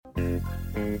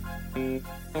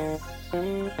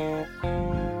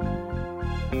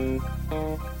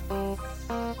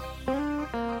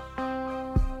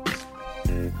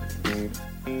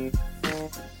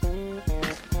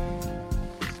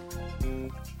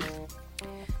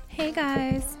Hey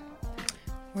guys,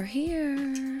 We're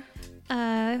here.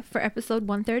 for episode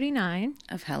 139.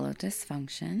 Of Hello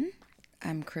Dysfunction.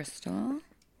 I'm Crystal.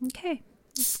 Okay,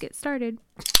 let's get started.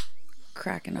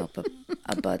 Cracking up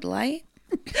a Bud Light.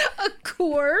 Of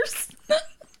course.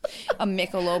 A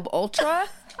Michelob Ultra.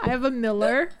 I have a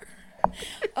Miller.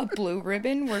 A Blue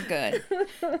Ribbon. We're good.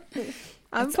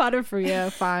 I'm fodder for you.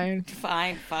 Fine.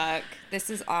 Fine, fuck. This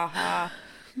is AHA.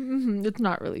 It's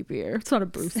not really beer. It's not a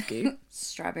brewski.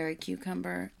 Strawberry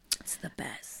cucumber. It's the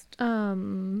best.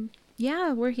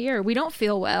 Yeah, we're here. We don't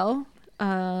feel well.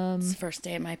 It's the first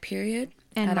day of my period.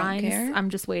 And I don't care. I'm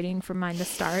just waiting for mine to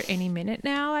start any minute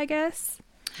now, I guess.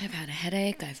 I've had a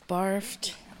headache. I've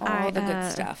barfed. All the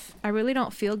good stuff. I really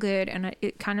don't feel good, and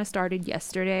it kind of started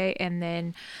yesterday, and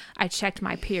then I checked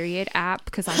my period app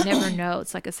because I never know.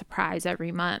 It's like a surprise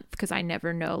every month because I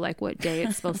never know like what day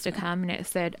it's supposed to come, and it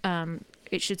said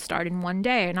it should start in one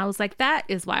day, and I was like, that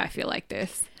is why I feel like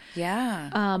this.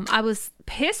 Yeah. I was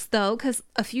pissed though because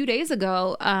a few days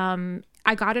ago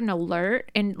I got an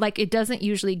alert, and like it doesn't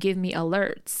usually give me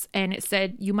alerts, and it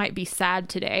said you might be sad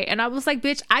today, and I was like,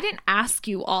 bitch, I didn't ask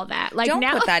you all that. Like, Don't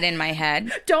now put that in my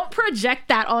head. don't project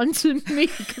that onto me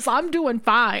because I'm doing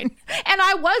fine, and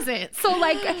I wasn't. So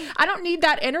like I don't need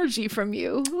that energy from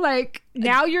you. Like,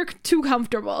 now you're too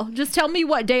comfortable. Just tell me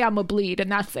what day I'm a bleed,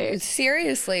 and that's it.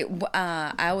 Seriously,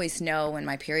 I always know when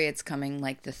my period's coming,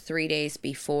 like the 3 days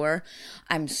before.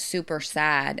 I'm super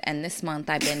sad, and this month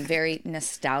I've been very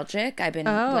nostalgic. I've been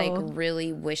like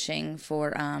really wishing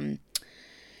for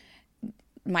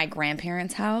my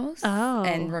grandparents' house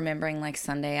and remembering like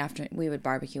Sunday after we would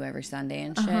barbecue every Sunday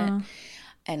and shit.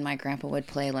 And my grandpa would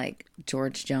play like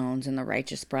George Jones and the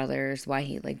Righteous Brothers while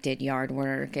he like did yard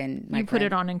work. And You put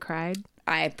it on and cried.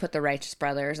 I put the Righteous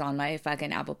Brothers on my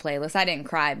fucking Apple playlist. I didn't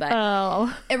cry, but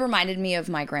it reminded me of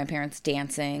my grandparents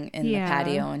dancing in the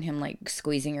patio and him like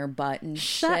squeezing her butt and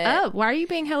Shut shit. up. Why are you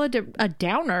being hella a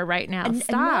downer right now?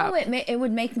 Stop. No, it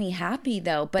would make me happy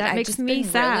though, but That I makes just me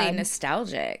been sad. really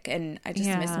nostalgic, and I just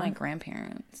miss Yeah. my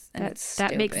grandparents. And it's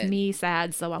That makes stupid. me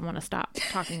sad, so I want to stop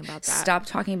talking about that. Stop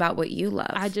talking about what you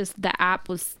love. The app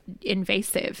was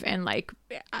invasive and like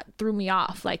threw me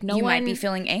off. Like you might be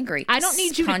feeling angry. I don't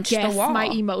need you to Punch guess the wall. my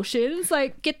emotions.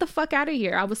 Like, get the fuck out of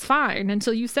here. I was fine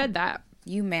until you said that.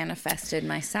 You manifested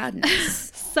my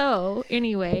sadness. So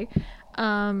anyway,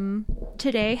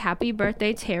 today, happy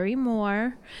birthday, Terry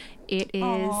Moore. It is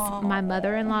my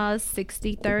mother-in-law's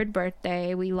 63rd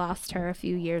birthday. We lost her a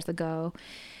few years ago.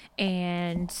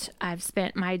 And I've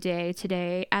spent my day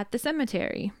today at the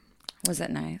cemetery. Was it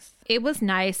nice? It was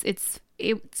nice. It's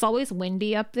always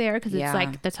windy up there because it's Yeah.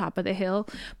 like the top of the hill.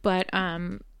 But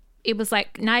it was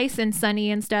like nice and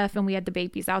sunny and stuff, and we had the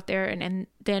babies out there. And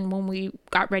then when we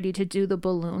got ready to do the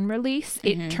balloon release,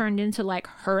 it turned into like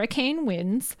hurricane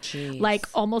winds, like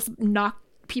almost knocked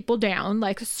people down,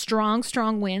 like strong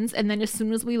winds. And then as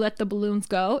soon as we let the balloons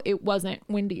go, it wasn't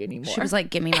windy anymore. She was like,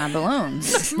 "Give me my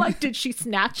balloons." I'm like, did she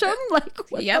snatch them? Like,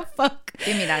 what the fuck?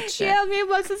 Give me that shit. Yeah, me and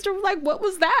my sister were like, what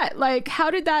was that? Like,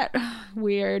 how did that?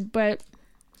 Weird. But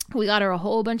we got her a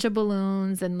whole bunch of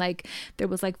balloons, and like there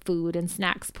was like food and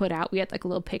snacks put out. We had like a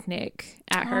little picnic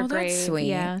at her grave. That's sweet.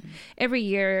 Yeah. Every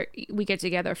year we get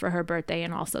together for her birthday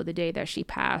and also the day that she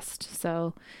passed.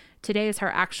 So today is her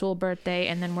actual birthday,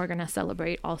 and then we're gonna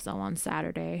celebrate also on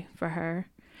Saturday for her.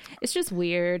 It's just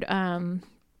weird.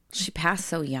 She passed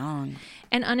so young.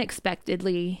 And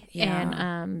unexpectedly.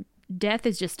 Yeah. And death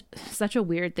is just such a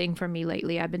weird thing for me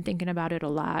lately. I've been thinking about it a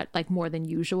lot, like more than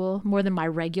usual, more than my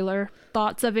regular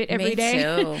thoughts of it every day.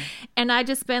 Me too. And I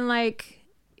just been like,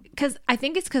 because I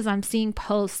think it's because I'm seeing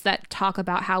posts that talk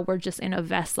about how we're just in a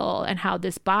vessel and how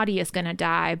this body is going to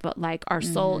die, but like our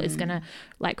soul is going to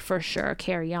like for sure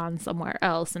carry on somewhere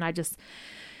else. And I just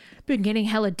been getting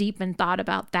hella deep in thought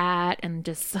about that, and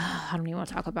just I don't even want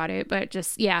to talk about it, but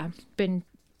just been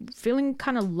feeling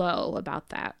kind of low about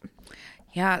that.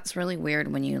 Yeah, it's really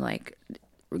weird when you like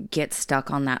get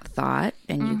stuck on that thought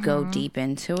and you go deep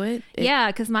into it. Yeah,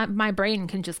 because my brain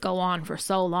can just go on for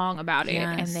so long about it.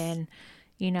 Yes. And then,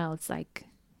 it's like,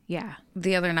 yeah.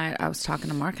 The other night I was talking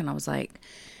to Mark and I was like,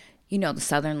 the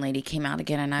Southern lady came out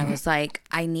again, and I was like,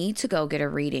 I need to go get a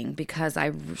reading because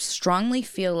I strongly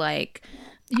feel like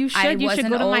You should. I You was should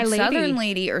an go to old my lady. Southern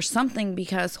lady or something,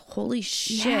 because holy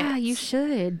shit. Yeah, you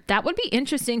should. That would be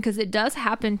interesting because it does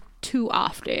happen too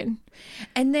often.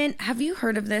 And then, have you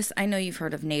heard of this? I know you've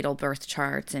heard of natal birth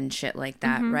charts and shit like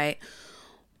that, right?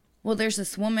 Well, there's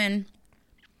this woman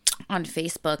on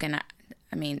Facebook, and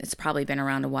I mean, it's probably been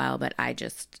around a while, but I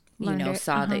just,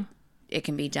 saw that it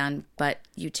can be done. But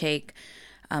you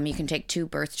can take 2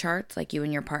 birth charts, like you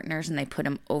and your partners, and they put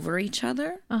them over each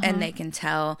other, and they can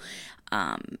tell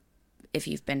if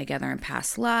you've been together in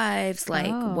past lives,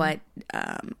 like what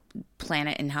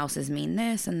planet and houses mean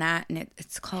this and that. And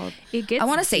it's called, I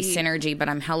want to say synergy, but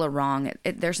I'm hella wrong.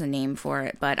 There's a name for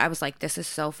it. But I was like, this is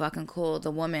so fucking cool. The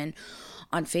woman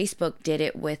on Facebook did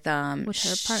it with her partner,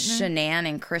 Shanann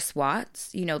and Chris Watts.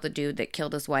 You know, the dude that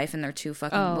killed his wife and their 2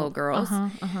 fucking little girls.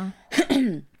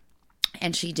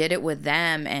 And she did it with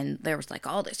them, and there was like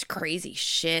all this crazy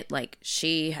shit. Like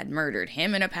she had murdered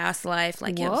him in a past life.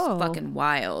 Like it was fucking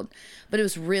wild, but it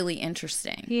was really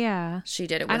interesting. Yeah, she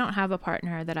did it. I don't have a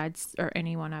partner that or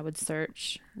anyone I would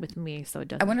search with me, so it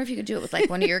doesn't. I wonder if you could do it with like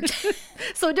one of your.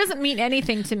 So it doesn't mean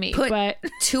anything to me. But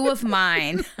 2 of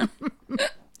mine.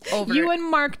 Over. You and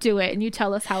Mark do it, and you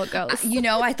tell us how it goes.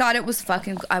 I thought it was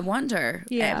fucking. I wonder.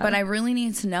 Yeah, but I really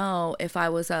need to know if I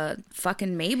was a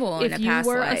fucking Mabel in a past life. If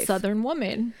you were a Southern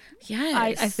woman.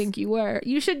 Yes, I think you were.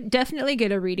 You should definitely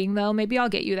get a reading, though. Maybe I'll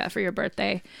get you that for your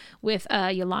birthday with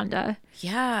Yolanda.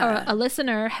 Yeah, a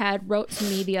listener had wrote to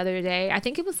me the other day. I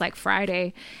think it was like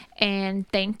Friday, and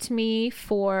thanked me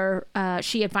for.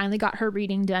 She had finally got her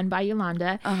reading done by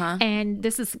Yolanda. And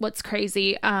this is what's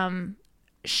crazy.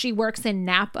 She works in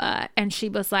Napa, and she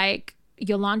was like,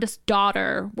 Yolanda's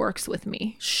daughter works with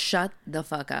me. Shut the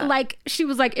fuck up. Like, she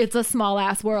was like, it's a small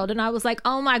ass world. And I was like,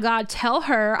 oh my God, tell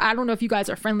her. I don't know if you guys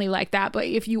are friendly like that, but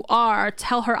if you are,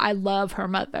 tell her I love her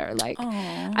mother. Like,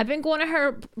 aww. I've been going to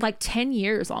her like 10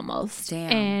 years almost.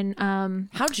 Damn. And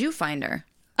how'd you find her?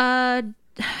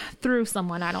 Through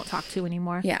someone I don't talk to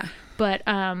anymore. Yeah. But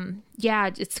yeah,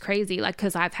 it's crazy. Like,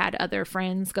 because I've had other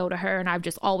friends go to her, and I've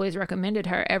just always recommended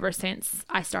her ever since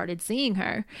I started seeing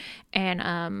her.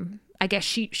 And I guess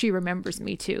she remembers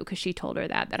me too, because she told her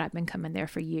that I've been coming there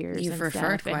for years. You've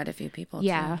referred quite a few people.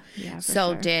 Yeah. Too. Yeah.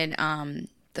 So sure. Did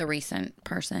the recent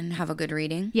person have a good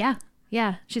reading? Yeah.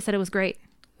 Yeah. She said it was great.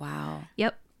 Wow.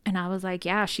 Yep. And I was like,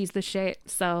 yeah, she's the shit.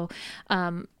 So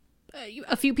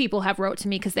a few people have wrote to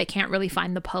me because they can't really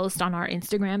find the post on our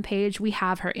Instagram page. We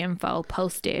have her info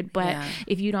posted, but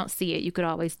if you don't see it, you could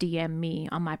always DM me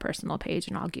on my personal page,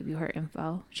 and I'll give you her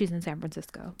info. She's in San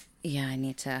Francisco. Yeah, I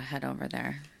need to head over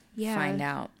there. Yeah, find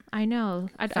out. I know.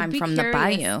 I'm from the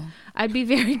bayou. I'd be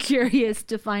very curious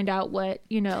to find out what's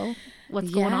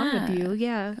going on with you.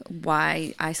 Yeah.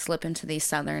 Why I slip into these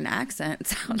Southern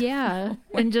accents. Yeah.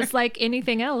 And just like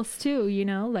anything else too,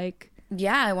 like.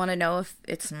 Yeah, I want to know if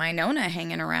it's my Nona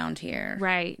hanging around here.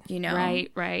 Right.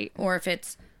 Right. Or if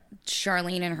it's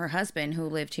Charlene and her husband who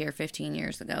lived here 15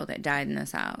 years ago that died in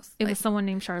this house. It was someone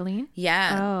named Charlene?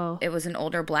 Yeah. Oh. It was an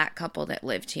older black couple that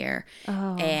lived here.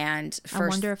 Oh. And first, I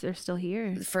wonder if they're still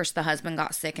here. First, the husband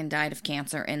got sick and died of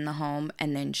cancer in the home,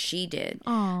 and then she did,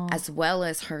 oh. as well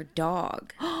as her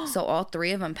dog. So all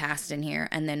 3 of them passed in here,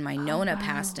 and then my Nona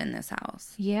passed in this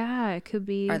house. Yeah, it could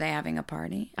be. Are they having a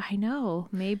party? I know,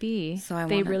 maybe. So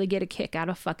they really get a kick out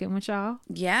of fucking with y'all?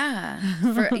 Yeah.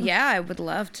 I would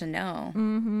love to know.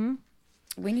 Mm-hmm.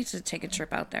 We need to take a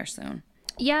trip out there soon.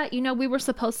 Yeah, we were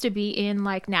supposed to be in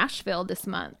like Nashville this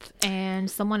month,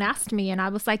 and someone asked me, and I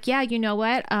was like, yeah, you know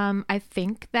what? I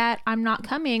think that I'm not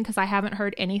coming because I haven't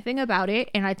heard anything about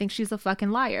it, and I think she's a fucking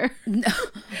liar.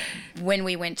 When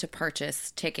we went to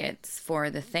purchase tickets for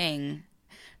the thing,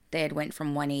 they had went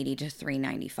from $180 to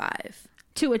 $395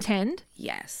 to attend.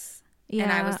 Yes. Yeah.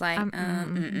 And I was like,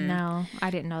 no, I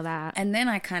didn't know that. And then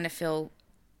I kind of feel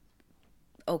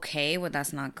okay with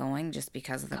us not going just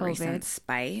because of the recent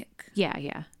spike.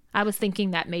 Yeah. I was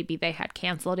thinking that maybe they had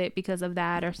canceled it because of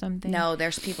that or something. No,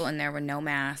 there's people in there with no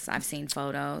masks. I've seen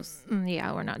photos.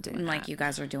 Yeah, we're not doing like that. You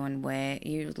guys are doing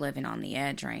you're living on the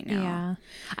edge right now. Yeah.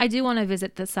 I do want to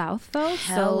visit the South though.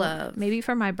 So maybe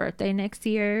for my birthday next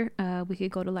year, we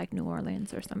could go to like New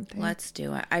Orleans or something. Let's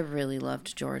do it. I really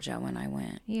loved Georgia when I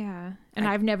went. Yeah. And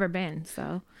I've never been,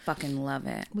 so. Fucking love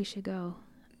it. We should go.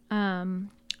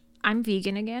 I'm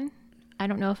vegan again. I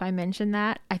don't know if I mentioned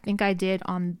that. I think I did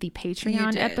on the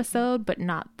Patreon episode, but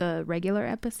not the regular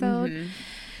episode. Mm-hmm.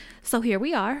 So here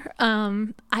we are.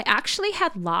 I actually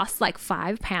had lost like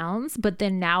 5 pounds, but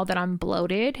then now that I'm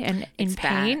bloated and in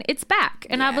pain, it's back.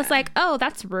 And I was like, oh,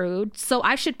 that's rude. So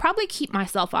I should probably keep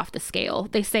myself off the scale.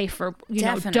 They say you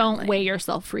know, don't weigh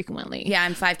yourself frequently. Yeah,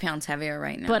 I'm 5 pounds heavier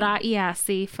right now. But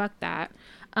see, fuck that.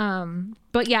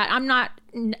 But yeah, I'm not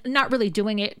really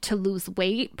doing it to lose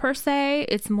weight per se.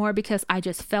 It's more because I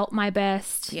just felt my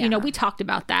best. Yeah. You know, we talked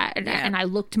about that, and I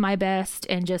looked my best,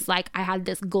 and just like I had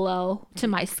this glow to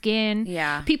my skin.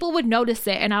 Yeah. People would notice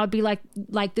it, and I would be like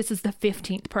this is the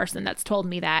 15th person that's told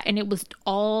me that, and it was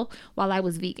all while I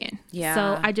was vegan. Yeah.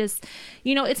 So I just,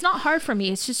 you know, it's not hard for me.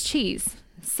 It's just cheese.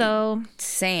 So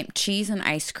same, cheese and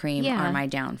ice cream are my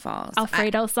downfalls.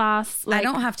 Alfredo sauce. I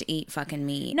don't have to eat fucking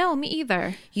meat. No, me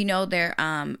either. You know, there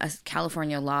a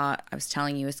California law I was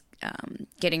telling you is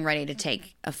getting ready to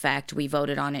take effect. We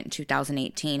voted on it in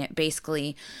 2018.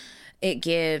 It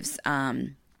gives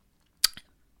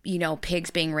you know,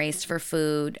 pigs being raised for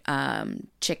food,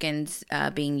 chickens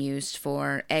being used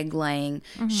for egg laying,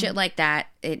 shit like that.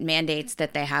 It mandates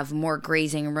that they have more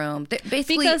grazing room.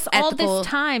 Basically, because all this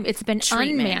time it's been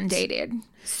unmandated.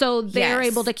 So they're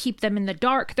able to keep them in the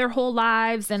dark their whole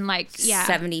lives, and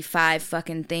 75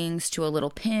 fucking things to a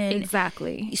little pin.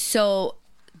 Exactly. So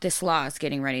this law is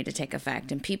getting ready to take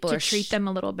effect, and people to are treat them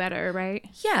a little better, right?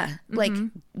 Yeah, like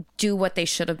do what they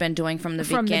should have been doing from the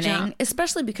beginning,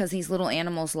 especially because these little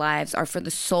animals' lives are for the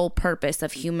sole purpose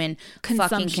of human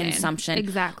fucking consumption.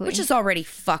 Exactly. Which is already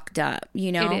fucked up,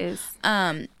 you know? It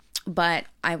is. But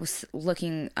I was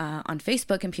looking on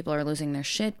Facebook, and people are losing their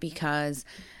shit because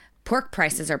pork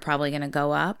prices are probably going to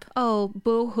go up. Oh,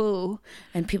 boo-hoo.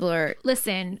 And people are...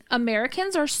 Listen,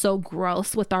 Americans are so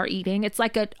gross with our eating. It's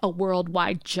like a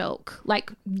worldwide joke.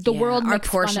 Like, the world makes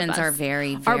fun of us. Our portions are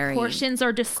very, very Our portions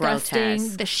are disgusting.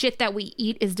 grotesque. The shit that we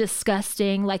eat is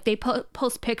disgusting. Like, they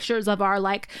post pictures of our,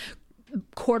 like,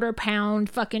 quarter pound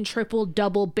fucking triple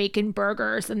double bacon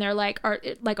burgers, and they're like, are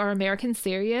Americans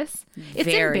serious? It's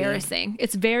embarrassing.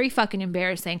 It's very fucking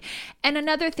embarrassing. And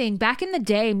another thing, back in the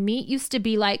day, meat used to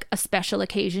be like a special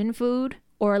occasion food,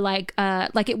 or like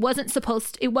it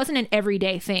wasn't an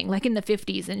everyday thing, like in the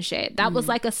 50s and shit. That was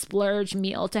like a splurge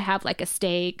meal to have, like a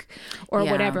steak or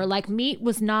whatever. Like, meat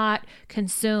was not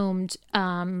consumed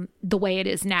the way it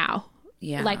is now.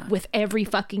 Yeah. Like with every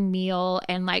fucking meal,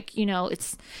 and like, you know,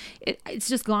 it's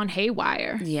just gone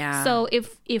haywire. Yeah. So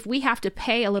if we have to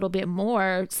pay a little bit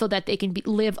more so that they can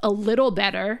live a little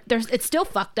better, it's still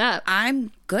fucked up.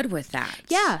 I'm good with that.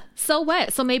 Yeah. So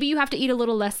what? So maybe you have to eat a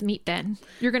little less meat then.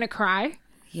 You're going to cry?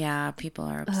 Yeah, people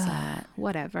are upset.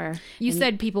 Whatever. You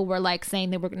said people were like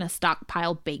saying they were going to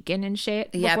stockpile bacon and shit.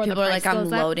 Yeah, people are like, I'm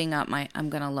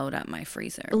going to load up my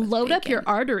freezer. Load up your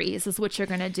arteries is what you're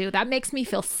going to do. That makes me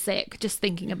feel sick just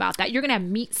thinking about that. You're going to have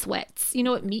meat sweats. You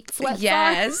know what meat sweats are?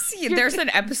 Yes. There's an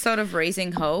episode of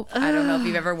Raising Hope. I don't know if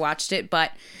you've ever watched it,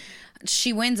 but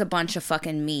she wins a bunch of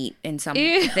fucking meat in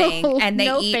something, and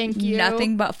they eat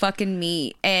nothing but fucking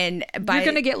meat. And you're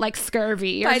gonna get like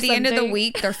scurvy. By the end of the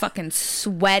week, they're fucking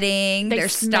sweating. Their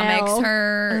stomachs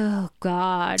hurt. Oh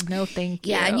God, no, thank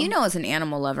you. Yeah, and you know, as an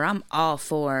animal lover, I'm all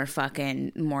for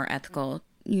fucking more ethical,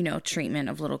 you know, treatment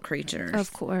of little creatures.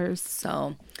 Of course.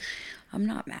 So I'm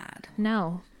not mad.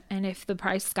 No. And if the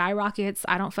price skyrockets,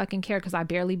 I don't fucking care, because I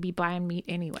barely be buying meat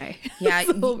anyway. Yeah,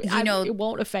 so you know, it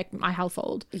won't affect my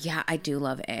household. Yeah, I do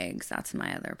love eggs. That's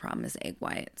my other problem, is egg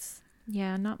whites.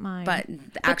 Yeah, not mine. But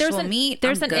the actual meat,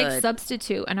 there's an egg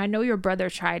substitute, and I know your brother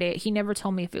tried it. He never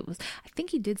told me if it was. I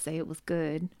think he did say it was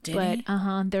good. Did he?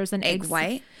 There's an egg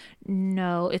white.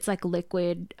 No, it's like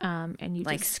liquid, and you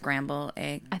like just scramble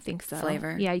egg. I think so.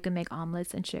 Flavor. Yeah, you can make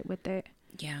omelets and shit with it.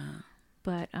 Yeah.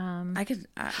 But I could.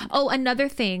 Another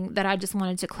thing that I just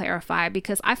wanted to clarify,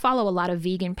 because I follow a lot of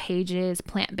vegan pages,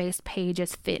 plant-based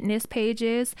pages, fitness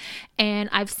pages, and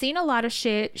I've seen a lot of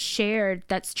shit shared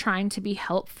that's trying to be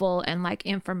helpful and like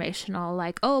informational,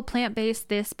 like, oh, plant-based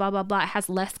this, blah blah blah, it has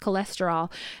less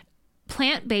cholesterol.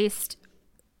 Plant-based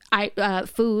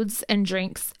foods and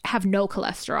drinks have no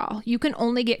cholesterol. You can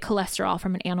only get cholesterol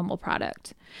from an animal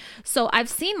product. So I've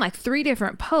seen like 3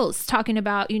 different posts talking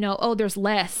about, you know, oh, there's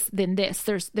less than this.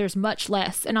 There's much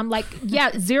less. And I'm like,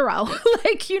 yeah, 0.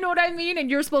 Like, you know what I mean? And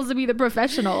you're supposed to be the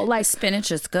professional. Like,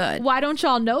 spinach is good. Why don't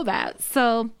y'all know that?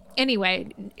 So anyway,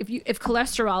 if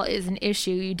cholesterol is an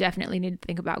issue, you definitely need to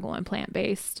think about going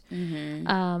plant-based.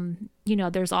 Mm-hmm. You know,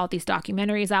 there's all these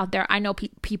documentaries out there. I know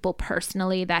people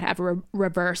personally that have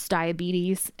reverse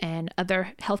diabetes and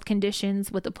other health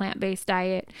conditions with a plant-based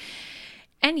diet.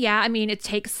 And yeah, I mean, it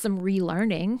takes some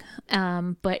relearning,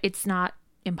 but it's not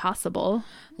impossible.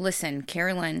 Listen,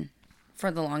 Carolyn, for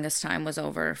the longest time, was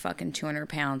over fucking 200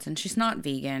 pounds, and she's not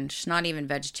vegan. She's not even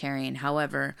vegetarian.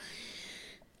 However,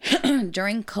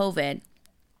 during COVID,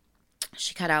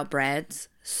 she cut out breads,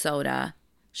 soda.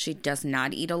 She does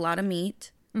not eat a lot of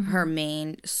meat. Mm-hmm. Her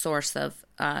main source of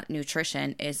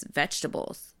nutrition is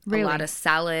vegetables. Really? A lot of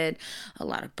salad, a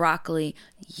lot of broccoli.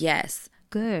 Yes.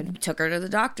 Good. Took her to the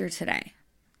doctor today.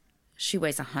 She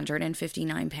weighs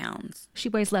 159 pounds. She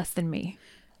weighs less than me.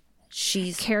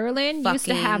 She's Carolyn used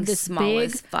to have this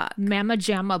big mama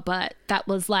jamma butt that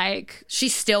was like...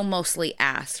 She's still mostly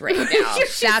ass right now.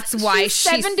 That's why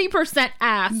she's 70%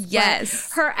 ass.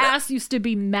 Yes. Her ass used to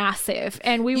be massive.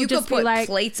 And we would just be like...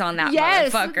 plates on that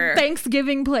motherfucker.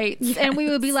 Thanksgiving plates. Yes. And we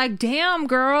would be like, damn,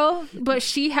 girl. But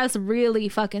she has really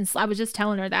fucking... I was just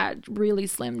telling her that, really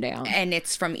slimmed down. And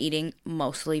it's from eating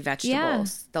mostly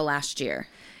vegetables the last year.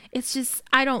 It's just,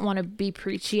 I don't want to be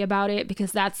preachy about it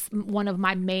because that's one of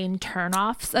my main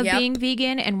turnoffs of being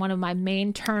vegan, and one of my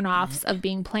main turnoffs of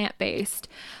being plant-based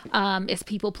is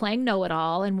people playing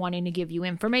know-it-all and wanting to give you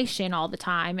information all the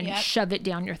time and shove it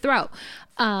down your throat.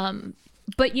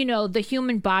 But, you know, the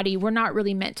human body, we're not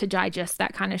really meant to digest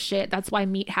that kind of shit. That's why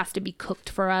meat has to be cooked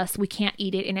for us. We can't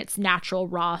eat it in its natural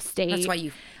raw state. That's why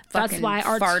you our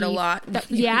fart teeth, a lot.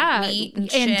 Meat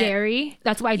and dairy.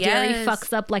 That's why dairy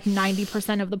fucks up like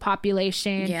 90% of the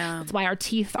population. Yeah. That's why our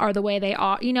teeth are the way they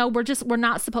are. You know, we're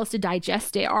not supposed to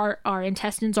digest it. Our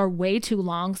intestines are way too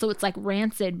long, so it's like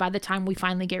rancid by the time we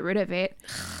finally get rid of it.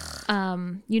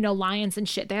 You know, lions and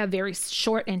shit, they have very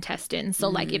short intestines, so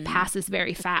like it passes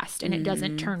very fast and it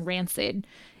doesn't turn rancid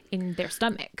in their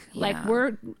stomach. Like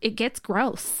it gets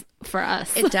gross for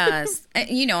us. It does.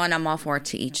 You know, and I'm all for it,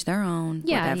 to each their own.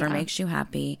 Whatever makes you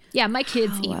happy. Yeah, my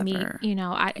kids eat meat. You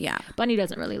know, Bunny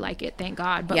doesn't really like it, thank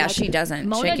God. But like, she doesn't.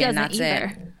 Mona Chicken, doesn't that's either.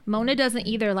 it. Mona doesn't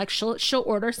either. Like she'll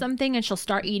order something and she'll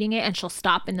start eating it and she'll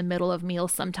stop in the middle of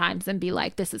meals sometimes and be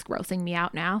like, this is grossing me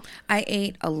out now. I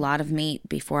ate a lot of meat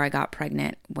before I got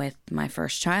pregnant with my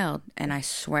first child, and I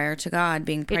swear to God,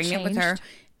 being pregnant with her,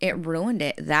 it ruined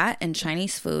it. That and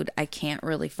Chinese food, I can't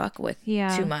really fuck with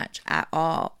too much at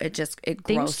all. It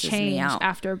grosses me out.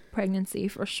 After pregnancy,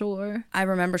 for sure. I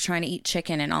remember trying to eat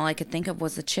chicken, and all I could think of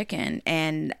was the chicken,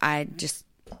 and I just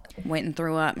went and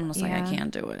threw up and was like, I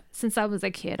can't do it. Since I was a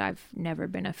kid, I've never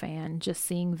been a fan. Just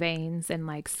seeing veins and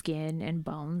like skin and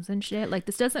bones and shit. Like,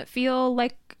 this doesn't feel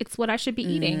like it's what I should be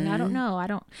eating. I don't know. I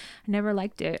never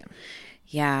liked it.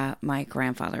 Yeah, my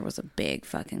grandfather was a big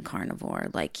fucking carnivore.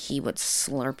 Like, he would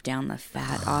slurp down the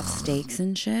fat off steaks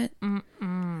and shit.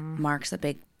 Mark's a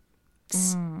big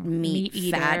meat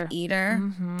fat eater.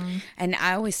 And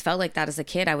I always felt like that as a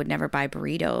kid. I would never buy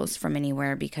burritos from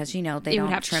anywhere because, you know, they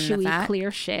don't have trim the fat. Clear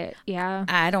shit. Yeah.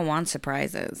 I don't want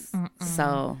surprises.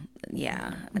 So,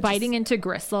 yeah. Biting into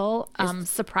gristle,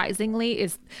 surprisingly,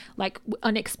 is like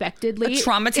unexpectedly a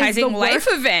traumatizing life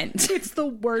event. It's the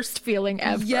worst feeling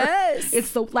ever. Yes.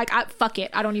 It's the fuck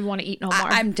it. I don't even want to eat no more.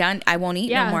 I'm done. I won't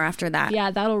eat no more after that.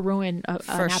 Yeah, that'll ruin an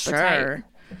appetite. Sure.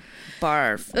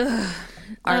 Barf.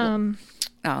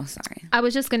 Oh, sorry. I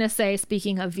was just gonna say,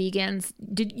 speaking of vegans,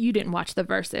 you didn't watch the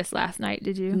Versus last night,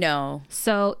 did you? No.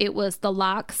 So it was the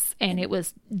Lox and it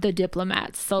was the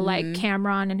Diplomats. So like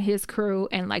Cameron and his crew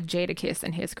and like Jadakiss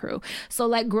and his crew. So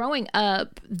like growing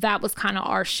up, that was kind of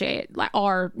our shit, like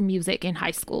our music in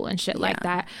high school and shit like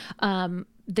that.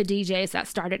 The DJs that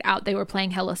started out, they were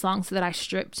playing hella songs that I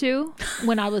stripped to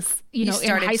when I was, you know, in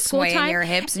high school swaying time. Your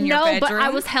hips in your bedroom? No, but I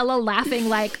was hella laughing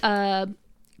like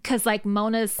because like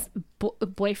Mona's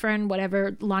boyfriend,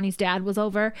 whatever, Lonnie's dad was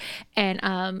over,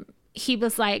 and he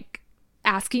was like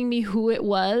asking me who it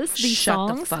was, these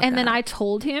songs, and then I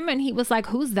told him, and he was like,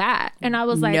 who's that? And I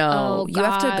was like, oh God. You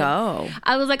have to go.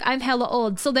 I was like, I'm hella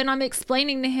old. So then I'm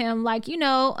explaining to him, like, you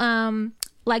know,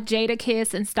 like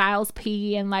Jadakiss and Styles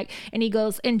P and like, and he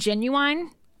goes, and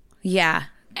Genuine? Yeah.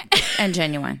 And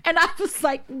Genuine. And I was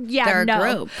like, yeah, they're no.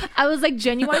 a group. I was like,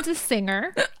 Genuine's a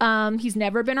singer. He's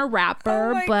never been a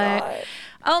rapper, but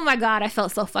oh my God, I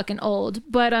felt so fucking old.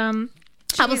 But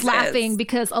I was laughing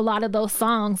because a lot of those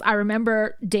songs I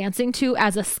remember dancing to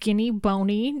as a skinny,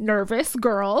 bony, nervous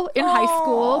girl in high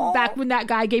school, back when that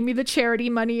guy gave me the charity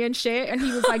money and shit, and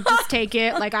he was like, just take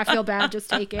it. Like, I feel bad, just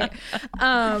take it.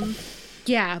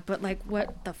 Yeah, but like,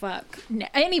 what the fuck?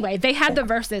 Anyway, they had the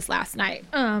Versus last night.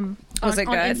 Was it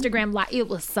good? On Instagram Live. It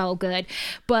was so good.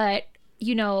 But,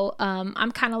 you know,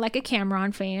 I'm kind of like a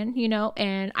Cameron fan, you know,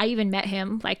 and I even met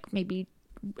him like maybe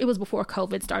it was before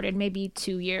COVID started, maybe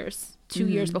 2 years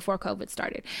before COVID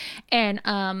started. And,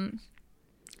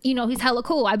 you know, he's hella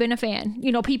cool. I've been a fan.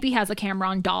 You know, PP has a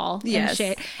Cameron doll and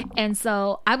shit. And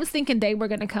so I was thinking they were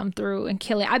going to come through and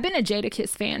kill it. I've been a Jadakiss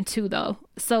fan too, though.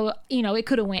 So, you know, it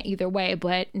could have went either way,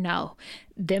 but no.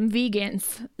 Them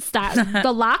vegans,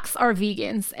 the Lox are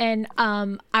vegans. And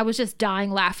I was just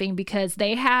dying laughing because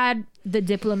they had the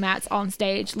Diplomats on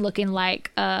stage looking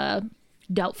like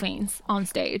delphines on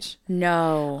stage.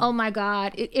 No. Oh my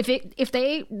God. If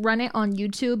they run it on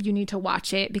YouTube, you need to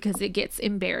watch it because it gets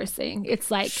embarrassing.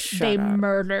 It's like they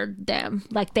murdered them.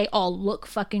 Like they all look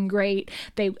fucking great.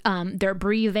 They're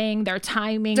breathing, they're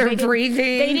timing. They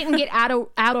didn't get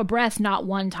out of breath not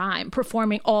one time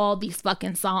performing all these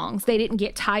fucking songs. They didn't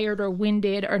get tired or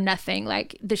winded or nothing.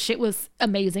 Like the shit was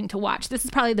amazing to watch. This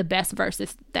is probably the best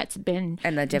versus that's been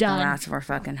and the diplomats were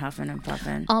fucking huffing and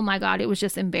puffing. Oh my God, it was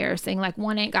just embarrassing. Like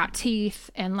one ain't got teeth,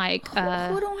 and like who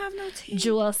don't have no teeth?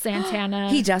 Juelz Santana.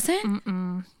 He doesn't?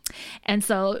 Mm-mm. And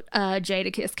so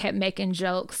Jadakiss kept making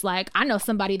jokes like, I know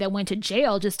somebody that went to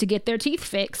jail just to get their teeth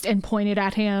fixed, and pointed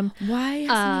at him.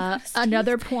 Why?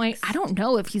 Another point, I don't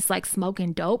know if he's like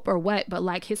smoking dope or what, but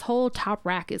like his whole top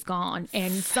rack is gone.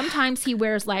 And sometimes he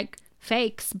wears like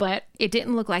fakes, but it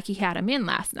didn't look like he had them in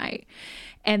last night.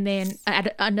 And then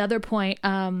at another point,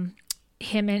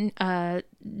 him and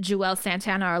Juelz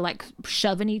Santana are like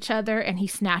shoving each other, and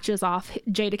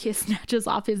Jadakiss snatches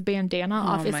off his bandana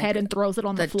off his head and throws it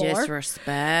on the floor.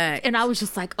 Disrespect. And I was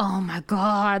just like, oh my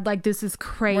God, like this is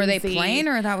crazy. Were they playing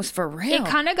or that was for real? It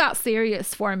kind of got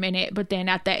serious for a minute, but then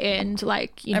at the end,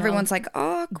 like, everyone's like,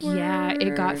 awkward. Yeah,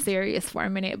 it got serious for a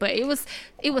minute, but it was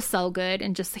so good,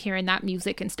 and just hearing that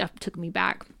music and stuff took me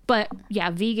back. But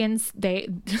yeah, vegans, the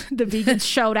vegans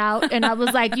showed out, and I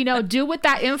was like, do with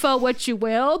that info what you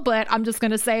will, but I'm just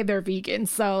going to say they're vegans.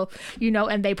 So,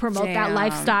 and they promote that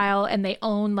lifestyle, and they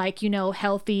own like,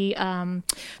 healthy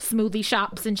smoothie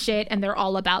shops and shit. And they're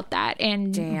all about that.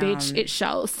 And bitch, it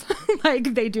shows.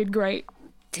 Like they did great.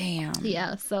 Damn.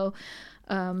 Yeah. So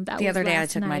that the was other day I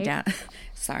took night. my dad.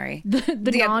 Sorry.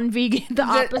 The non-vegan, the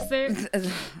opposite.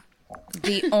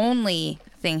 The only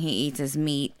thing he eats is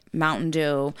meat, Mountain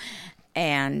Dew,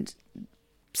 and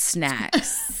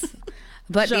snacks.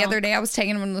 But the other day I was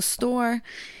taking him to the store,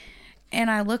 and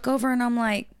I look over and I'm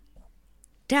like,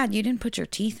 Dad, you didn't put your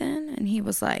teeth in? And he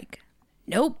was like,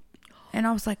 nope. And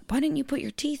I was like, why didn't you put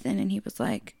your teeth in? And he was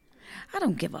like, I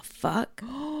don't give a fuck.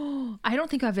 I don't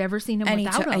think I've ever seen him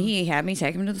without them. He had me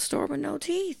take him to the store with no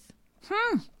teeth.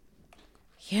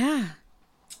 Yeah.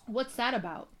 What's that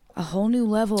about? A whole new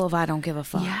level of I don't give a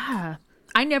fuck. Yeah.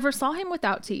 I never saw him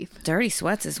without teeth. Dirty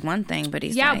sweats is one thing, but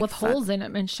he's with holes in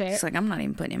them and shit. He's like, I'm not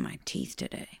even putting in my teeth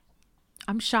today.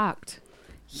 I'm shocked.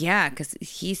 Yeah, because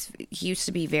he used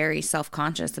to be very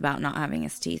self-conscious about not having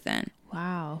his teeth in.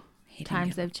 Wow.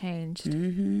 Times have changed.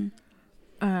 Mm-hmm.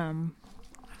 I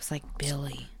was like,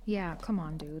 Billy. Yeah, come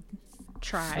on, dude.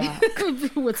 Try.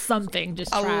 With something,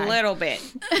 just try. A little bit.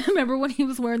 Remember when he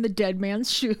was wearing the dead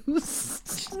man's shoes?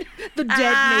 The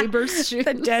dead neighbor's shoes.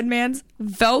 The dead man's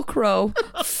Velcro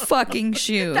fucking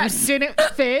shoes. That didn't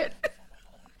fit.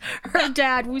 Her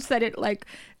dad, we said it like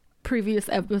previous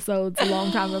episodes a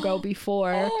long time ago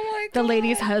before. Oh my God. The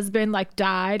lady's husband like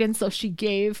died, and so she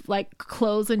gave like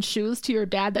clothes and shoes to your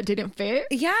dad that didn't fit.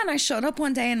 Yeah, and I showed up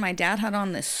one day and my dad had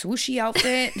on this swooshy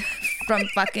outfit from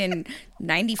fucking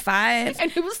 95.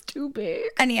 And it was too big.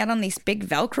 And he had on these big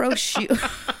Velcro shoes.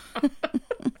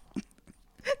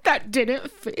 That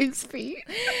didn't fit his feet.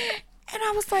 And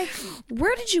I was like,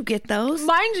 where did you get those?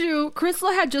 Mind you,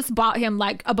 Crystal had just bought him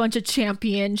like a bunch of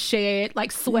Champion shit,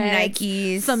 like sweats,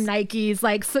 Nikes. Some Nikes,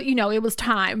 like, so, it was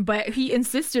time. But he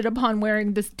insisted upon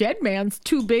wearing this dead man's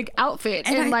too big outfit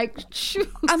and like shoes.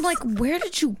 I'm like, where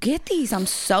did you get these? I'm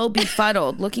so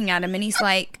befuddled looking at him. And he's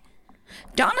like,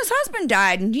 Donna's husband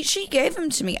died and she gave them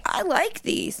to me. I like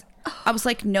these. I was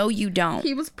like, no, you don't.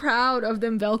 He was proud of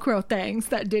them Velcro things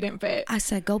that didn't fit. I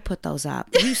said, go put those up.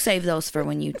 You save those for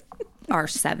when you are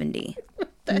 70,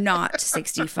 not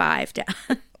 65.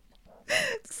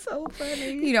 So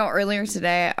funny. Earlier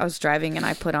today I was driving and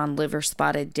I put on Liver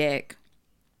Spotted Dick.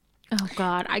 Oh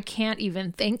God, I can't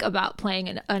even think about playing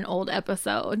an old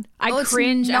episode. I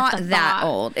cringe it's not at the that thought.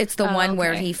 old. It's the one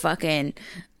where okay. he fucking...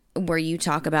 where you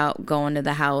talk about going to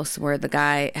the house where the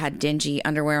guy had dingy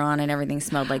underwear on and everything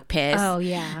smelled like piss. Oh,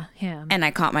 yeah, him. And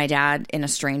I caught my dad in a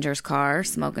stranger's car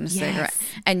smoking a cigarette.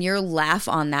 And your laugh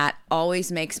on that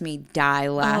always makes me die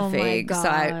laughing. Oh my God.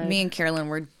 So me and Carolyn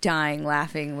were dying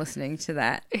laughing listening to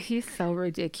that. He's so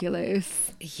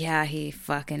ridiculous. Yeah, he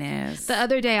fucking is. The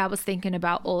other day I was thinking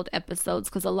about old episodes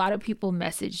because a lot of people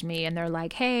messaged me and they're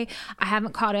like, hey, I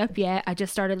haven't caught up yet. I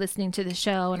just started listening to the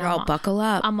show. And buckle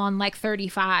up. I'm on like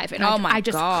 35. And oh I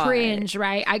just God. cringe,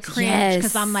 right? I cringe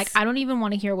because I'm like, I don't even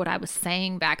want to hear what I was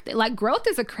saying back then. Like growth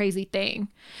is a crazy thing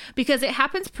because it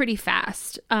happens pretty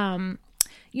fast.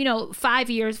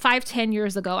 10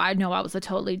 years ago, I know I was a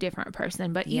totally different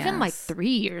person, but even like 3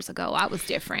 years ago, I was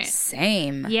different.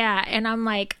 Same. Yeah. And I'm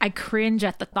like, I cringe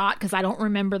at the thought because I don't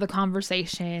remember the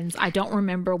conversations. I don't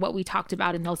remember what we talked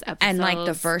about in those episodes. And like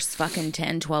the first fucking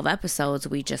 10, 12 episodes,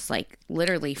 we just like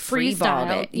literally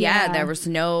freeballed it. Yeah. There was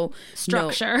no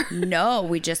structure. No,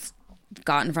 we just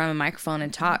got in front of a microphone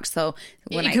and talked. So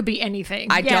when it could be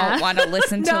anything. I don't want to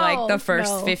listen to like the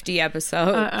first 50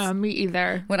 episodes. Me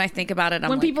either. When I think about it, I'm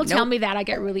when like, people tell me that, I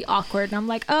get really awkward and I'm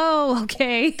like, oh,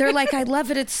 okay. They're like, I love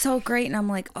it. It's so great. And I'm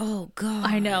like, oh God.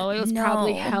 I know. It was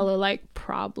probably hella like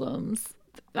problems.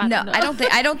 I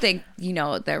don't think,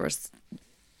 there was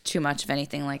too much of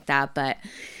anything like that, but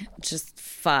just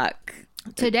fuck.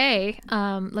 Today,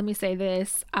 let me say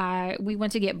this. We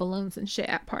went to get balloons and shit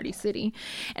at Party City,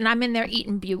 and I'm in there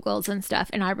eating Bugles and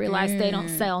stuff, and I realized they don't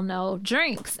sell no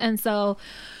drinks. And so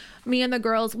me and the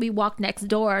girls, we walked next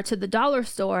door to the dollar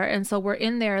store, and so we're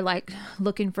in there like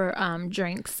looking for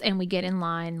drinks, and we get in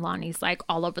line. Lonnie's like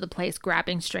all over the place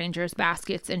grabbing strangers'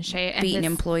 baskets and shit, and beating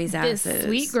employees' asses. This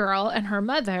sweet girl and her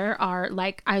mother are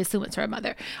like, I assume it's her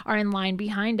mother, are in line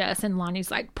behind us, and Lonnie's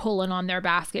like pulling on their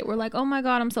basket. We're like, oh my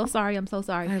God, I'm so sorry.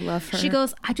 I love her. She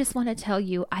goes, I just want to tell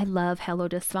you, I love Hello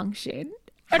Dysfunction.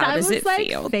 And How does it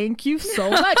feel? Thank you so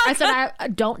much. I said, I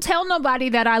don't tell nobody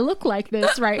that I look like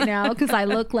this right now because I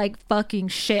look like fucking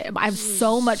shit. I have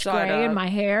so much gray in my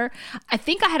hair. I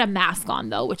think I had a mask on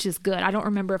though, which is good. I don't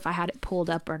remember if I had it pulled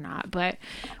up or not. But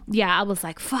yeah, I was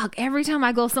like, fuck, every time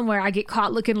I go somewhere, I get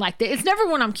caught looking like this. It's never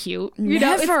when I'm cute.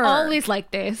 It's always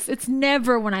like this. It's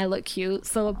never when I look cute.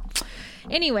 So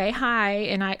anyway, hi.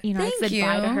 And I said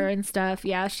bye to her and stuff.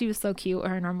 Yeah, she was so cute,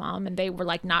 her and her mom. And they were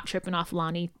like not tripping off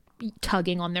Lonnie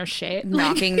tugging on their shit,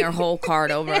 knocking their whole cart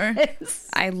over. Yes.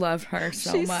 I love her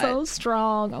so much. She's so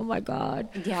strong. Oh my God.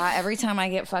 Yeah, every time I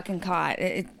get fucking caught,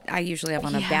 I usually have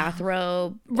on a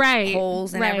bathrobe, right,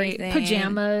 holes and everything,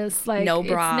 pajamas, like no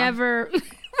bra. It's never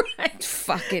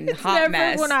fucking hot never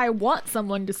mess. When I want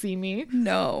someone to see me.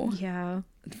 No. Yeah.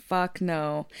 Fuck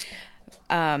no.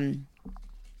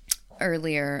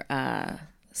 Earlier,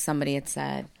 somebody had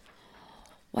said,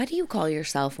 why do you call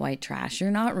yourself white trash? You're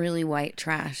not really white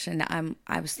trash. And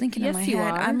I was thinking in my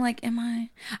head, I'm like, am I?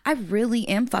 I really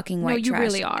am fucking white trash. No, you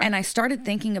really are. And I started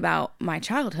thinking about my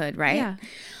childhood, right?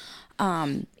 Yeah.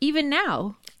 Even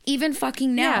now. Even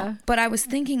fucking now. Yeah. But I was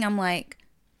thinking, I'm like,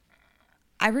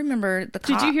 I remember the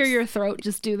cops. Did you hear your throat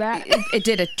just do that? It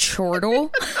did a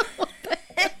chortle.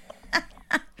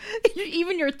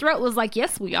 Even your throat was like,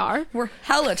 yes, we are. We're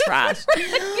hella trash. But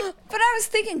I was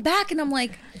thinking back and I'm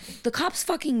like, the cops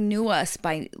fucking knew us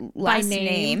by last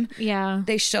name. Yeah.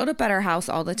 They showed up at our house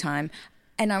all the time.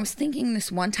 And I was thinking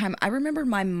this one time, I remember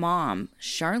my mom,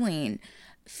 Charlene,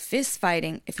 fist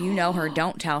fighting. If you know her,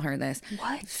 don't tell her this.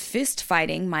 What? Fist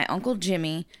fighting my Uncle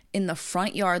Jimmy in the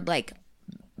front yard, like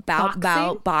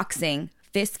boxing,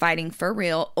 fist fighting for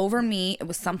real over me. It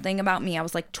was something about me. I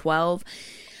was like 12.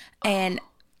 And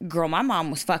girl, my mom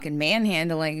was fucking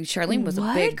manhandling. Charlene was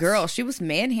a big girl. She was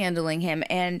manhandling him.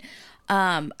 And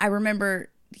I remember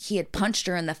he had punched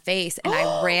her in the face and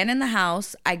I ran in the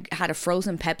house. I had a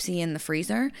frozen Pepsi in the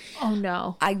freezer. Oh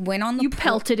no. I went on the You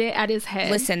pelted it at his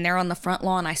head. Listen, they're on the front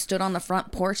lawn. I stood on the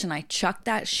front porch and I chucked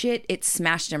that shit. It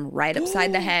smashed him right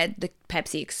upside the head. The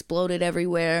Pepsi exploded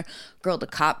everywhere. Girl, the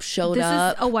cops showed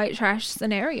up. This is a white trash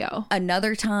scenario.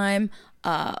 Another time,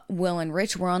 Will and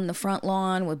Rich were on the front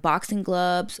lawn with boxing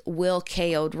gloves. Will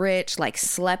KO'd Rich, like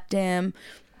slept him.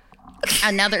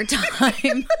 Another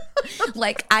time,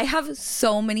 like I have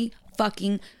so many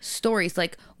fucking stories.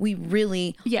 Like we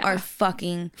really are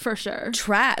fucking for sure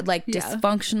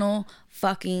dysfunctional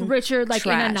fucking Richard like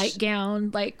trash. In a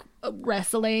nightgown like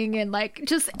wrestling and like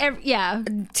just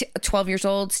 12 years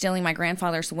old stealing my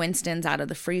grandfather's Winston's out of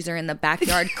the freezer in the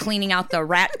backyard, cleaning out the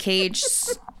rat cage,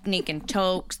 sneaking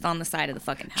tokes on the side of the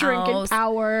fucking house, drinking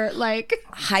power, like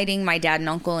hiding my dad and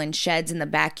uncle in sheds in the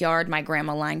backyard. My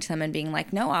grandma lying to them and being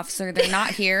like, no officer, they're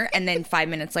not here. And then 5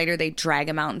 minutes later they drag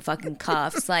him out in fucking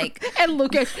cuffs, like and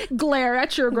glare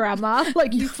at your grandma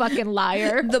like, you fucking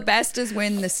liar. The best is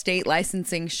when the state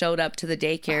licensing showed up to the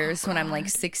daycares when I'm like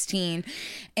 16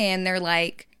 and they're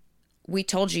like, we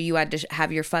told you had to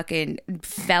have your fucking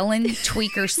felon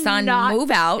tweaker son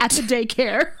move out at the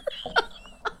daycare.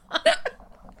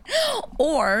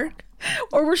 Or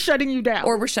we're shutting you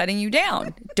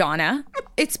down. Donna,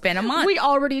 it's been a month. We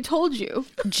already told you.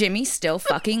 Jimmy's still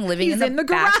fucking living in the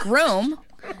back room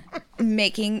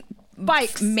making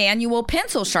bikes, manual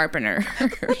pencil sharpener.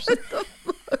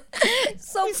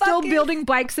 He's still building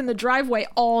bikes in the driveway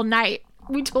all night.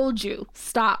 We told you.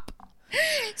 Stop.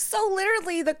 So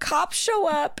literally the cops show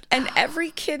up and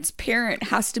every kid's parent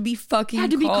has to be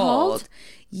fucking called.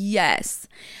 Yes.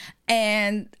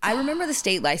 And I remember the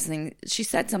state licensing. She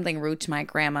said something rude to my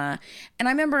grandma. And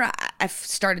I remember I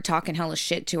started talking hella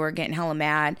shit to her, getting hella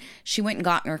mad. She went and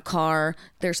got in her car.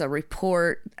 There's a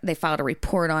report. They filed a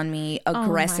report on me.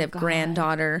 Aggressive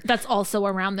granddaughter. That's also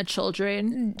around the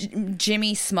children.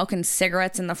 Jimmy smoking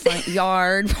cigarettes in the front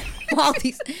yard. All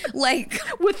these, like.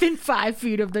 Within 5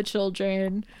 feet of the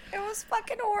children. It was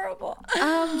fucking horrible.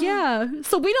 Yeah.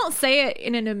 So we don't say it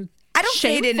in an I don't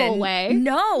say it in a way.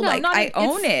 No, like I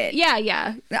own it. Yeah,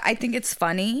 yeah. I think it's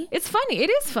funny. It's funny. It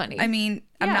is funny. I mean,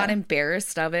 I'm not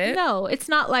embarrassed of it. No, it's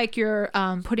not like you're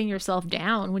putting yourself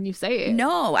down when you say it.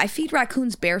 No, I feed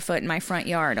raccoons barefoot in my front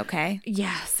yard, okay?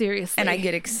 Yeah, seriously. And I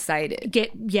get excited.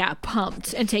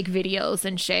 Pumped and take videos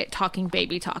and shit, talking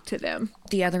baby talk to them.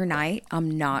 The other night, I'm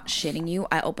not shitting you,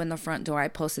 I opened the front door. I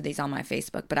posted these on my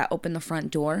Facebook, but I opened the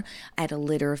front door. I had a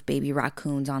litter of baby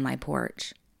raccoons on my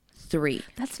porch. 3.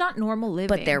 That's not normal living.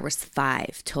 But there was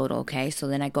 5 total, okay? So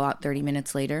then I go out 30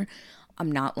 minutes later. I'm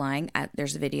not lying.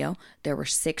 There's a video. There were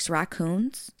 6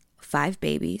 raccoons, 5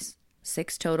 babies,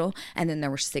 6 total. And then there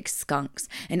were 6 skunks.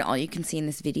 And all you can see in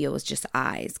this video is just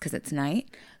eyes because it's night.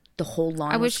 The whole lawn was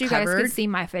covered. I wish you guys could see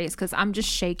my face because I'm just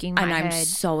shaking my head. And I'm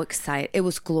so excited. It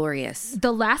was glorious.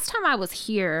 The last time I was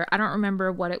here, I don't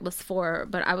remember what it was for,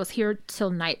 but I was here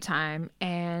till nighttime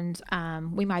and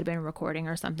we might have been recording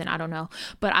or something. I don't know.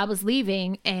 But I was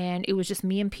leaving and it was just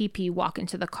me and PP walking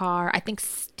to the car. I think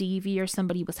Stevie or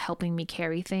somebody was helping me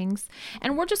carry things.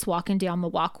 And we're just walking down the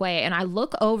walkway and I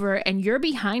look over and you're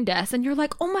behind us and you're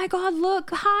like, oh my God,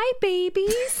 look, hi,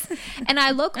 babies. And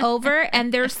I look over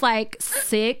and there's like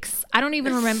 6. I don't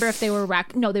even remember if they were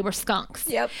they were skunks.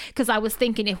 Yep. Because I was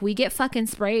thinking if we get fucking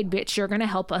sprayed, bitch, you're gonna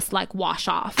help us like wash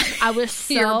off. I was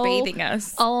so you're bathing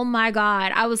us. Oh my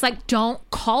God. I was like, don't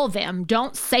call them.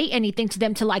 Don't say anything to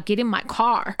them till I get in my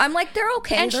car. I'm like, they're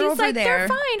okay. And they're she's over like, there. they're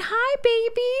fine. Hi,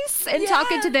 babies. And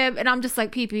talking to them. And I'm just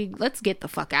like, PP, let's get the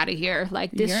fuck out of here.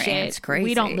 Like this Your shit. aunt's crazy.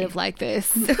 We don't live like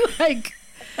this. Like,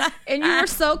 and you were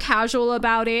so casual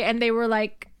about it. And they were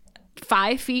like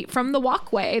 5 feet from the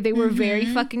walkway. They were very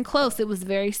fucking close. It was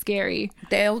very scary.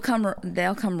 They'll come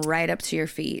right up to your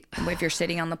feet. If you're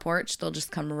sitting on the porch, they'll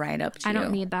just come right up to you. I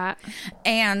don't need that.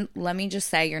 And let me just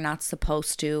say, you're not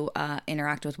supposed to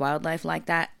interact with wildlife like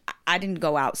that. I didn't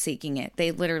go out seeking it.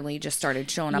 They literally just started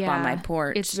showing up on my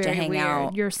porch it's very to hang weird.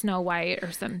 out. You're Snow White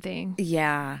or something.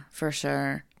 Yeah, for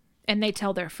sure. And they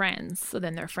tell their friends, so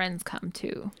then their friends come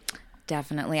too.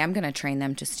 Definitely. I'm going to train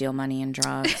them to steal money and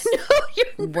drugs. No,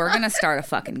 you're We're going to start a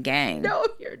fucking gang. No,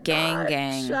 you're not.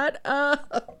 Gang. Shut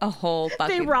up. A whole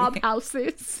fucking They rob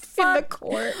houses in the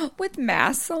court. with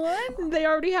masks on. They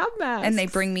already have masks. And they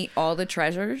bring me all the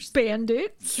treasures.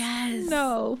 Bandits. Yes.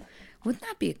 No. Wouldn't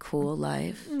that be a cool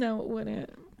life? No, it wouldn't.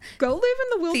 Go live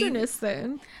in the wilderness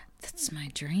then. That's my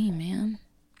dream, man.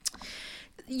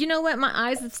 You know what? My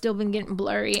eyes have still been getting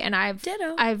blurry, and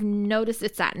I've noticed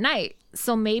it's at night.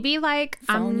 So maybe like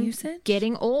phone usage?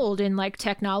 Getting old, and like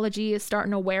technology is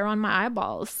starting to wear on my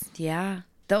eyeballs. Yeah,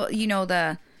 though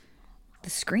the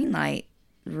screen light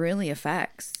really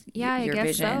affects your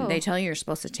vision. So. They tell you you're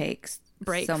supposed to take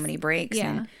so many breaks. Yeah.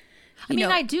 And, I mean,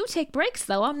 I do take breaks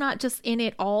though. I'm not just in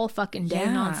it all fucking day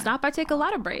nonstop. I take a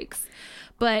lot of breaks.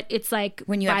 But it's like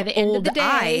when you by have the end of the day,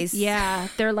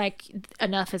 eyes, they're like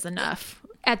enough is enough.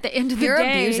 At the end of the you're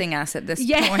day, abusing us at this point.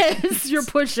 Yes, you're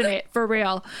pushing it for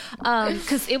real.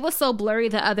 Because it was so blurry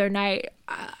the other night.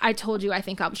 I told you I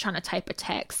think I was trying to type a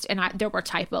text and there were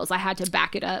typos. I had to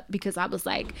back it up because I was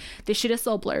like, this shit is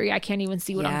so blurry. I can't even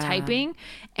see what I'm typing.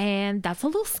 And that's a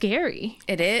little scary.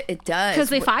 It is. It does.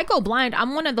 Because if I go blind,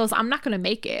 I'm one of those, I'm not going to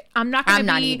make it. I'm not going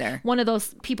to be either. One of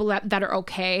those people that are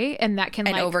okay and that can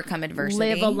like overcome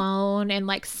adversity, live alone and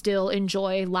like still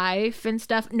enjoy life and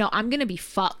stuff. No, I'm going to be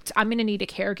fucked. I'm going to need a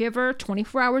caregiver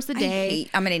 24 hours a day.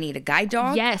 I'm going to need a guide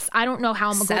dog. Yes. I don't know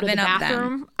how I'm going to go to the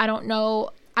bathroom. I don't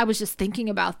know. I was just thinking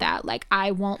about that. Like,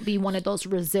 I won't be one of those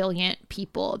resilient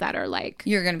people that are like...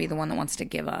 You're going to be the one that wants to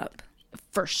give up.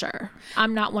 For sure.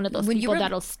 I'm not one of those people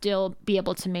that'll still be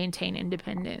able to maintain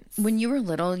independence. When you were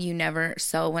little,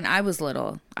 So when I was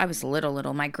little,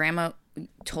 my grandma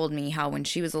told me how when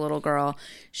she was a little girl,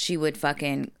 she would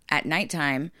fucking... At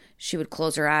nighttime, she would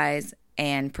close her eyes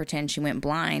and pretend she went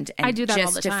blind and I do that just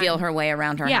all the to time. feel her way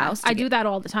around her house. I do that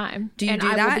all the time. Do you and do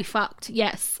I that? will be fucked.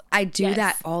 Yes. I do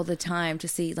that all the time to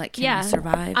see, like, can I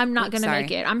survive? I'm not going to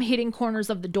make it. I'm hitting corners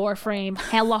of the door frame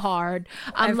hella hard.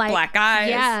 I have black eyes.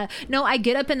 Yeah. No, I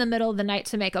get up in the middle of the night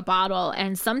to make a bottle.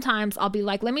 And sometimes I'll be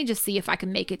like, let me just see if I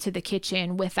can make it to the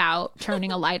kitchen without turning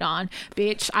a light on.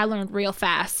 Bitch, I learned real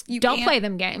fast. Don't play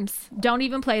them games. Don't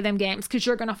even play them games because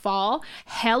you're going to fall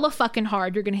hella fucking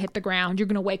hard. You're going to hit the ground. You're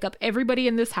going to wake up everybody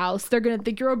in this house. They're going to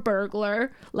think you're a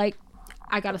burglar. Like,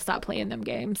 I gotta stop playing them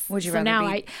games. Would you so rather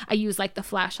now be... I use like the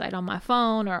flashlight on my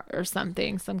phone or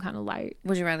something, some kind of light.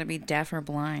 Would you rather be deaf or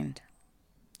blind?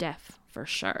 Deaf, for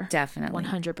sure. Definitely.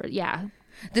 100%. Yeah.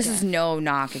 This is no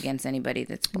knock against anybody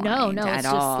that's blind. No, it's at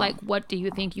all. just like, what do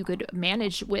you think you could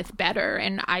manage with better?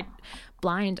 And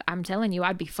blind, I'm telling you,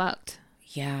 I'd be fucked.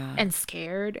 Yeah. And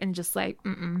scared and just like,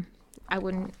 I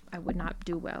would not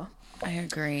do well. I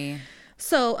agree.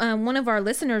 So one of our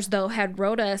listeners, though, had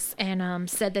wrote us and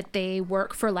said that they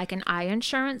work for like an eye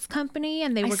insurance company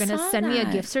and they were going to send me a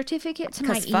gift certificate to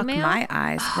my email. Fuck my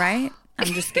eyes, right? I'm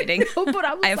just kidding. But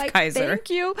I was have like, Kaiser. Thank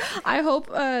you. I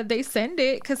hope they send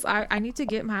it because I need to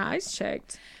get my eyes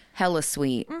checked. Hella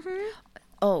sweet. Mm-hmm.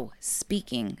 Oh,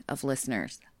 speaking of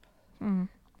listeners.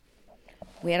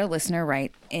 We had a listener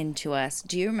write into us.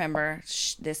 Do you remember,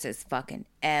 this is fucking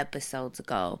episodes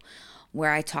ago,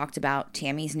 where I talked about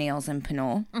Tammy's nails in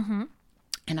Pinole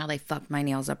and how they fucked my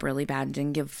nails up really bad and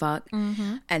didn't give a fuck.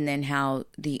 And then how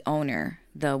the owner,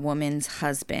 the woman's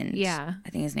husband, I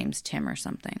think his name's Tim or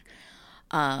something,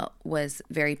 was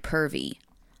very pervy.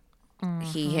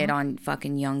 He hit on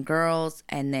fucking young girls,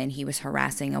 and then he was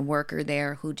harassing a worker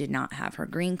there who did not have her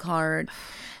green card.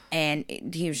 And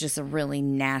he was just a really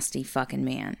nasty fucking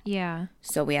man. Yeah.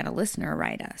 So we had a listener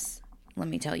write us. Let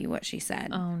me tell you what she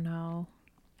said. Oh, no.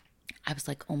 I was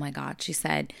like, oh my God. She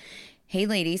said, hey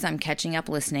ladies, I'm catching up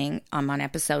listening. I'm on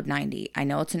episode 90. I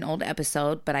know it's an old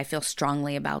episode, but I feel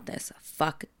strongly about this.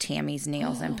 Fuck Tammy's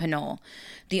nails in Pinole.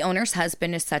 The owner's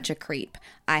husband is such a creep.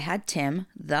 I had Tim,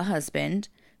 the husband,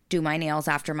 do my nails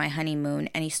after my honeymoon,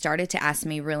 and he started to ask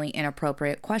me really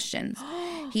inappropriate questions.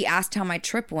 He asked how my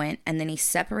trip went, and then he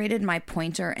separated my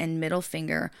pointer and middle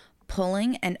finger,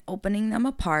 pulling and opening them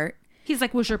apart. He's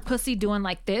like, was your pussy doing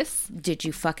like this? Did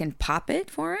you fucking pop it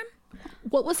for him?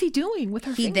 What was he doing with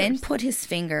her fingers? He then put his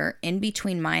finger in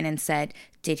between mine and said,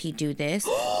 did he do this?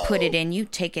 Put it in you,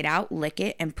 take it out, lick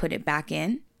it, and put it back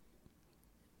in?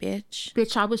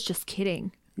 Bitch, I was just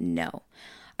kidding. No.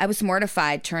 I was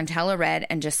mortified, turned hella red,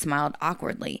 and just smiled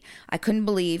awkwardly. I couldn't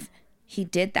believe he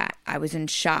did that. I was in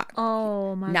shock.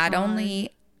 Oh, my God. Not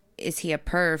only is he a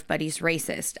perv, but he's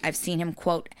racist. I've seen him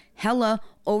quote hella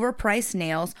overpriced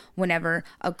nails whenever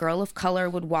a girl of color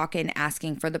would walk in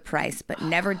asking for the price, but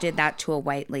never did that to a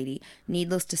white lady.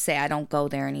 Needless to say, I don't go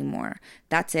there anymore.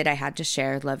 That's it. I had to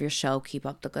share. Love your show. Keep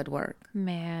up the good work.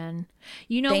 Man,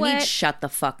 you know they what? They need to shut the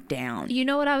fuck down. You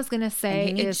know what I was gonna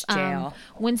say is jail.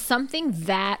 When something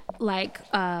that like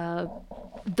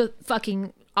the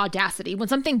fucking audacity, when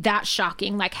something that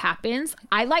shocking like happens,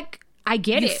 I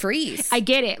get it. You freeze. I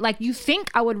get it. Like, you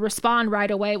think I would respond right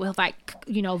away with, like,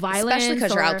 you know, violence. Especially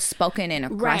because you're outspoken and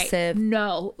aggressive. Right.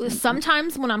 No.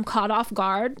 Sometimes when I'm caught off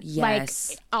guard, like,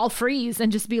 I'll freeze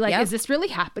and just be like, is this really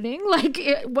happening?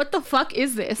 Like, what the fuck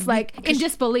is this? Like, in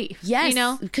disbelief. Yes. You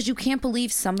know? Because you can't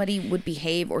believe somebody would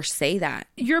behave or say that.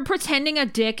 You're pretending a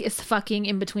dick is fucking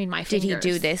in between my fingers. Did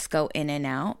he do this, go in and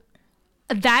out?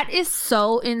 That is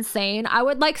so insane. I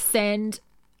would, like, send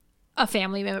a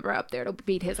family member up there to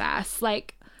beat his ass.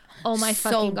 Like, oh my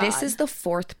fucking God. So this is the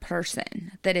fourth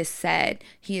person that has said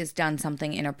he has done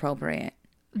something inappropriate.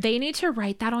 They need to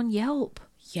write that on Yelp.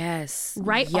 Yes.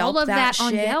 Write all of that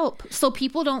on Yelp so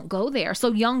people don't go there.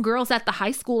 So young girls at the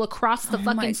high school across the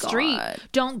fucking street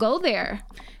don't go there.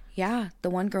 Yeah. The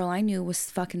one girl I knew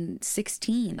was fucking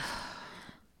 16.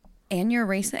 And you're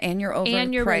racist. And you're over.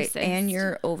 And you're racist. And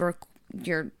you're over.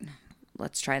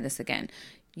 Let's try this again.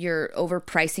 You're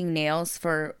overpricing nails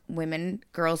for women,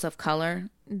 girls of color.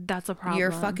 That's a problem.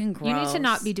 You're fucking gross. You need to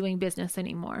not be doing business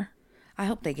anymore. I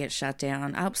hope they get shut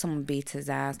down. I hope someone beats his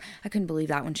ass. I couldn't believe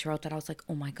that when she wrote that. I was like,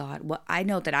 oh my God. Well, I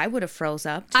know that I would have froze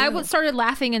up too. I started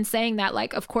laughing and saying that,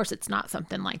 like, of course it's not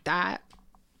something like that.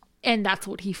 And that's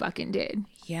what he fucking did.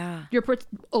 Yeah. You're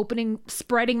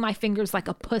spreading my fingers like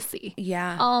a pussy.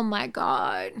 Yeah. Oh my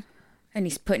God. And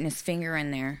he's putting his finger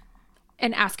in there.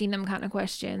 And asking them kind of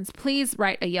questions. Please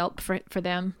write a Yelp for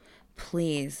them.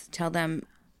 Please tell them.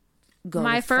 Go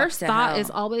my first thought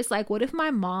is always like, what if my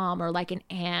mom or like an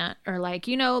aunt or like,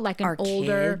 you know, like an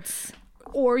older kids.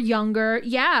 Or younger,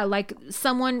 like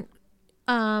someone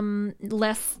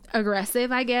less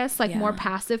aggressive, I guess, like more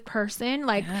passive person,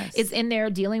 like is in there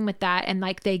dealing with that, and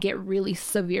like they get really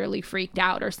severely freaked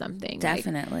out or something.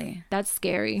 Definitely. Like, that's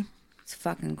scary. It's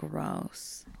fucking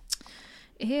gross.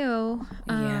 Ew.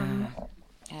 I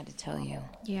had to tell you.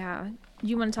 Yeah.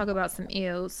 You want to talk about some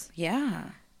ews? Yeah.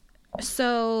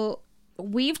 So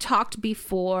we've talked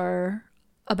before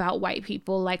about white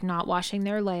people like not washing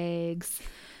their legs,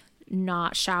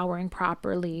 not showering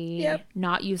properly,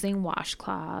 not using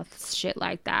washcloths, shit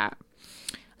like that.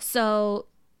 So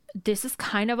this is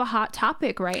kind of a hot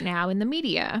topic right now in the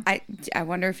media. I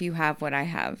wonder if you have what I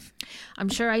have. I'm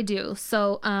sure I do.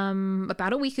 So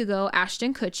about a week ago,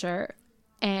 Ashton Kutcher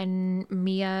and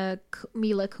Mila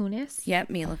Kunis. Yep,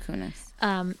 Mila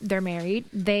Kunis. They're married.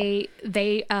 They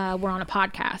were on a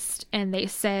podcast, and they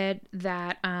said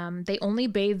that they only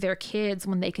bathe their kids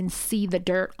when they can see the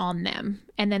dirt on them.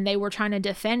 And then they were trying to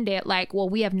defend it like, well,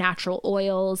 we have natural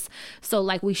oils, so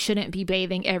like we shouldn't be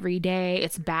bathing every day.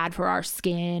 It's bad for our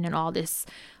skin and all these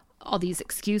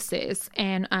excuses.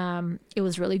 And it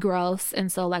was really gross.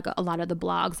 And so like a lot of the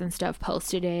blogs and stuff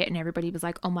posted it, and everybody was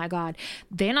like, oh my God.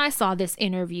 Then I saw this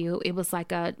interview. It was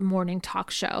like a morning talk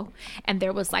show, and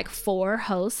there was like 4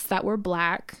 hosts that were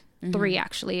black. 3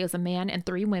 actually. It was a man and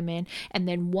 3 women, and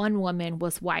then 1 woman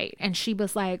was white. And she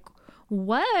was like,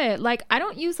 what? Like, I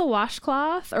don't use a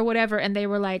washcloth or whatever. And they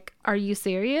were like, are you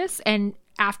serious? And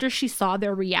after she saw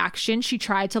their reaction, she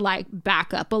tried to like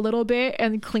back up a little bit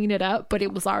and clean it up, but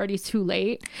it was already too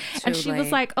late. And she was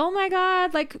like, oh my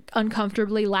God, like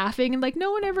uncomfortably laughing and like,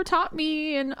 no one ever taught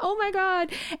me. And oh my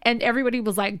God. And everybody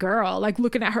was like, girl, like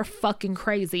looking at her fucking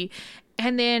crazy.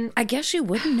 And then I guess you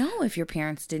wouldn't know if your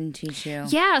parents didn't teach you.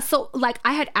 Yeah. So like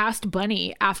I had asked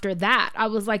Bunny after that, I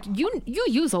was like, you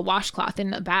use a washcloth in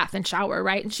the bath and shower,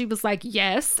 right? And she was like,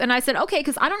 yes. And I said, okay,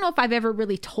 because I don't know if I've ever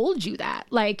really told you that.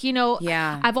 Like, you know,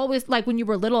 I've always, like when you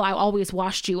were little, I always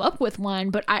washed you up with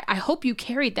one, but I hope you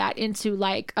carried that into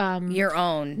like your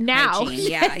own now.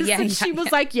 Hygiene. Yeah. And she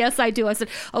was like, yes, I do. I said,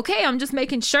 okay, I'm just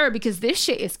making sure because this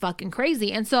shit is fucking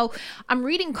crazy. And so I'm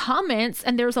reading comments,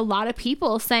 and there's a lot of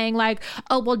people saying like,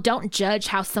 oh, well, don't judge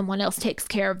how someone else takes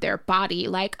care of their body.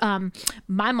 Like,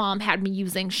 my mom had me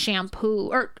using shampoo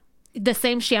or the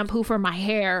same shampoo for my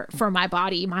hair, for my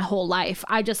body, my whole life.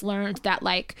 I just learned that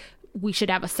like we should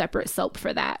have a separate soap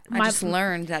for that. I just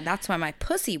learned that that's why my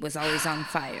pussy was always on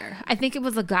fire. I think it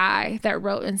was a guy that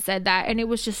wrote and said that, and it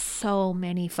was just so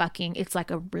many fucking, it's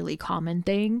like a really common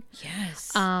thing.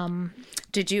 Yes.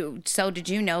 Did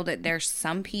you know that there's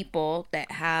some people that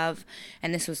have,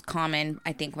 and this was common,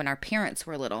 I think, when our parents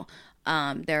were little,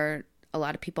 a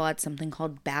lot of people had something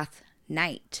called bath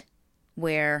night,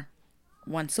 where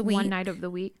once a week. One night of the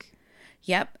week.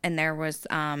 Yep. And there was,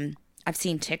 I've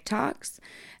seen TikToks,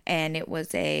 and it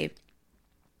was I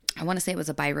want to say it was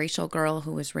a biracial girl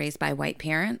who was raised by white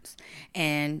parents,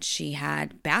 and she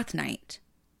had bath night,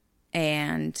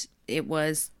 and it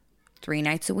was 3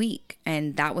 nights a week,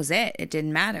 and that was it. It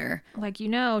didn't matter. Like, you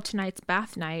know, tonight's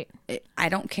bath night. I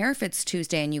don't care if it's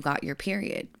Tuesday and you got your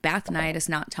period. Bath night is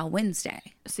not till Wednesday.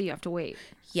 So you have to wait.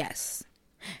 Yes.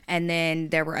 And then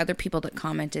there were other people that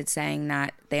commented saying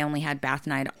that they only had bath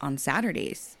night on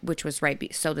Saturdays, which was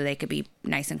so that they could be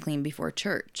nice and clean before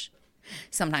church.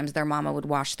 Sometimes their mama would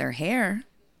wash their hair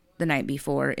the night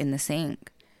before in the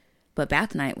sink, but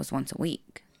bath night was once a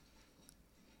week.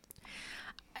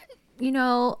 You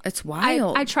know, it's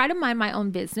wild. I try to mind my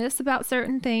own business about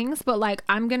certain things, but like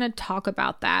I'm going to talk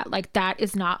about that. Like that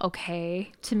is not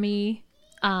okay to me.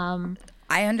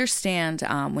 I understand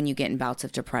when you get in bouts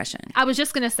of depression. I was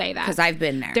just going to say that. Because I've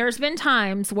been there. There's been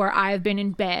times where I've been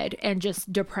in bed and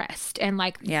just depressed, and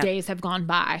like days have gone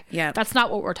by. Yeah. That's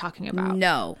not what we're talking about.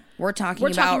 No. We're talking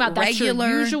about regular, that's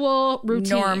your usual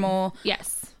routine. Normal.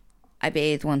 Yes. I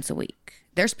bathe once a week.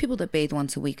 There's people that bathe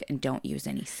once a week and don't use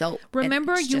any soap.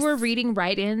 Remember you were reading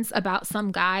write-ins about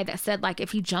some guy that said like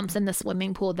if he jumps in the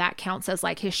swimming pool, that counts as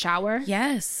like his shower?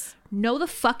 Yes. No, the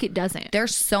fuck it doesn't.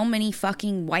 There's so many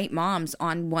fucking white moms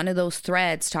on one of those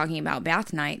threads talking about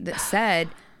bath night that said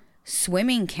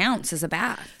swimming counts as a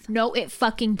bath. No, it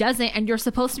fucking doesn't. And you're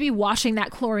supposed to be washing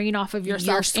that chlorine off of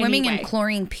yourself. You're swimming anyway. in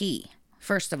chlorine pee,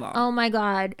 first of all. Oh my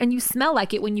God. And you smell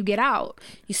like it when you get out.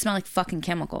 You smell like fucking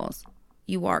chemicals.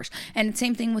 You are. And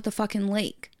same thing with the fucking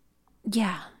lake.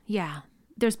 Yeah.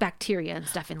 There's bacteria and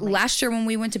stuff in lakes. Last year when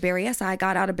we went to Berryessa, I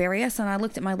got out of Berryessa and I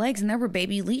looked at my legs and there were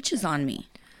baby leeches on me.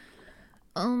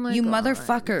 Oh my you God.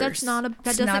 motherfuckers. That's not a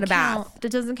doesn't not a count. bath.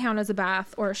 That doesn't count as a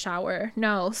bath or a shower.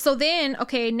 No. So then,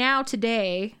 okay, now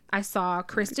today I saw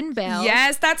Kristen Bell.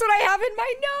 Yes, that's what I have in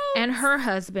my notes. And her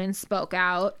husband spoke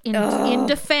out in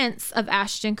defense of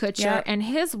Ashton Kutcher and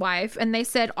his wife. And they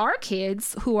said, our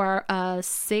kids who are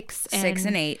 6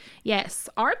 and 8. Yes.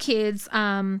 Our kids,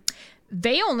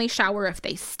 they only shower if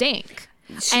they stink.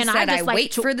 She said, I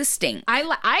wait for the stink.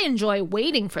 I enjoy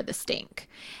waiting for the stink.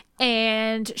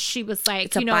 And she was like,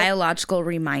 it's a biological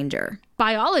reminder.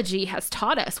 Biology has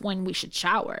taught us when we should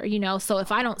shower, so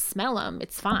if I don't smell them,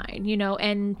 it's fine,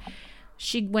 and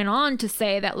she went on to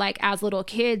say that, like, as little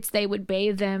kids, they would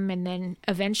bathe them, and then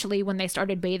eventually when they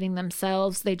started bathing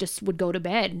themselves, they just would go to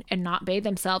bed and not bathe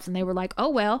themselves, and they were like, oh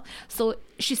well. So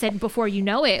she said, before you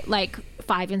know it, like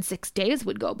 5 and 6 days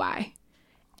would go by,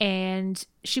 and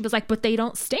she was like, but they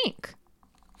don't stink.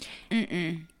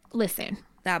 Listen,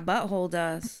 that butthole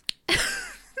does.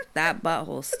 That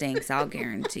butthole stinks, I'll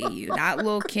guarantee you. That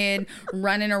little kid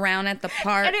running around at the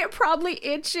park. And it probably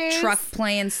itches. Truck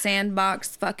playing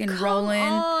sandbox, fucking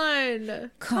rolling.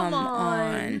 Come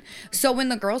on. So when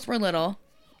the girls were little,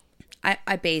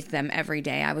 I bathed them every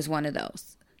day. I was one of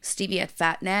those. Stevie had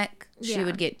fat neck. She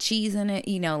would get cheese in it,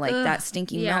 like that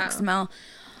stinky milk smell.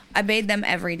 I bathed them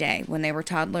every day. When they were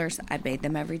toddlers, I bathed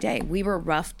them every day. We were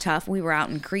rough, tough. We were out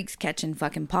in creeks catching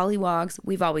fucking pollywogs.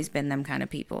 We've always been them kind of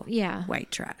people. Yeah.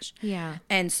 White trash. Yeah.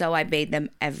 And so I bathed them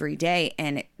every day.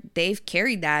 And they've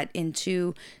carried that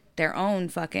into their own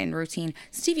fucking routine.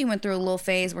 Stevie went through a little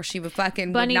phase where she would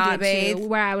fucking Bunny would not bathe. Too,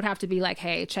 where I would have to be like,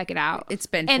 hey, check it out. It's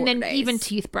been 4 And then days. even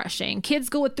teeth brushing. Kids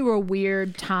go through a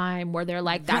weird time where they're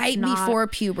like, that's right not... before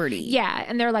puberty. Yeah.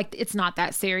 And they're like, it's not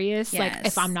that serious. Yes. Like,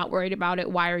 if I'm not worried about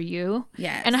it, why are you?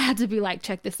 Yes. And I had to be like,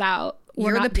 check this out.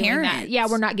 You're not the doing parent. that. Yeah,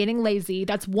 we're not getting lazy.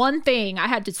 That's one thing. I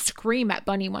had to scream at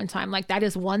Bunny one time. Like, that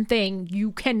is one thing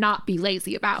you cannot be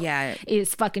lazy about. Yeah.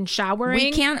 Is fucking showering.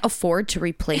 We can't afford to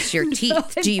replace your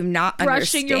teeth. Do you not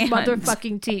brushing understand? Brushing your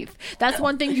motherfucking teeth. That's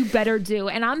one thing you better do.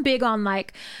 And I'm big on,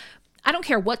 like, I don't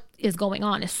care what is going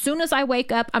on. As soon as I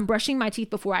wake up, I'm brushing my teeth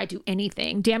before I do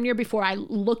anything. Damn near before I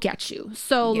look at you.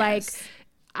 So, like...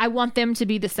 I want them to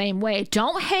be the same way.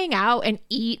 Don't hang out and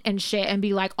eat and shit and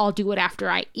be like, I'll do it after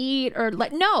I eat, or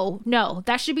like, no,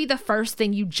 that should be the first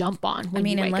thing you jump on. When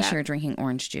you wake unless up. You're drinking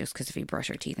orange juice, because if you brush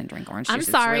your teeth and drink orange juice, I'm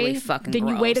sorry. It's really fucking then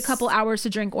gross. You wait a couple hours to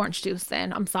drink orange juice.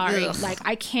 Then I'm sorry. Ugh. Like,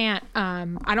 I can't.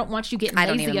 I don't want you getting lazy I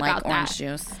don't even about like orange that.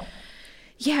 juice.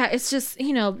 Yeah, it's just,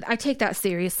 I take that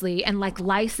seriously. And like,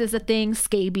 lice is a thing,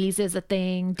 scabies is a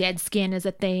thing, dead skin is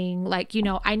a thing. Like,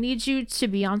 I need you to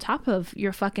be on top of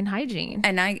your fucking hygiene.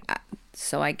 And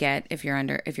so I get if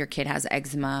your kid has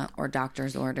eczema or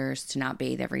doctor's orders to not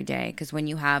bathe every day, because when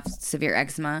you have severe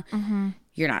eczema,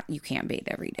 you can't bathe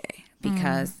every day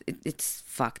because it's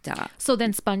fucked up. So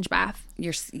then sponge bath.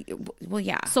 Well,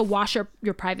 yeah. So wash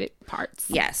your private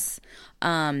parts. Yes.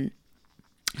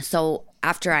 So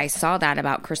after I saw that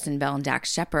about Kristen Bell and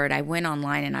Dax Shepard, I went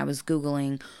online and I was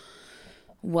Googling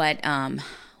what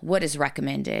is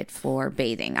recommended for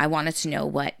bathing. I wanted to know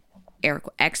what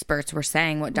experts were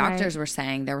saying, what doctors were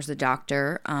saying. There was a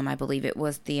doctor, I believe it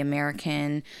was the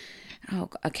American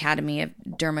Academy of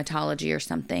Dermatology or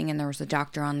something, and there was a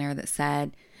doctor on there that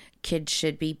said kids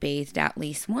should be bathed at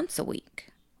least once a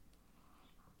week.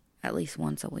 At least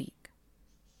once a week.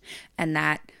 And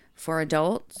that for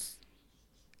adults,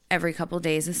 every couple of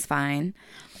days is fine.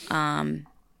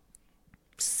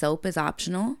 Soap is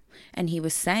optional. And he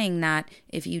was saying that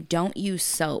if you don't use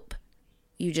soap,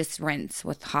 you just rinse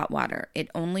with hot water. It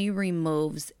only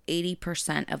removes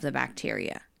 80% of the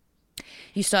bacteria.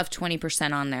 You still have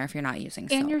 20% on there if you're not using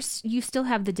soap. And you still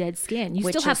have the dead skin. You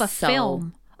still have a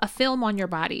film on your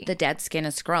body. The dead skin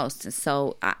is gross.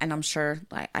 So, and I'm sure,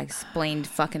 like I explained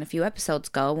fucking a few episodes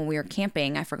ago when we were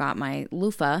camping, I forgot my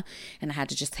loofah and I had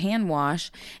to just hand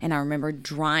wash. And I remember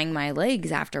drying my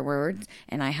legs afterwards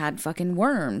and I had fucking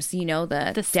worms, the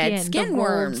dead skin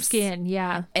worms. Skin,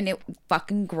 yeah. And it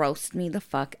fucking grossed me the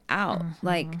fuck out.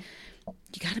 Like,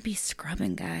 you gotta be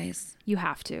scrubbing, guys. You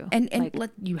have to. And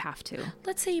you have to.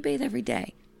 Let's say you bathe every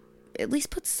day. At least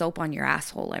put soap on your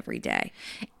asshole every day.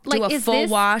 Like, do a full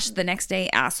wash the next day,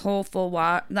 asshole full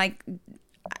wash. Like,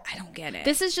 I don't get it.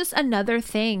 This is just another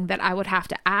thing that I would have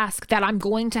to ask, that I'm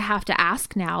going to have to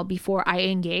ask now before I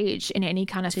engage in any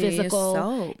kind of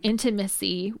physical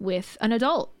intimacy with an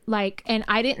adult. Like, and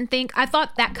I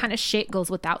thought that kind of shit goes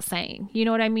without saying, you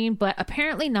know what I mean? But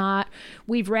apparently not.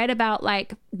 We've read about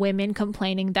like women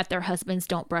complaining that their husbands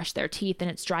don't brush their teeth and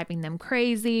it's driving them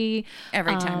crazy.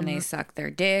 Every time they suck their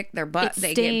dick, their butt,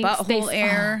 they get butthole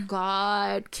air. Oh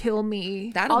God, kill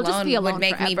me. That I'll alone just be alone would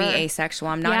make forever. me be asexual.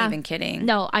 I'm not even kidding.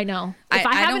 No, I know. If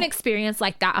I have an don't- experience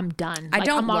like that, I'm done. I Like,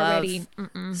 don't I'm love already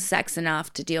sex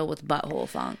enough to deal with butthole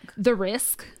funk. the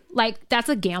risk. Like, that's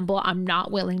a gamble I'm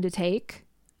not willing to take.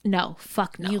 No,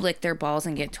 fuck no. You lick their balls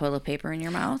and get toilet paper in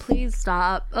your mouth? Please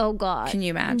stop. Oh God. Can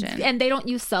you imagine? And they don't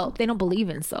use soap. They don't believe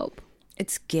in soap.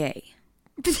 It's gay.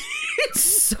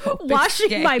 So Washing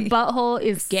gay. my butthole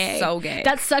is gay. So gay.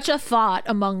 That's such a thought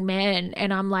among men.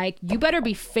 And I'm like, you better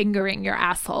be fingering your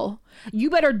asshole. You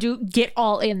better get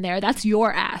all in there. That's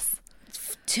your ass.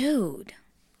 Dude.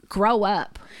 Grow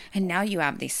up. And now you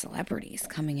have these celebrities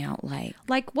coming out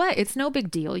Like what? It's no big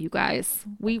deal, you guys.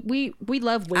 We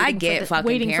love waiting. I get fucking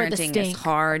waiting for the parenting stink. is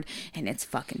hard and it's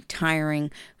fucking tiring.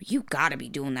 You gotta be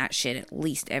doing that shit at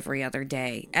least every other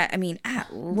day. I mean,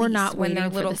 at least We're not when they're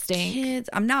waiting for little the stink. kids.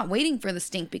 I'm not waiting for the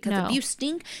stink because No. if you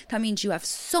stink, that means you have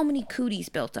so many cooties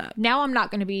built up. Now I'm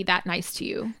not going to be that nice to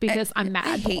you because I'm mad.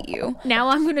 I hate you. Now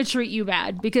I'm going to treat you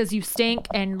bad because you stink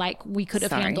and like we could have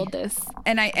Sorry. handled this.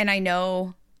 And I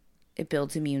know it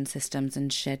builds immune systems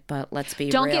and shit, but let's be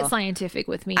Don't real. get scientific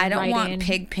with me. I don't Write want in.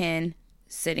 Pigpen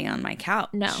sitting on my couch.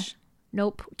 No.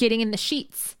 Nope. Getting in the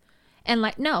sheets. And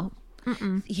like, no.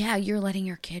 Yeah, you're letting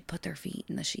your kid put their feet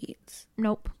in the sheets.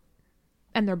 Nope.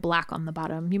 And they're black on the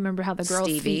bottom. You remember how the girls'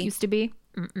 Stevie. feet used to be?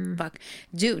 Fuck.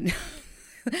 Dude.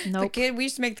 Nope. We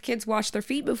used to make the kids wash their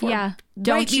feet before. Yeah.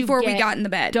 Right before we got in the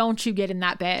bed. Don't you get in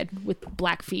that bed with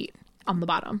black feet on the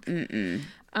bottom.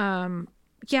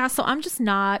 Yeah, so I'm just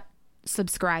not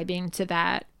subscribing to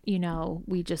that. You know,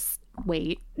 we just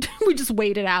wait. We just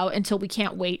wait it out until we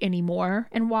can't wait anymore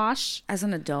and wash. As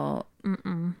an adult,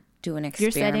 do an experiment.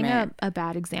 You're setting a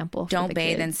bad example. Don't for the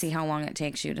bathe kids. and see how long it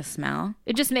takes you to smell.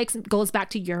 It just goes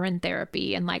back to urine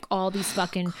therapy and like all these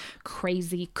fucking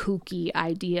crazy kooky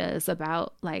ideas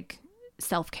about like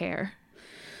self-care,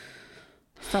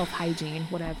 self-hygiene,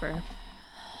 whatever.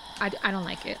 I don't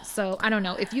like it. So I don't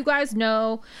know if you guys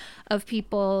know of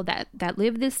people that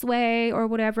live this way or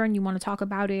whatever and you want to talk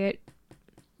about it,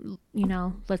 you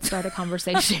know, let's start a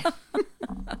conversation.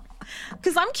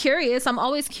 Because I'm curious. I'm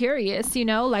always curious, you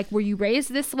know, like, were you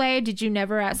raised this way? Did you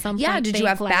never at some point? Yeah, did you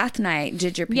have like, bath night?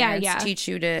 Did your parents yeah. teach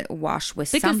you to wash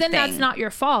with because something? then that's not your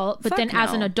fault. But Fuck then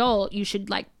as an no. adult, you should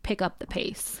like pick up the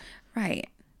pace. Right.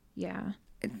 Yeah.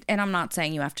 And I'm not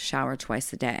saying you have to shower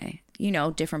twice a day. You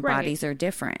know, different Right. bodies are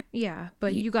different. Yeah.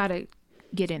 But you got to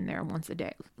get in there once a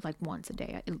day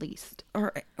at least.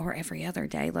 Or every other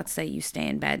day. Let's say you stay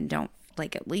in bed and don't,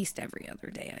 like, at least every other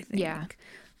day, I think. Yeah.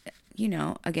 You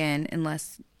know, again,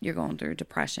 unless you're going through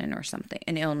depression or something,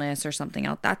 an illness or something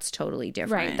else, that's totally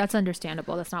different. Right. That's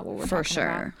understandable. That's not what we're for talking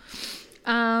sure.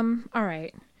 about. All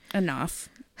right. Enough.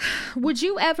 Would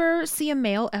you ever see a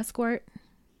male escort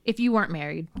if you weren't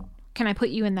married? Can I put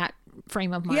you in that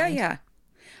frame of mind? Yeah.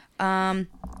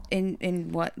 In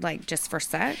what, like, just for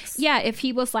sex? Yeah, if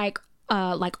he was like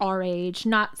our age,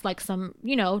 not like some,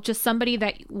 you know, just somebody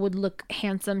that would look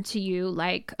handsome to you,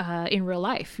 like in real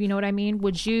life. You know what I mean?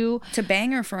 Would you To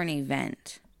bang or for an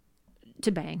event?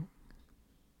 to bang?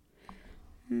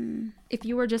 If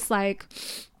you were just like,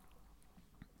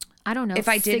 I don't know, If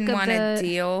I sick didn't of want to the-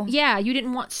 deal. Yeah, you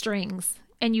didn't want strings.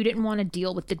 And you didn't want to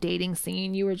deal with the dating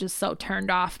scene. You were just so turned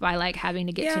off by like having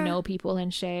to get to Yeah. know people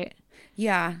and shit.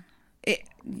 Yeah. It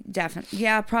definitely.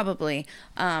 Yeah, probably.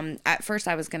 At first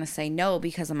I was going to say no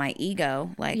because of my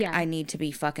ego. Like, Yeah. I need to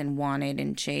be fucking wanted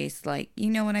and chased. Like, you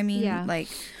know what I mean? Yeah. Like,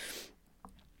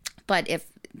 but if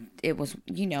it was,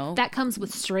 you know. That comes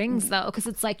with strings though, because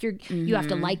it's like you have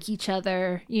to like each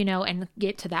other, you know, and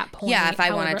get to that point. Yeah, if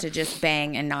I wanted However- to just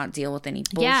bang and not deal with any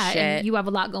bullshit. Yeah, and you have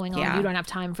a lot going on. Yeah. You don't have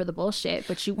time for the bullshit,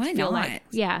 but you Why feel not? like,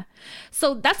 yeah.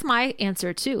 So that's my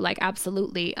answer too. Like,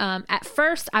 absolutely. At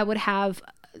first, I would have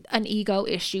an ego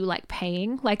issue, like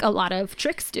paying, like a lot of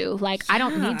tricks do. Like, I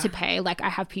don't need to pay. Like, I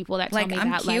have people that tell like, me I'm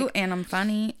that, cute like, and I'm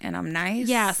funny and I'm nice.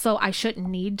 yeah, so I shouldn't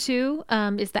need to,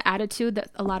 is the attitude that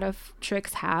a lot of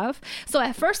tricks have. So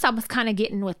at first I was kind of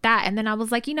getting with that. And then I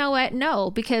was like, you know what?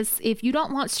 No, because if you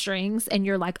don't want strings and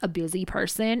you're like a busy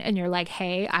person and you're like,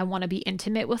 hey, I want to be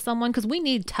intimate with someone because we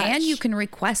need touch. And you can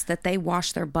request that they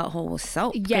wash their butthole with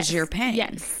soap because you're paying.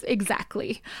 Yes,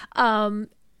 exactly.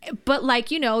 But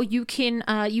like, you know, you can,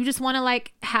 you just want to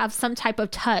like have some type of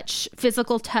touch,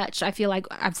 physical touch. I feel like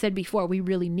I've said before, we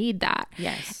really need that.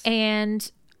 Yes.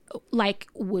 And like,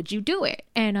 would you do it?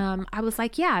 And I was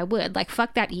like, yeah, I would. Like,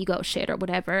 fuck that ego shit or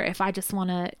whatever. If I just want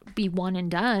to be one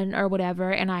and done or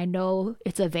whatever, and I know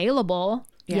it's available,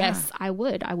 yes, I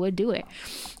would do it.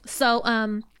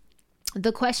 So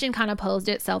the question kind of posed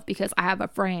itself because I have a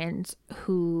friend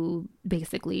who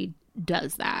basically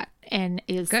does that and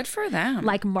is good for them,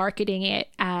 like marketing it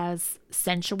as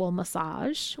sensual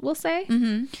massage, we'll say.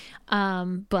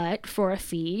 But for a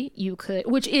fee you could,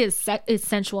 which is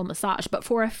sensual massage, but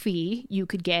for a fee you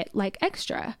could get like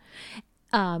extra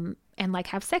and like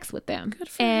have sex with them. Good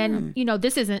for them. You know,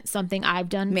 this isn't something I've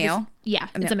done. Male?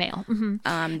 It's a male.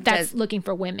 That's looking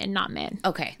for women, not men.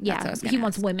 Okay. Yeah. He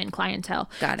wants women clientele.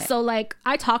 Got it. So like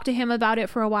I talked to him about it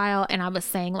for a while and I was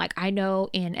saying like, I know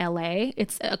in LA,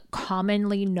 it's a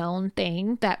commonly known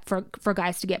thing that for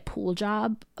guys to get pool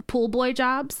boy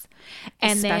jobs.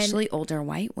 And especially older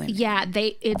white women. Yeah,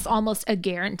 it's almost a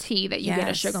guarantee that you get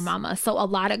a sugar mama. So a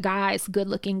lot of guys, good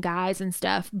looking guys and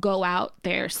stuff, go out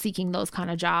there seeking those kind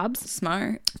of jobs.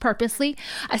 Smart. Purposely.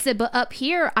 I said, but up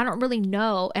here, I don't really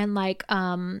know. And like,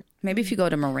 maybe if you go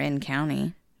to Marin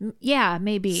County. Yeah,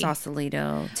 maybe.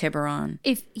 Sausalito, Tiburon.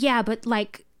 But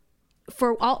like,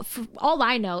 for all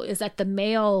I know is that the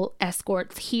male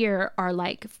escorts here are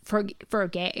like for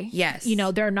gay. Yes. You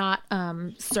know, they're not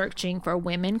searching for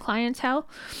women clientele.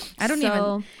 I don't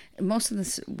even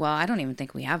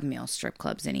think we have male strip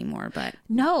clubs anymore, but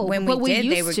no, when we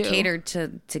did, they were catered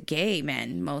to gay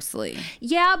men mostly.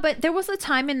 Yeah, but there was a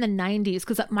time in the 90s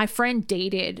because my friend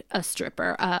dated a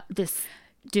stripper, this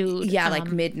dude. Yeah,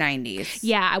 like mid 90s.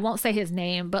 Yeah, I won't say his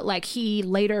name, but like he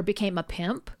later became a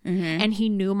pimp and he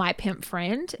knew my pimp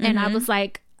friend. And I was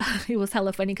like, it was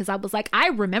hella funny because I was like, I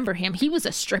remember him. He was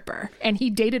a stripper and he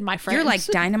dated my friend. You're like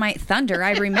Dynamite Thunder.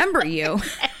 I remember you.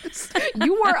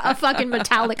 You wore a fucking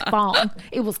metallic thong.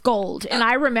 It was gold. And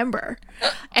I remember.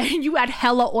 And you had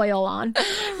hella oil on.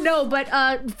 No, but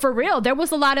for real, there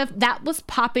was a lot of that was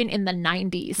popping in the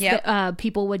 90s. Yep.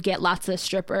 People would get lots of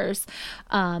strippers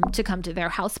to come to their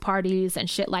house parties and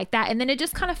shit like that. And then it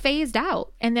just kind of phased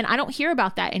out. And then I don't hear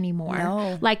about that anymore.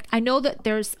 No. Like I know that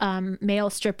there's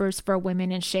male strippers for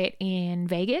women and shit in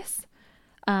Vegas.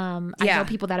 I know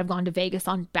people that have gone to Vegas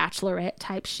on bachelorette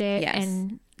type shit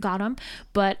and got them,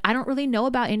 but I don't really know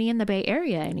about any in the Bay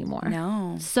Area anymore.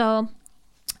 No. So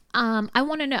I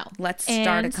want to know. Let's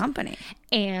start a company.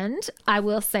 And I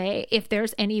will say, if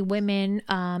there's any women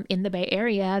in the Bay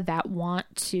Area that want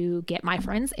to get my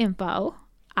friend's info,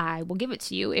 I will give it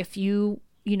to you if you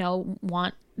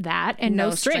want that, and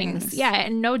no strings. Yeah,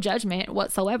 and no judgment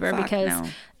whatsoever. Because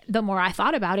the more I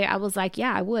thought about it, I was like,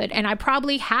 yeah, I would. And I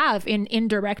probably have in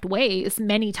indirect ways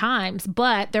many times,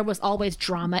 but there was always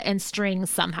drama and strings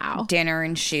somehow. Dinner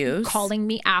and shoes. Calling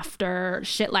me after,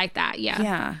 shit like that.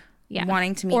 Yeah.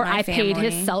 Wanting to meet my family.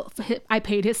 I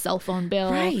paid his cell phone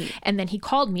bill. Right. And then he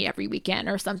called me every weekend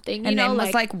or something. And then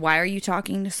was like, why are you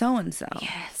talking to so-and-so?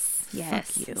 Yes.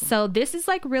 Fuck you. So this is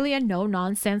like really a no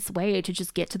nonsense way to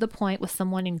just get to the point with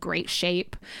someone in great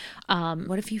shape.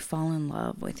 What if you fall in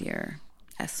love with your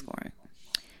escort?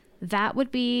 That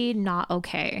would be not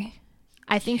okay.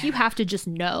 I think you have to just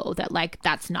know that like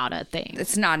that's not a thing.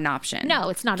 It's not an option. No,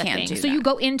 it's not a thing. So you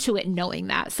go into it knowing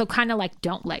that. So kind of like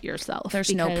don't let yourself.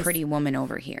 There's no pretty woman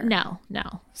over here. No.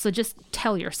 So just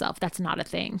tell yourself that's not a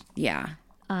thing. Yeah.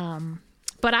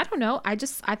 But I don't know. I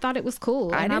thought it was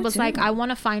cool. And I was like, I want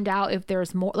to find out if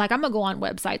there's more. Like, I'm going to go on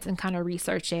websites and kind of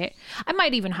research it. I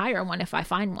might even hire one if I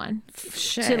find one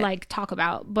to like talk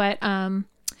about. But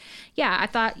yeah, I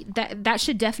thought that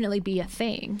should definitely be a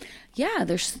thing. Yeah,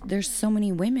 there's so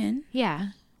many women. Yeah.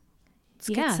 Let's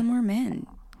get some more men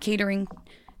catering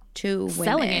to women.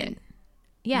 Selling it.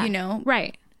 Yeah.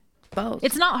 Right. Both.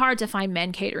 It's not hard to find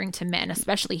men catering to men,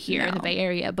 especially here in the Bay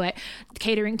Area, but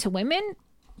catering to women,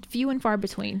 few and far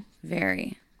between.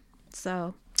 Very.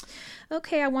 So,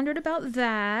 okay, I wondered about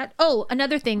that. Oh,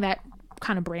 another thing that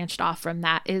kind of branched off from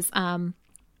that is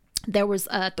there was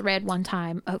a thread one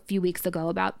time a few weeks ago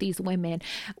about these women.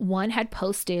 One had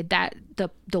posted that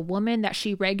the woman that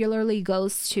she regularly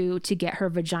goes to get her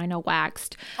vagina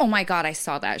waxed. Oh my God, I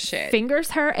saw that shit.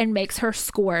 Fingers her and makes her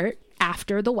squirt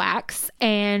after the wax,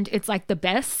 and it's like the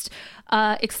best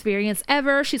experience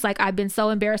ever. She's like, I've been so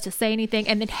embarrassed to say anything,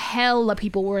 and then hella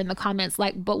people were in the comments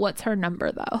like, but what's her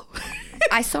number though?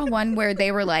 I saw one where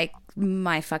they were like,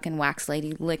 my fucking wax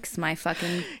lady licks my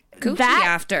fucking coochie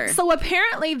after. So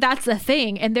apparently that's a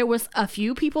thing, and there was a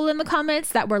few people in the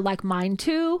comments that were like, mine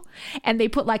too, and they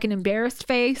put like an embarrassed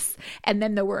face, and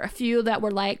then there were a few that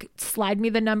were like, slide me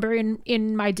the number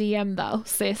in my DM though,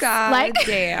 sis. God like,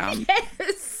 damn.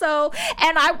 Yes. So,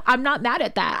 and I'm not mad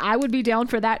at that. I would be down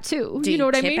for that too. Do you know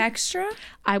what I tip mean? Extra?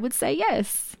 I would say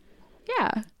yes.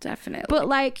 Yeah. Definitely. But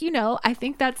like, I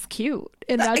think that's cute.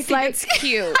 And that's I think it's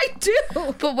cute. I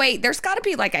do. But wait, there's got to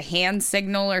be like a hand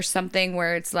signal or something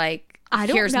where it's like, I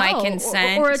don't here's know. my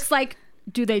consent. Or it's like,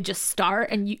 do they just start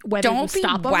and whether you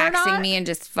stop them or not? Don't be waxing me and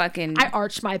just fucking... I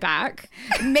arch my back.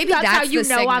 Maybe that's how you the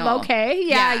know signal. I'm okay.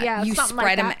 Yeah. You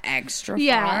spread them extra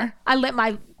far. I let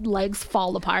my legs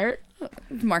fall apart.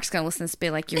 Mark's going to listen to this be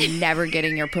like, you're never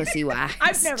getting your pussy waxed.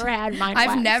 I've never had mine I've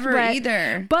waxed, never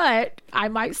either. But I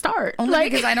might start. Only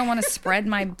because I don't want to spread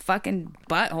my fucking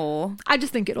butthole. I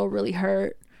just think it'll really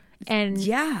hurt. And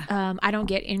yeah, I don't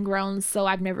get ingrowns, so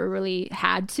I've never really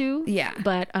had to. Yeah.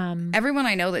 But everyone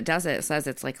I know that does it says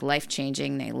it's like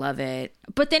life-changing. They love it.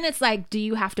 But then it's like, do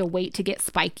you have to wait to get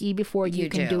spiky before you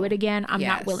can do it again? I'm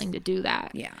not willing to do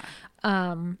that. Yeah.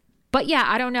 But yeah,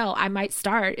 I don't know. I might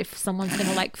start if someone's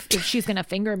gonna if she's gonna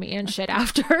finger me and shit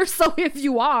after. So if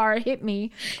you are, hit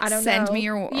me. I don't know. Send me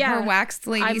her waxed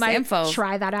lady's info. I might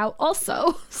try that out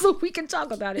also, so we can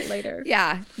talk about it later.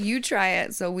 Yeah, you try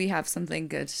it so we have something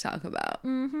good to talk about.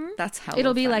 Mm-hmm. That's how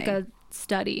it'll be like a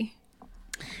study.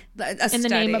 In the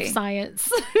name of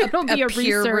science. It'll be a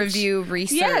peer review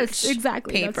research. Yes,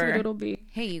 exactly. Paper. That's what it'll be.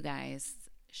 Hey, you guys.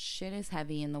 Shit is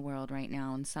heavy in the world right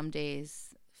now, and some days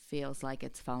feels like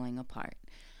it's falling apart.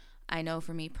 I know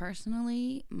for me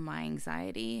personally, my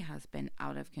anxiety has been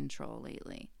out of control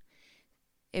lately.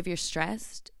 If you're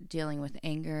stressed, dealing with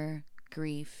anger,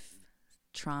 grief,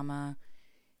 trauma,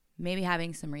 maybe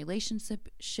having some relationship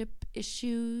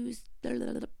issues,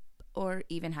 or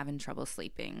even having trouble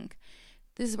sleeping,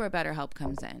 this is where BetterHelp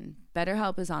comes in.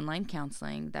 BetterHelp is online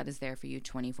counseling that is there for you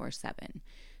 24/7.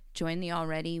 Join the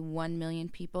already 1 million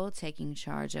people taking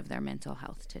charge of their mental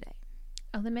health today.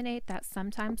 Eliminate that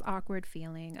sometimes awkward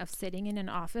feeling of sitting in an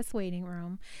office waiting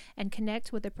room and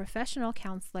connect with a professional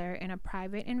counselor in a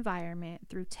private environment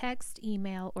through text,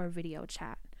 email, or video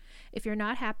chat. If you're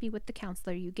not happy with the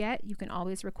counselor you get, you can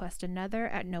always request another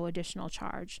at no additional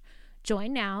charge.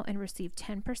 Join now and receive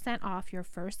 10% off your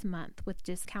first month with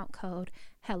discount code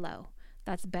HELLO.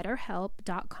 That's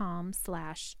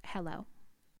betterhelp.com/hello.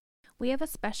 We have a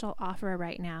special offer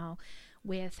right now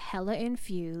with Hella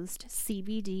Infused,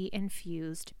 CBD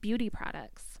infused beauty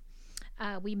products.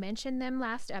 We mentioned them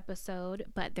last episode,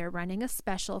 but they're running a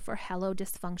special for Hello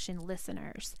Dysfunction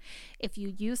listeners. If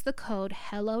you use the code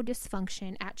Hello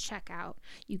Dysfunction at checkout,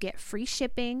 you get free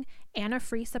shipping and a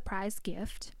free surprise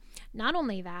gift. Not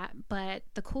only that, but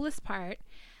the coolest part,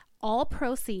 all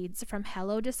proceeds from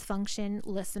Hello Dysfunction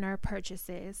listener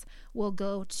purchases will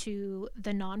go to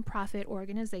the nonprofit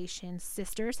organization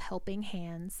Sisters Helping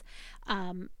Hands.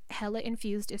 Hella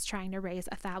Infused is trying to raise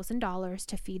 $1,000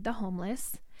 to feed the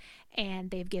homeless, and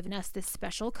they've given us this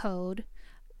special code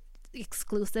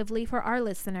exclusively for our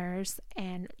listeners,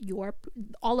 and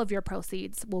all of your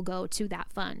proceeds will go to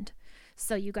that fund.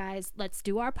 So you guys, let's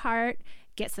do our part,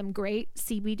 get some great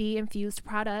CBD infused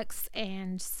products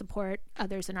and support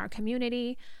others in our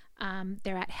community.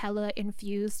 They're at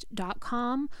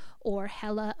hellainfused.com or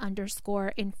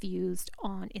hella_infused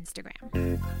on Instagram.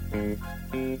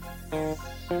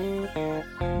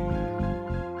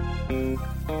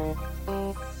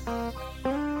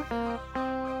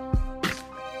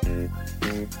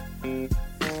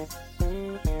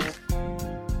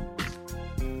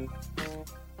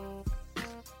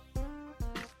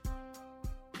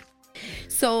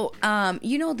 So,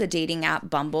 you know the dating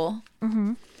app Bumble?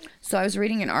 Mm-hmm. So I was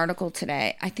reading an article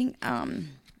today. I think,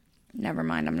 never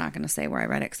mind. I'm not going to say where I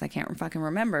read it because I can't fucking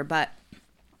remember. But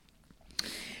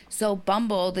so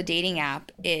Bumble, the dating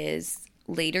app, is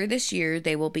later this year,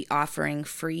 they will be offering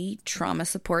free trauma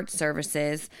support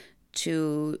services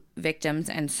to victims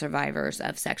and survivors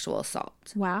of sexual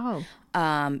assault. Wow.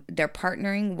 They're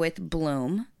partnering with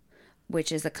Bloom,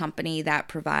 which is a company that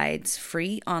provides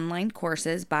free online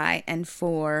courses by and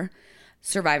for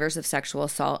survivors of sexual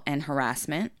assault and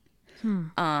harassment.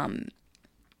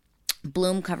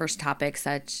 Bloom covers topics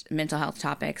such mental health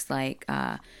topics like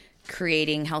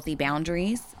creating healthy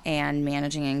boundaries and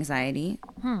managing anxiety,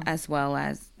 as well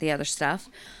as the other stuff.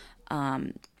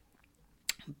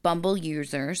 Bumble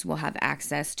users will have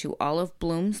access to all of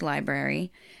Bloom's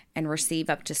library and receive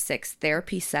up to 6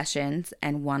 therapy sessions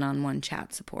and one-on-one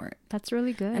chat support. That's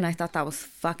really good. And I thought that was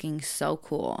fucking so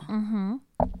cool. Mm-hmm.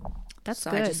 That's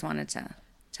good. I just wanted to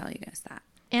tell you guys that.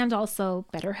 And also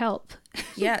BetterHelp.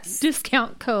 Yes.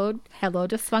 Discount code Hello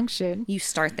Dysfunction. You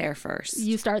start there first.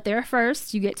 You start there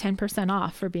first. You get 10%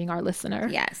 off for being our listener.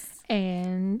 Yes.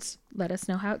 And let us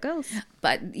know how it goes.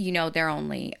 But, you know, they're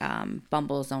only,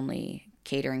 Bumble's only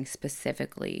catering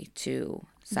specifically to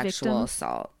sexual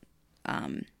assault.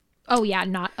 Oh, yeah,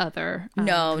 not other.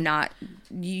 No, not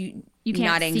you. You can't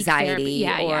not anxiety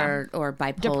yeah, or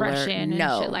bipolar. Depression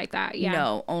and shit like that. Yeah.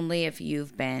 No, only if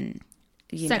you've been,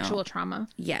 sexual trauma.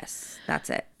 Yes, that's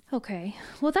it. Okay.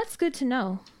 Well, that's good to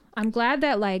know. I'm glad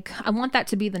that, like, I want that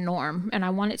to be the norm, and I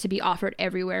want it to be offered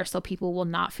everywhere so people will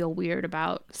not feel weird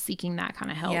about seeking that kind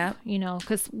of help. Yep. You know,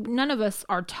 because none of us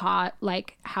are taught,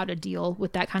 like, how to deal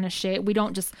with that kind of shit.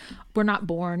 We're not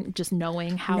born just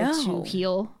knowing how to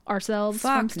heal ourselves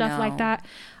from stuff like that.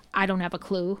 I don't have a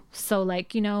clue. So,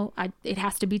 like, you know, it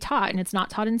has to be taught, and it's not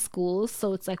taught in schools.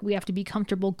 So it's like we have to be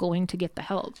comfortable going to get the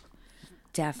help.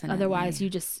 Definitely. Otherwise, you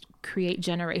just create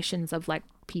generations of, like,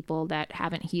 people that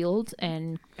haven't healed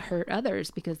and hurt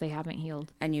others because they haven't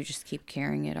healed. And you just keep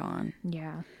carrying it on.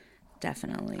 Yeah.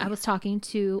 Definitely. I was talking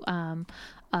to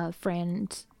a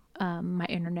friend, my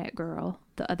internet girl,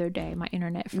 the other day, my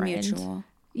internet friend. Mutual.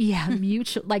 Yeah,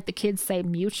 mutual. Like the kids say,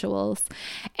 mutuals.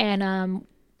 And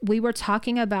we were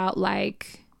talking about,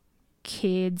 like,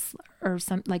 kids or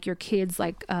some, like, your kids,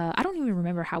 like, I don't even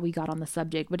remember how we got on the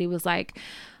subject, but it was like,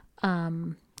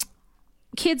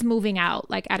 kids moving out,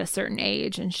 like, at a certain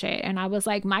age and shit. And I was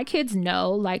like, my kids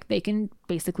know, like, they can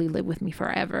basically live with me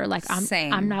forever. Like,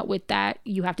 I'm not with that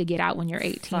you have to get out when you're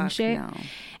 18 shit. No.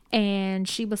 And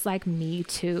she was like, me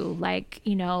too. Like,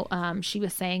 you know, she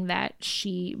was saying that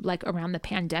she, like, around the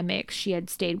pandemic, she had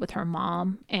stayed with her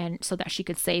mom and so that she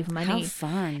could save money. How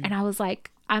fun. And I was like,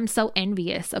 I'm so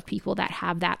envious of people that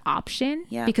have that option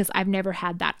because I've never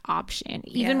had that option.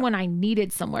 Even when I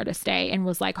needed somewhere to stay and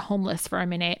was, like, homeless for a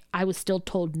minute, I was still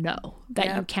told no,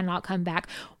 that you cannot come back,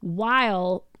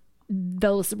 while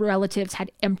those relatives had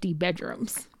empty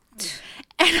bedrooms.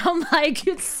 And I'm like,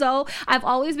 I've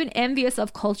always been envious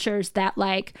of cultures that,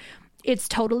 like, it's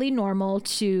totally normal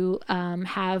to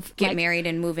get married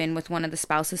and move in with one of the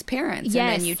spouse's parents.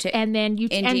 Yes, and then you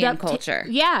Indian end up culture.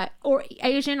 Or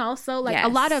Asian also, like a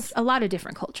lot of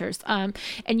different cultures. And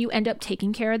you end up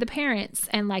taking care of the parents,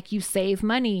 and, like, you save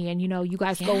money, and, you know, you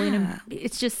guys go in, and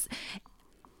it's just,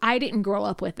 I didn't grow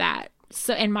up with that.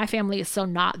 So, and my family is so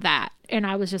not that. And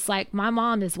I was just like, my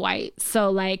mom is white, so,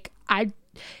 like, I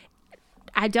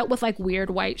dealt with, like,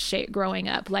 weird white shit growing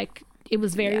up, like. It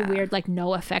was very weird, like,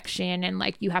 no affection, and,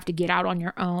 like, you have to get out on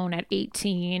your own at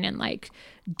 18 and, like,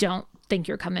 don't think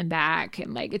you're coming back.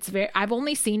 And, like, I've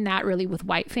only seen that really with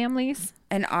white families.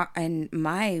 And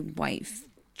my white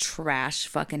trash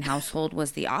fucking household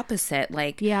was the opposite.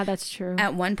 Like, yeah, that's true.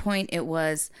 At one point it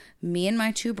was me and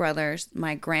my two brothers,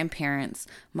 my grandparents,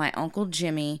 my Uncle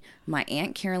Jimmy, my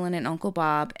Aunt Carolyn and Uncle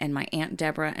Bob, and my Aunt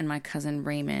Deborah and my cousin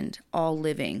Raymond all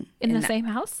living in the same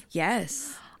house.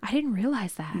 Yes. I didn't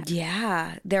realize that.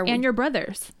 Yeah. And your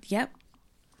brothers. Yep.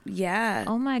 Yeah.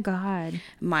 Oh my God.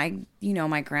 My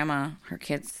grandma, her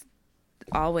kids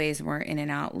always were in and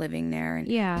out living there.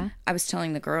 And I was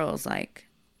telling the girls, like,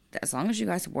 as long as you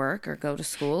guys work or go to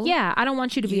school. Yeah. I don't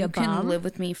want you to be a bum. You can live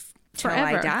with me till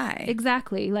I die.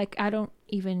 Exactly. Like, I don't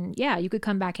even, you could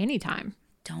come back anytime.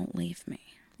 Don't leave me.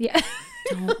 Yeah.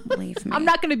 Don't leave me. I'm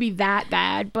not going to be that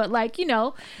bad, but, like, you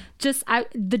know, just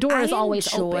the door is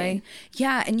always open.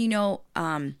 Yeah, and, you know,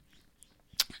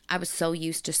 I was so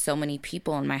used to so many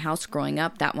people in my house growing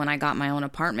up that when I got my own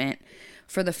apartment,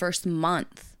 for the first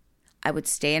month, I would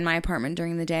stay in my apartment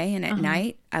during the day, and at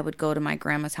night, I would go to my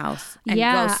grandma's house and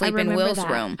go sleep in Will's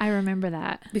room. I remember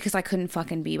that. Because I couldn't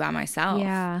fucking be by myself.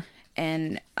 Yeah.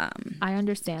 And I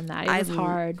understand that. It was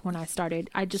hard when I started.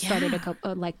 I just started a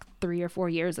couple, like 3 or 4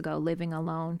 years ago, living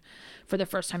alone for the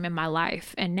first time in my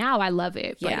life. And now I love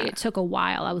it, but it took a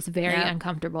while. I was very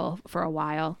uncomfortable for a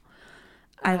while.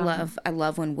 I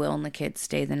love when Will and the kids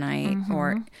stay the night,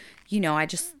 or, you know, I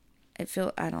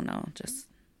don't know, just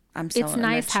I'm so it's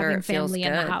nice having family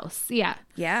in the house. Yeah.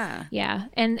 Yeah. Yeah.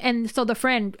 And so the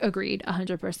friend agreed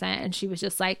 100%. And she was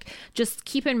just like, just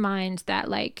keep in mind that,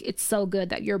 like, it's so good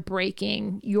that you're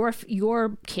breaking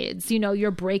your kids, you know,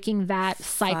 you're breaking that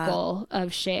cycle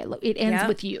of shit. It ends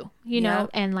with you, you know,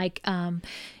 and, like,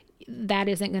 that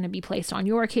isn't going to be placed on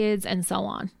your kids and so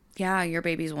on. Yeah, your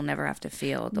babies will never have to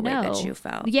feel the way that you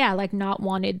felt. Yeah, like, not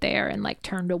wanted there and, like,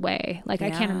 turned away. Like, I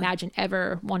can't imagine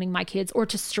ever wanting my kids or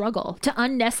to struggle, to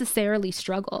unnecessarily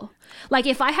struggle. Like,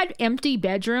 if I had empty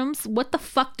bedrooms, what the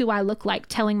fuck do I look like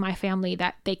telling my family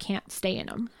that they can't stay in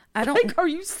them? I don't. Like, are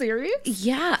you serious?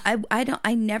 Yeah,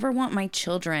 I never want my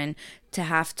children to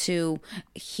have to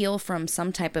heal from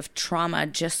some type of trauma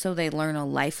just so they learn a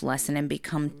life lesson and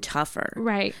become tougher.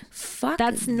 Right. Fuck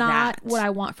That's not what I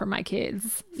want for my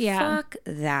kids. Yeah. Fuck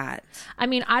that. I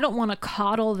mean, I don't want to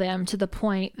coddle them to the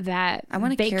point that I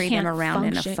want to carry them around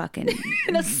in a fucking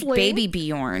in a sling. baby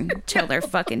Bjorn till they're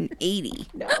fucking 80.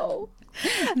 No.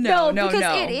 No,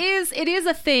 because it is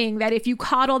a thing that if you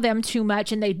coddle them too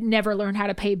much and they never learn how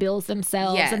to pay bills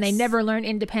themselves and they never learn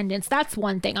independence, that's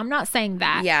one thing. I'm not saying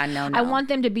that. Yeah, no. I want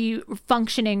them to be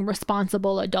functioning,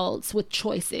 responsible adults with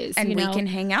choices. And we can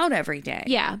hang out every day.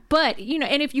 Yeah, but,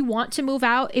 and if you want to move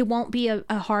out, it won't be a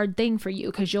hard thing for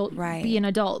you because you'll be an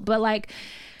adult. But, like,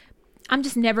 I'm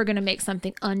just never going to make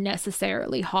something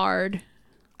unnecessarily hard.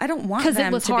 I don't want them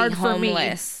it was to hard be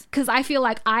homeless. Because I feel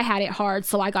like I had it hard,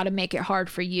 so I got to make it hard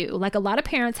for you. Like, a lot of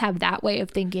parents have that way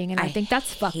of thinking, and I think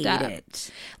that's fucked up.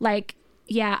 It. Like,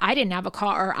 yeah, I didn't have a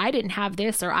car, or I didn't have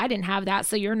this, or I didn't have that,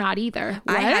 so you're not either.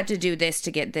 What? I had to do this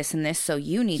to get this and this, so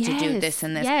you need to do this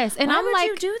and this. Yes, and Why I'm would like,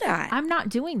 you do that? I'm not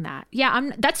doing that. Yeah,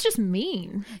 that's just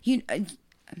mean.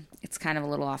 It's kind of a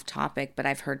little off topic, but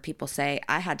I've heard people say,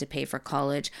 I had to pay for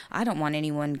college. I don't want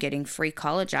anyone getting free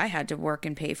college. I had to work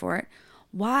and pay for it.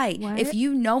 Why? What? If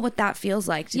you know what that feels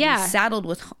like to be saddled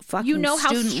with fucking how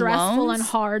stressful loans, and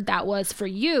hard that was for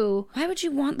you. Why would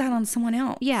you want that on someone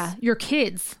else? Yeah, your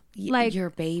kids. Like your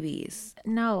babies.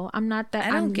 No, I'm not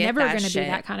that. I'm never going to be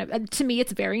that kind of. To me,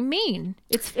 it's very mean.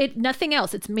 It's nothing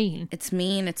else. It's mean. It's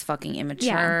mean. It's fucking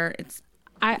immature. Yeah.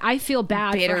 I feel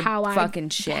bad for how I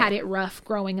shit. had it rough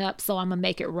growing up, so I'm gonna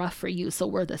make it rough for you, so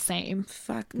we're the same.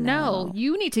 Fuck no.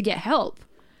 You need to get help.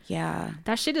 Yeah,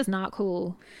 that shit is not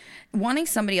cool. Wanting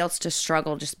somebody else to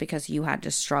struggle just because you had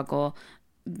to struggle,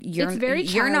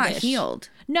 you're not healed.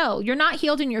 No, you're not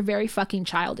healed, and you're very fucking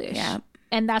childish. Yeah.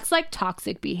 And that's like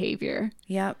toxic behavior.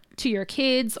 Yep. To your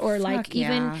kids or like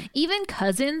even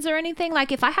cousins or anything.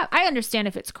 Like if I understand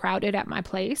if it's crowded at my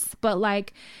place, but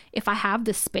like if I have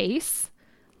the space,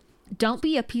 don't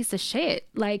be a piece of shit.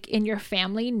 Like, and your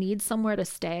family needs somewhere to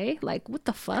stay. Like, what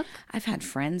the fuck? I've had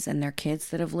friends and their kids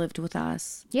that have lived with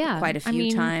us. Yeah. Quite a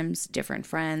few times, different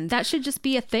friends. That should just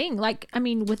be a thing. Like, I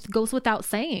mean, goes without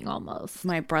saying almost.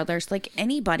 My brothers, like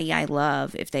anybody I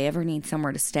love, if they ever need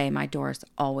somewhere to stay, my door's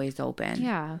always open.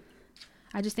 Yeah.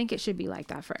 I just think it should be like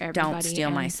that for everybody. Don't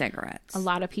steal my cigarettes. A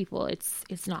lot of people,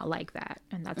 it's not like that.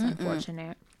 And that's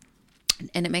unfortunate.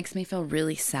 And it makes me feel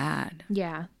really sad.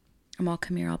 Yeah. I'm all,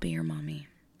 come here, I'll be your mommy.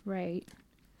 Right.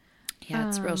 Yeah,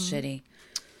 it's real shitty.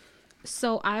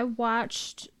 So I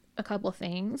watched a couple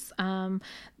things.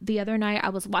 The other night I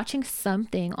was watching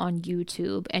something on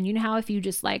YouTube, and you know how if you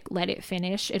just like let it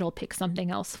finish, it'll pick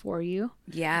something else for you?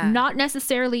 Yeah. Not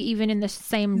necessarily even in the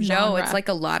same genre. No, it's like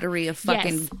a lottery of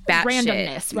fucking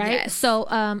randomness, shit. Right? Yes. So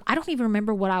I don't even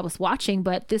remember what I was watching,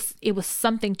 but it was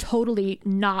something totally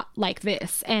not like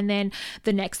this. And then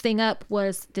the next thing up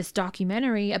was this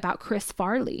documentary about Chris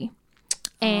Farley.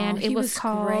 And it was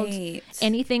called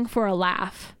Anything for a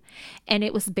Laugh. And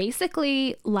it was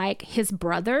basically like his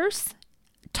brothers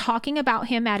talking about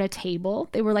him at a table.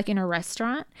 They were like in a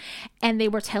restaurant, and they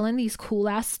were telling these cool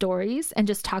ass stories and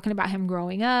just talking about him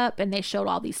growing up. And they showed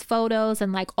all these photos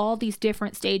and like all these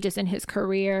different stages in his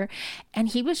career. And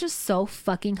he was just so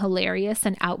fucking hilarious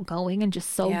and outgoing and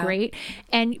just so great.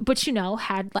 But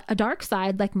had a dark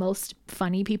side like most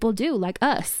funny people do, like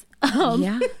us.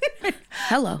 Yeah.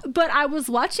 Hello. But I was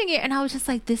watching it and I was just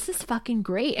like, this is fucking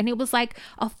great. And it was like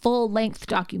a full length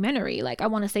documentary. Like I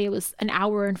want to say it was an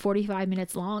hour and 45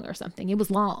 minutes long or something. It was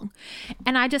long.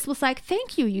 And I just was like,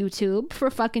 thank you, YouTube,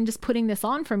 for fucking just putting this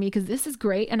on for me, because this is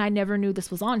great. And I never knew this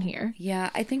was on here.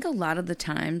 Yeah. I think a lot of the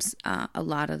time,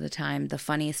 the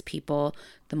funniest people,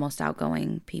 the most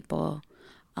outgoing people,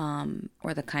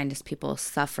 or the kindest people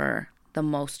suffer the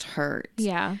most hurt.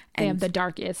 Yeah. They have the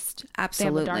darkest.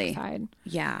 Absolutely. They have the dark side.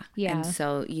 Yeah. Yeah. And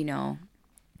so,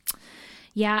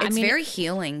 yeah, it's very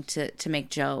healing to make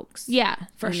jokes. Yeah,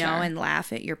 for sure. And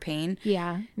laugh at your pain.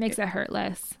 Yeah. Makes it hurt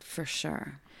less. For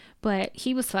sure. But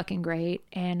he was fucking great.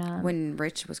 And when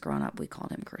Rich was growing up, we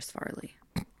called him Chris Farley.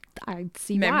 I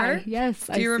see remember? Why. Yes.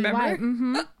 Do you remember?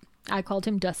 Mm-hmm. I called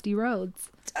him Dusty Rhodes.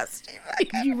 Dusty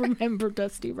Rhodes. You remember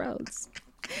Dusty Rhodes.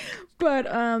 But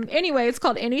anyway, it's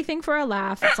called Anything for a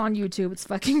Laugh. It's on YouTube. It's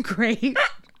fucking great.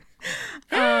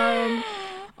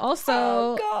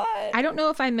 Also, I don't know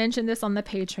if I mentioned this on the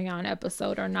Patreon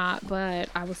episode or not, but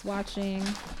I was watching.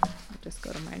 I'll just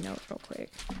go to my notes real quick.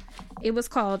 It was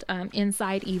called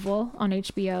Inside Evil on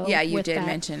HBO. Yeah, you did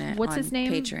mention it. What's his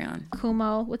name? Patreon.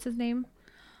 Kumo. What's his name?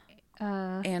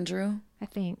 Andrew, I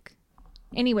think.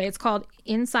 Anyway, it's called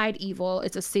Inside Evil.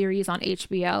 It's a series on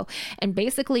HBO. And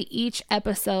basically each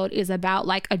episode is about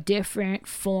like a different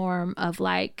form of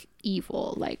like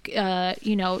evil. Like,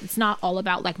 it's not all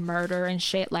about like murder and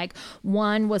shit. Like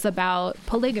one was about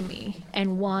polygamy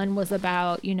and one was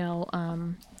about,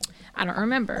 I don't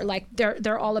remember. Like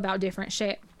they're all about different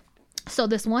shit. So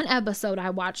this one episode I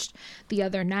watched the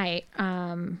other night,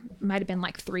 might have been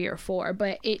like 3 or 4,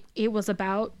 but it was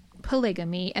about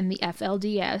polygamy and the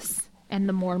FLDS and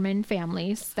the Mormon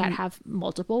families that have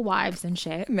multiple wives and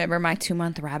shit. Remember my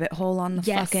 2-month rabbit hole on the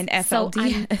fucking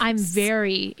FLDS? So I'm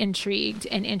very intrigued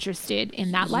and interested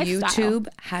in that lifestyle. YouTube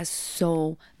has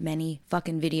so many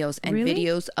fucking videos and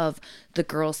videos of the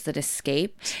girls that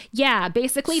escaped. Yeah,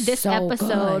 basically this So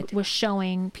episode good. was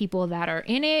showing people that are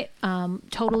in it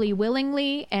totally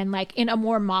willingly and like in a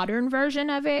more modern version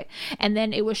of it. And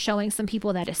then it was showing some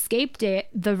people that escaped it,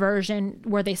 the version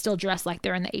where they still dress like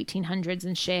they're in the 1800s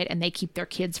and shit, and they keep their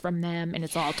kids from them, and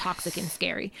it's all toxic and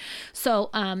scary. So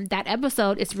that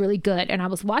episode is really good, and I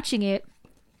was watching it.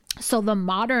 So the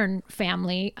modern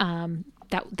family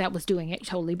that was doing it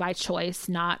totally by choice,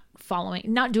 not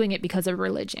doing it because of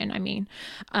religion. I mean,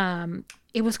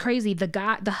 it was crazy.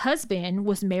 The husband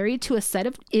is married to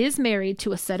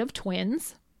a set of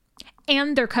twins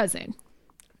and their cousin.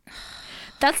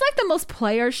 That's like the most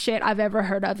player shit I've ever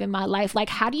heard of in my life. Like,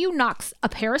 how do you knock a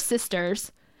pair of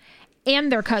sisters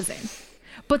and their cousin?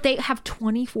 But they have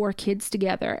 24 kids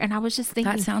together. And I was just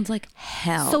thinking, That sounds like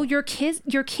hell. so your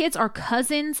kids are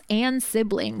cousins and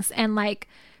siblings. And like,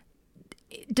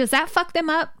 does that fuck them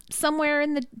up somewhere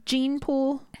in the gene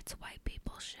pool? It's white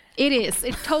people shit. It is.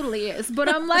 It totally is.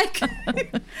 But I'm like,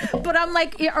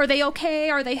 are they okay?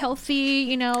 Are they healthy?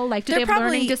 You know, like, do they have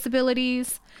learning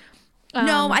disabilities?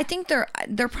 No, I think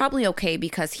they're probably okay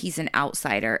because he's an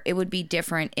outsider. It would be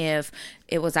different if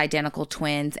it was identical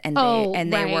twins and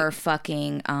they were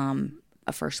fucking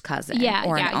a first cousin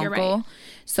or an uncle. Right.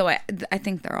 So I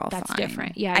think they're all fine. That's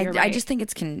different. Yeah, you're right. I just think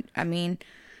it's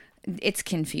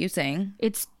confusing.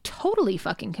 It's totally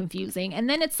fucking confusing. And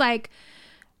then it's like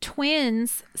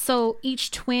twins, so each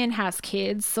twin has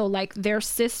kids, so like they're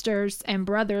sisters and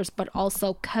brothers but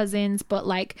also cousins, but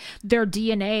like their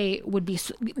DNA would be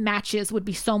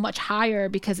so much higher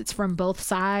because it's from both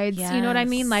sides. Yes. You know what I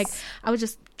mean? Like, I was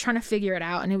just trying to figure it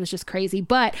out, and it was just crazy,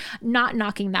 but not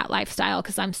knocking that lifestyle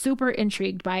because I'm super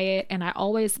intrigued by it, and I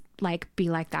always like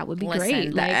be like, that would be great.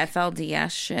 The like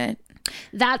FLDS shit,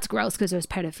 that's gross because there's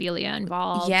pedophilia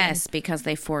involved. Yes, because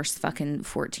they force fucking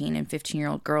 14 and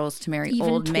 15-year-old girls to marry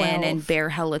old 12. Men and bear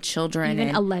hella children.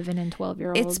 Even 11 and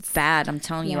 12-year-olds. It's bad. I'm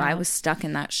telling you, I was stuck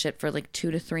in that shit for like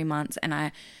 2 to 3 months, and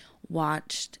I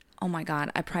watched, oh my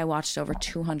God, I probably watched over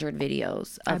 200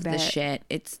 videos of the shit.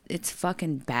 It's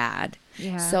fucking bad.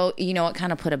 Yeah. So, you know, it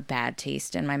kind of put a bad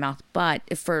taste in my mouth. But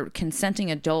if for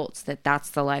consenting adults that's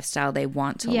the lifestyle they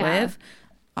want to live,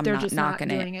 they're just not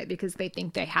doing it because they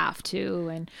think they have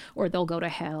to, or they'll go to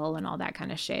hell and all that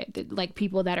kind of shit. Like,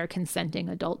 people that are consenting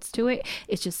adults to it,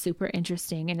 it's just super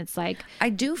interesting. And it's like, I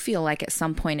do feel like at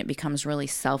some point it becomes really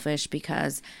selfish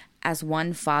because as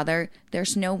one father,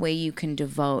 there's no way you can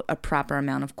devote a proper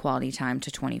amount of quality time to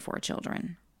 24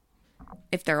 children.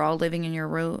 If they're all living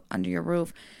in under your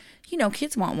roof, you know,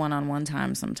 kids want one-on-one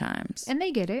time sometimes. And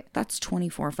they get it. That's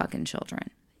 24 fucking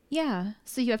children. Yeah.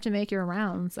 So you have to make your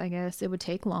rounds, I guess. It would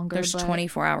take longer. There's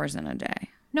 24 hours in a day.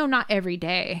 No, not every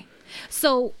day.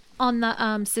 So on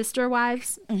the Sister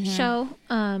Wives show,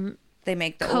 they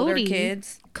make the older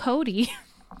kids. Cody,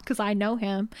 because I know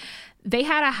him. They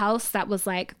had a house that was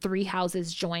like 3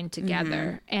 houses joined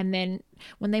together. And then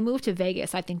when they moved to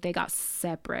Vegas, I think they got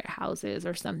separate houses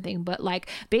or something. But like,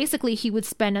 basically he would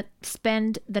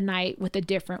spend the night with a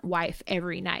different wife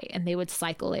every night, and they would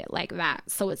cycle it like that.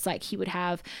 So it's like he would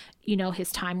have, you know,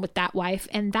 his time with that wife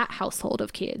and that household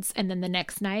of kids, and then the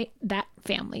next night that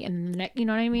family, and then the next, you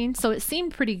know what I mean? So it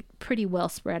seemed pretty well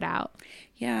spread out.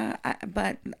 Yeah,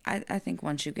 but I think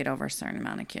once you get over a certain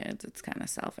amount of kids, it's kind of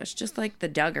selfish. Just like the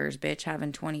Duggars, bitch,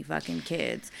 having 20 fucking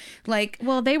kids. Like,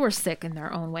 well, they were sick in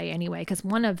their own way anyway, because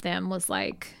one of them was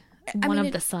like, one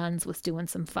of the sons was doing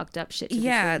some fucked up shit to the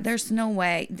kids. There's no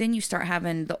way. Then you start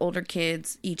having the older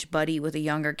kids each buddy with a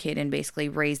younger kid and basically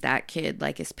raise that kid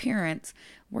like his parents.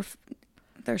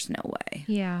 There's no way.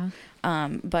 Yeah.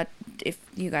 But if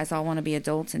you guys all want to be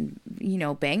adults and, you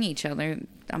know, bang each other,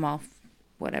 I'm all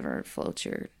whatever floats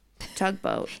your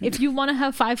tugboat. If you want to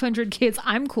have 500 kids,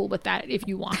 I'm cool with that. If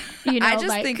you want, you know, I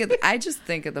just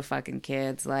think of the fucking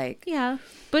kids, like, yeah.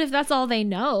 But if that's all they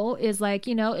know is like,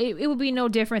 you know, it would be no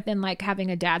different than like having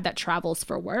a dad that travels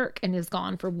for work and is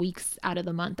gone for weeks out of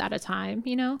the month at a time,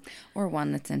 you know, or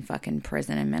one that's in fucking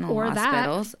prison and mental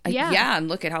hospitals. Yeah, and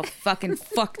look at how fucking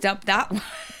fucked up that was.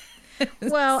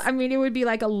 Well, I mean, it would be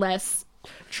like a less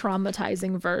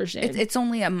traumatizing version. It's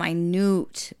only a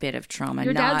minute bit of trauma,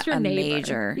 your dad's your neighbor.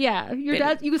 Major. Yeah, your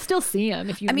dad. You could still see him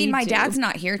if you. I mean, my dad's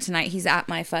not here tonight. He's at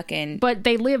my fucking. But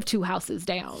they live 2 houses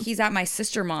down. He's at my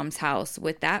sister mom's house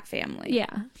with that family.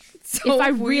 Yeah. So if I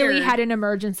really had an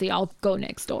emergency, I'll go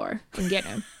next door and get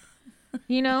him.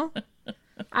 You know.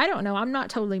 I don't know. I'm not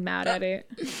totally mad at it.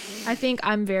 I think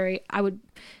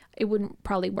it wouldn't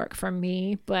probably work for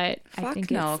me, but I think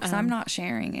no, because I'm not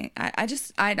sharing it.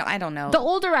 I don't know. The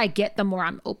older I get, the more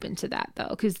I'm open to that, though,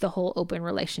 because the whole open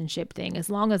relationship thing, as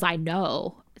long as I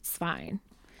know, it's fine.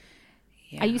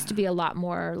 Yeah. I used to be a lot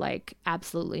more like,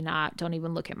 absolutely not, don't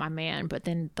even look at my man. But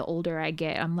then the older I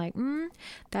get, I'm like,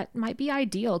 that might be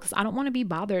ideal, because I don't want to be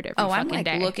bothered every fucking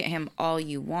day. I'm like, look at him all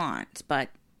you want, but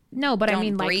no, but I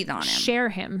mean, like, on him. Share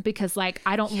him, because like,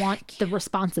 I don't want the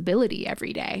responsibility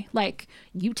every day. Like,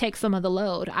 you take some of the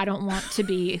load. I don't want to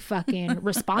be fucking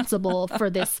responsible for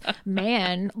this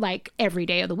man like every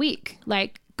day of the week.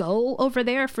 Like, go over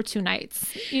there for 2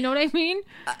 nights. You know what I mean?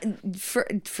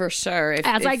 For sure. If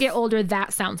I get older,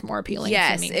 that sounds more appealing to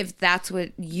me. Yes, if that's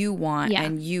what you want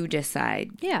and you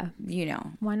decide. Yeah. You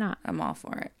know. Why not? I'm all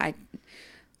for it.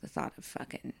 The thought of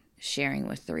fucking sharing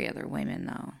with 3 other women,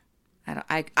 though.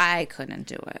 I couldn't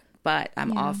do it. But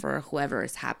I'm all for whoever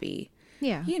is happy.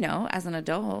 Yeah. You know, as an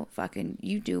adult, fucking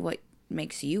you do what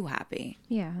makes you happy.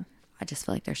 Yeah. I just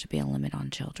feel like there should be a limit on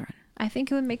children. I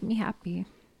think it would make me happy.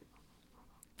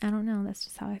 I don't know. That's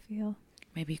just how I feel.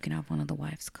 Maybe you can have one of the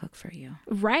wives cook for you.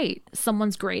 Right.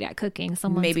 Someone's great at cooking.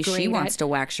 Maybe she wants to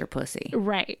wax your pussy.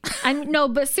 Right. No,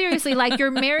 but seriously, like,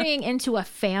 you're marrying into a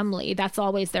family. That's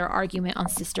always their argument on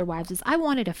Sister Wives is, I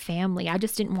wanted a family. I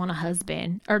just didn't want a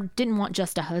husband, or didn't want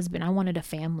just a husband. I wanted a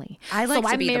family.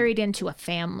 I'm married into a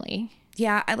family.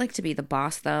 Yeah, I like to be the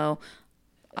boss, though.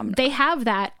 They have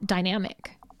that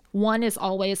dynamic. One is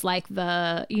always like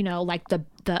the, like the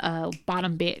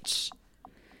bottom bitch.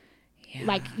 Yeah.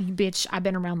 Like, bitch, I've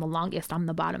been around the longest. I'm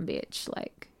the bottom bitch.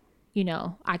 Like,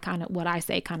 what I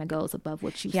say kind of goes above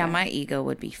what you say. Yeah, my ego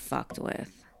would be fucked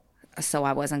with. So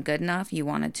I wasn't good enough? You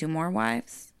wanted 2 more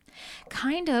wives?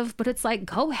 Kind of, but it's like,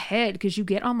 go ahead, because you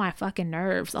get on my fucking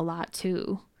nerves a lot,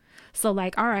 too. So,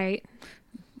 like, all right.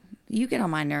 You get on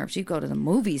my nerves. You go to the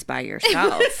movies by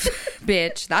yourself,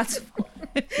 bitch. That's...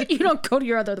 You don't go to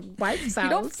your other wife's house. You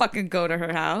don't fucking go to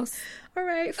her house. All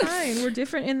right, fine. We're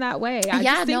different in that way. I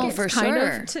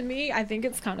to me, I think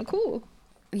it's kind of cool.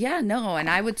 Yeah, no, and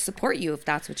I would support you if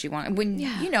that's what you want. When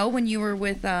when you were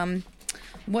with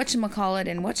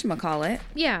whatchamacallit.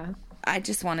 Yeah. I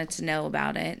just wanted to know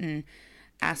about it and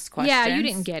ask questions. Yeah, you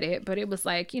didn't get it, but it was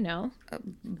like,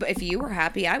 But if you were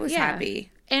happy, I was happy.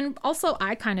 And also,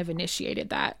 I kind of initiated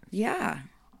that. Yeah.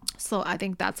 So I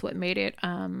think that's what made it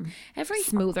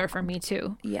smoother for me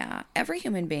too. Yeah. Every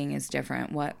human being is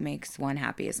different. What makes one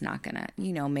happy is not going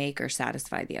to, make or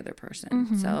satisfy the other person.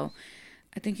 Mm-hmm. So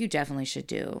I think you definitely should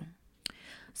do.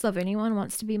 So if anyone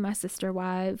wants to be my Sister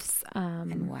Wives,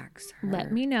 and wax her,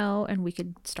 let me know and we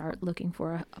could start looking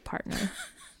for a partner.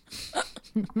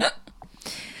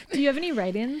 Do you have any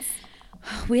write-ins?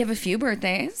 We have a few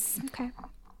birthdays. Okay.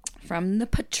 From the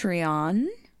Patreon.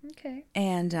 Okay.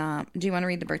 And do you want to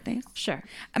read the birthdays? Sure.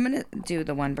 I'm going to do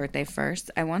the one birthday first.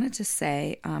 I wanted to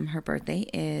say her birthday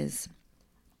is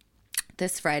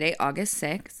this Friday, August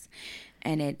 6th,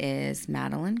 and it is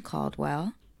Madeline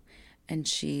Caldwell, and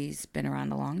she's been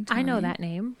around a long time. I know that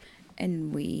name.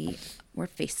 And we're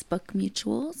Facebook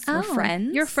mutuals. We're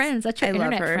friends. You're friends. That's your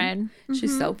internet friend. Mm-hmm.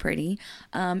 She's so pretty.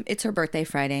 It's her birthday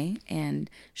Friday, and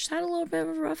she's had a little bit of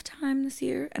a rough time this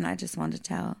year, and I just wanted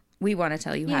to we want to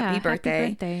tell you happy birthday.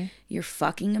 Happy birthday. You're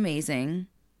fucking amazing,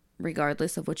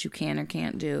 regardless of what you can or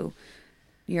can't do.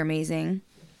 You're amazing,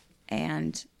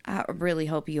 and I really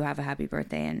hope you have a happy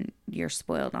birthday and you're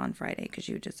spoiled on Friday because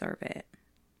you deserve it.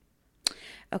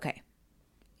 Okay.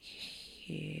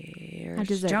 Here's I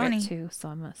deserve Johnny. it too, so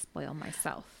I'm going to spoil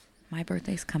myself. My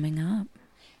birthday's coming up.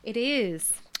 It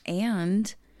is.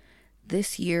 And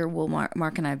this year,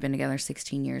 Mark and I have been together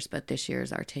 16 years, but this year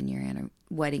is our 10-year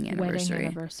wedding anniversary. Wedding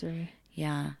anniversary.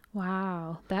 Yeah.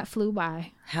 Wow. That flew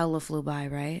by. Hella flew by,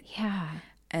 right? Yeah.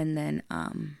 And then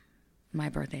my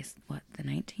birthday's, the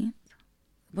 19th?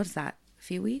 What is that? A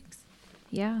few weeks?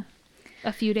 Yeah.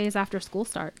 A few days after school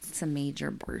starts. It's a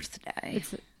major birthday.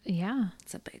 Yeah.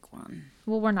 It's a big one.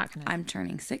 Well, we're not going to. I'm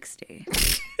turning 60.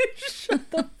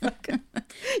 Shut the fuck up.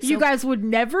 You guys would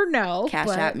never know. Cash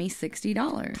at me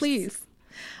 $60. Please.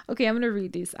 Okay, I'm going to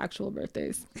read these actual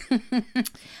birthdays.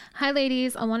 Hi,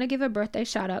 ladies. I want to give a birthday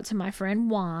shout out to my friend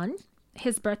Juan.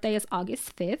 His birthday is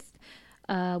August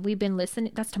 5th. We've been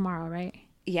listening. That's tomorrow, right?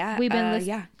 Yeah.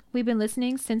 We've been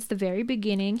listening since the very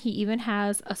beginning. He even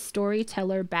has a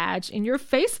storyteller badge in your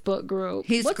Facebook group.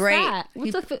 He's great. That?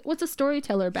 What's a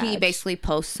storyteller badge? He basically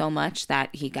posts so much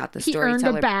that he got the storyteller. He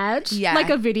earned a badge? Yeah. Like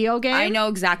a video game? I know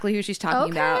exactly who she's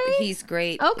talking about. He's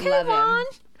great. Okay, love Juan. him.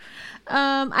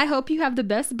 I hope you have the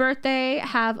best birthday.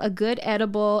 Have a good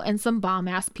edible and some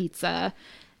bomb-ass pizza.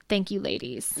 Thank you,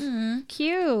 ladies. Mm.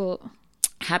 Cute.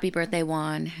 Happy birthday,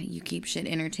 Juan. You keep shit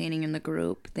entertaining in the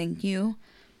group. Thank you.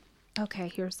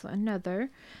 Okay, here's another.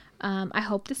 I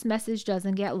hope this message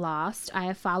doesn't get lost. I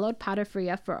have followed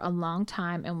Patafria for a long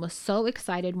time and was so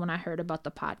excited when I heard about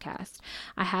the podcast.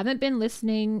 I haven't been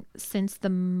listening since the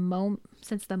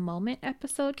Moment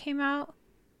episode came out.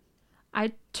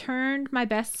 I turned my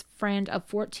best friend of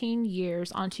 14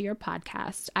 years onto your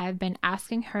podcast. I have been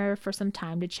asking her for some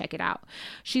time to check it out.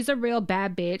 She's a real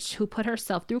bad bitch who put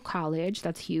herself through college.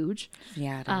 That's huge.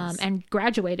 Yeah, it is. And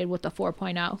graduated with a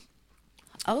 4.0.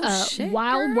 Oh, shit.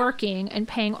 While girl. working and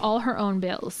paying all her own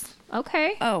bills.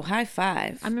 Okay. Oh, high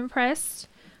five. I'm impressed.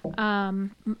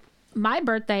 My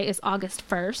birthday is August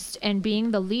 1st, and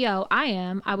being the Leo I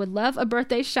am, I would love a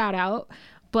birthday shout out,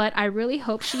 but I really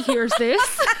hope she hears this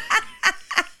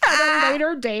at a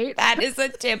later date. That is a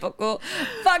typical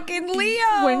fucking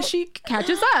Leo. When she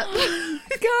catches up.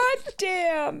 God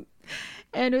damn.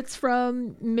 And it's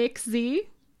from McKinsey,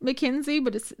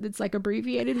 but it's like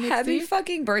abbreviated McKinsey. Happy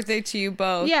fucking birthday to you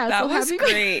both. Yeah, that so was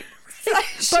great.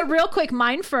 But real quick,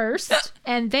 mine first,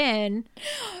 and then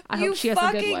I hope she has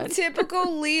a good one.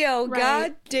 Typical Leo. Right.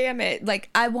 God damn it. Like,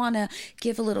 I want to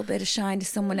give a little bit of shine to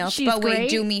someone else, She's but wait, great.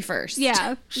 do me first.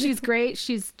 Yeah, she's great.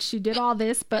 She did all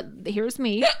this, but here's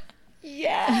me.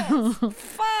 Yes.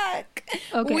 Fuck.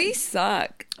 Okay. We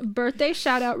suck. Birthday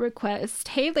shout out request.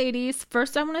 Hey ladies,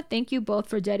 first I want to thank you both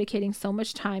for dedicating so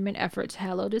much time and effort to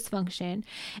Hello Dysfunction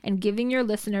and giving your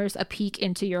listeners a peek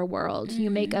into your world. You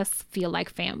make us feel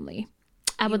like family.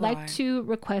 I would like to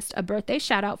request a birthday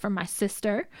shout out from my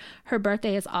sister. Her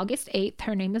birthday is August 8th.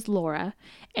 Her name is Laura.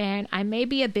 And I may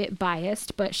be a bit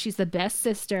biased, but she's the best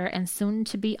sister and soon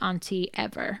to be auntie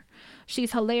ever.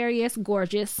 She's hilarious,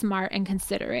 gorgeous, smart, and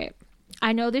considerate.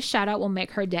 I know this shout out will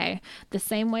make her day, the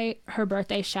same way her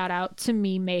birthday shout out to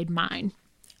me made mine.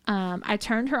 I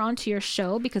turned her onto your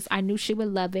show because I knew she would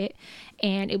love it,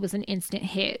 and it was an instant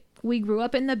hit. We grew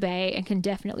up in the Bay and can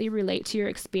definitely relate to your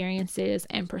experiences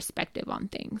and perspective on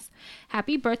things.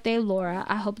 Happy birthday, Laura.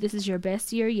 I hope this is your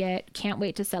best year yet. Can't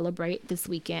wait to celebrate this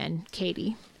weekend.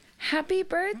 Katie. Happy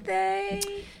birthday.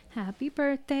 Happy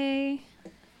birthday.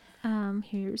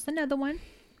 Here's another one.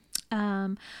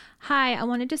 Hi, I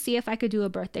wanted to see if I could do a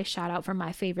birthday shout out for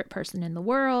my favorite person in the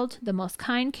world, the most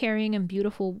kind, caring, and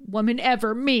beautiful woman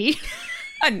ever, me.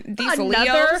 These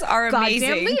Leos are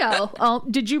amazing. Leo. Oh,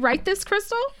 did you write this,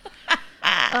 Crystal?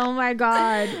 Oh my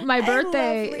God. My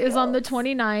birthday is on the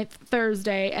 29th,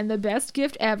 Thursday, and the best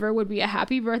gift ever would be a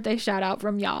happy birthday shout out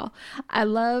from y'all. I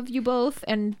love you both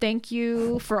and thank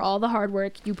you for all the hard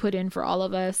work you put in for all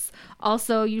of us.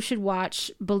 Also, you should watch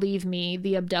Believe Me,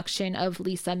 The Abduction of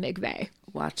Lisa McVeigh.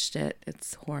 Watched it.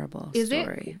 It's horrible. Is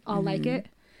story. It? I'll like it?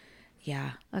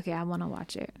 Yeah. Okay, I want to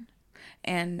watch it.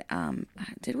 And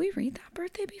did we read that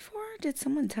birthday before? Did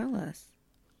someone tell us?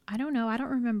 I don't know. I don't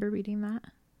remember reading that.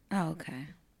 Oh, okay.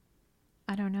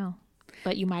 I don't know.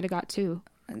 But you might have got two.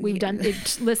 We've done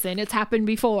it. Listen, it's happened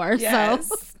before. Yes.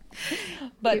 So.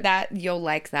 But that, you'll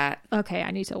like that. Okay,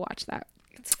 I need to watch that.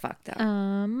 It's fucked up. Do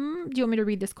you want me to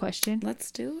read this question?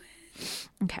 Let's do it.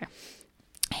 Okay.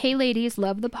 Hey ladies,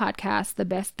 love the podcast, the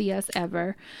best Theas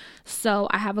ever. So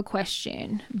I have a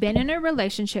question. Been in a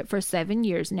relationship for 7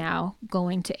 years now,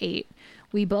 going to 8.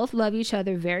 We both love each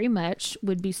other very much.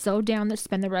 Would be so down to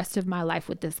spend the rest of my life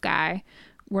with this guy.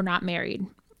 We're not married.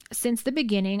 Since the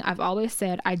beginning, I've always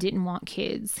said I didn't want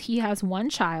kids. He has one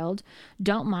child,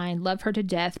 don't mind, love her to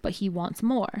death, but he wants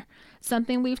more.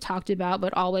 Something we've talked about,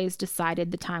 but always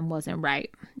decided the time wasn't right.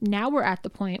 Now we're at the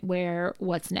point where,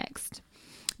 what's next?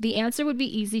 The answer would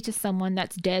be easy to someone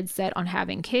that's dead set on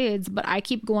having kids, but I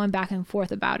keep going back and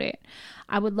forth about it.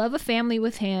 I would love a family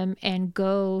with him and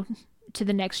go to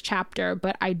the next chapter,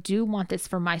 but I do want this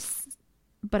for myself.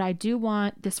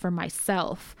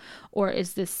 Or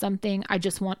is this something I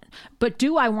just want? But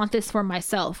do I want this for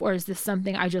myself, or is this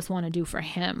something I just want to do for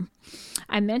him?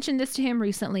 I mentioned this to him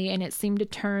recently, and it seemed to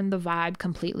turn the vibe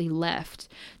completely left.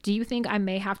 Do you think I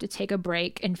may have to take a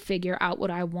break and figure out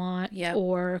what I want? Yep.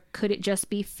 Or could it just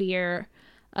be fear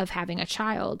of having a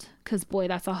child? Because boy,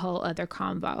 that's a whole other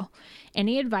combo.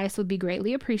 Any advice would be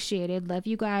greatly appreciated. Love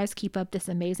you guys. Keep up this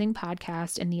amazing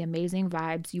podcast and the amazing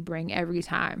vibes you bring every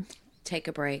time. Take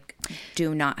a break.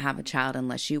 Do not have a child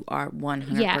unless you are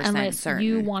 100% unless certain.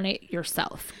 you want it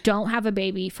yourself. Don't have a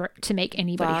baby to make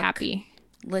anybody happy.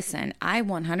 Listen, I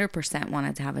 100%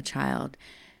 wanted to have a child.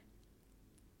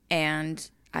 And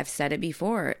I've said it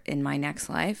before, in my next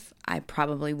life, I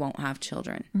probably won't have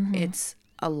children. Mm-hmm. It's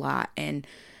a lot. And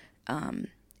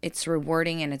it's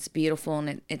rewarding and it's beautiful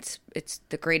and it's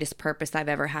the greatest purpose I've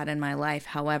ever had in my life.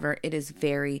 However, it is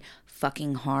very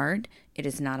fucking hard. It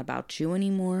is not about you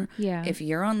anymore. Yeah. If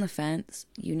you're on the fence,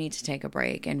 you need to take a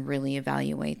break and really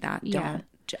evaluate that. Yeah.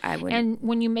 And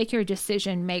when you make your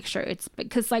decision, make sure it's,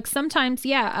 because like sometimes,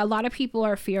 a lot of people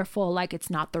are fearful, like it's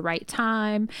not the right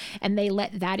time, and they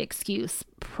let that excuse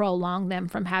prolong them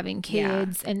from having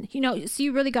kids. And, so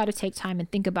you really got to take time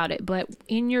and think about it. But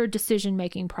in your decision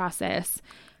making process,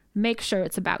 make sure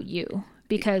it's about you,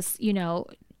 because,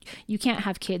 you can't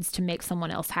have kids to make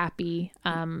someone else happy.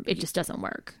 It just doesn't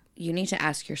work. You need to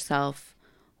ask yourself,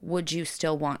 would you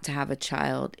still want to have a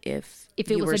child if it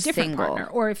you was were a different single? Partner,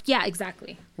 or if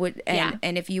exactly.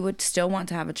 And if you would still want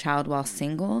to have a child while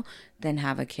single, then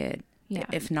have a kid. Yeah.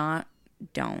 If not,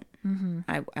 don't. Mm-hmm.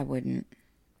 I wouldn't.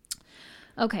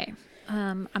 Okay.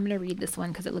 I'm gonna read this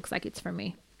one because it looks like it's for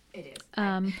me. It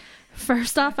is.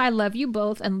 First off, I love you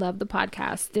both and love the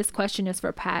podcast. This question is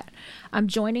for Pat. I'm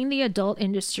joining the adult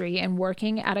industry and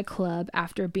working at a club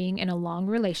after being in a long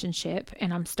relationship,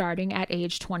 and I'm starting at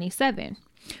age 27.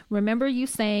 Remember you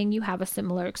saying you have a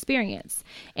similar experience.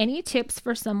 Any tips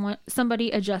for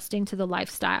somebody adjusting to the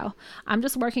lifestyle? I'm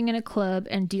just working in a club,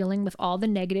 and dealing with all the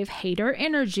negative hater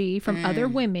energy from other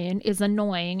women is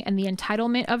annoying, and the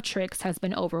entitlement of tricks has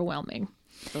been overwhelming.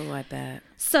 Oh, I bet.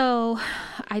 So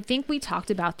I think we talked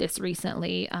about this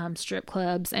recently, strip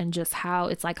clubs and just how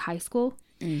it's like high school.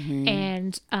 Mm-hmm.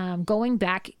 And going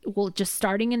back, just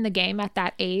starting in the game at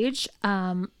that age,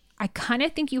 I kind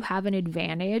of think you have an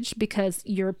advantage because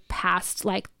you're past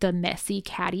like the messy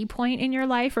catty point in your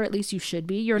life, or at least you should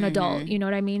be. You're an adult, you know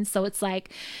what I mean? So it's like,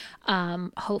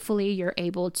 hopefully you're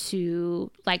able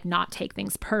to like not take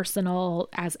things personal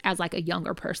as like a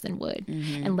younger person would,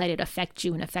 and let it affect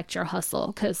you and affect your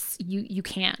hustle. Cause you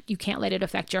can't let it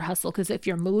affect your hustle. Cause if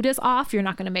your mood is off, you're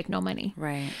not going to make no money.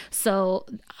 Right. So,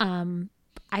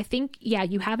 I think,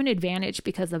 you have an advantage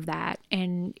because of that.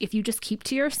 And if you just keep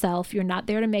to yourself, you're not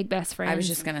there to make best friends. I was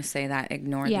just going to say that.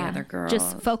 Ignore the other girls.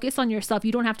 Just focus on yourself.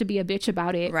 You don't have to be a bitch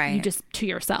about it. Right. You just to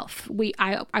yourself.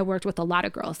 I worked with a lot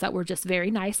of girls that were just very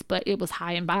nice, but it was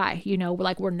high and by,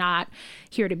 like we're not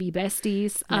here to be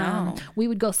besties. No. We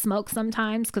would go smoke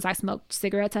sometimes because I smoked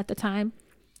cigarettes at the time.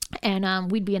 And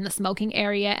we'd be in the smoking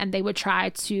area, and they would try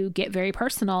to get very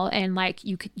personal, and like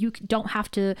you don't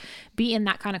have to be in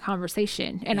that kind of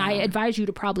conversation. And I advise you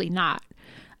to probably not.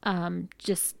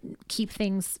 Just keep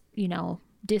things,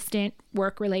 distant,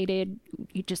 work related.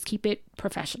 You just keep it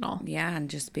professional. Yeah, and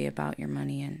just be about your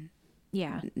money and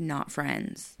not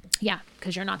friends. Yeah,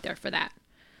 because you're not there for that.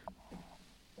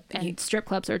 And strip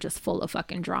clubs are just full of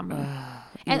fucking drama.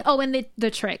 And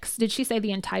the tricks. Did she say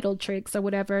the entitled tricks or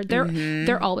whatever?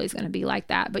 They're always going to be like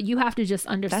that. But you have to just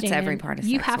understand. That's every part of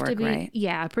sex work, right?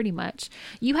 Yeah, pretty much.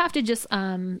 You have to just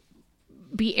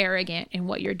be arrogant in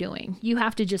what you're doing. You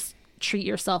have to just treat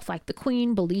yourself like the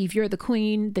queen, believe you're the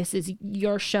queen, this is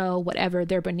your show, whatever,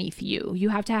 they're beneath you. You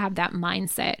have to have that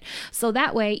mindset. So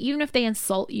that way, even if they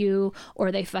insult you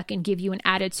or they fucking give you an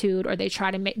attitude or they try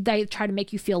to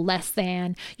make you feel less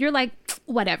than, you're like,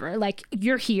 whatever, like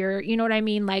you're here, you know what I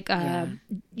mean? Like,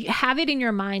 have it in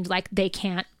your mind like they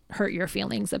can't hurt your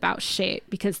feelings about shit,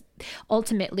 because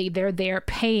ultimately they're there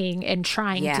paying and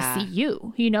trying to see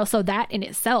you, so that in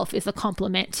itself is a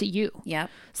compliment to you. Yep.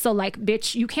 So like,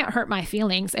 bitch, you can't hurt my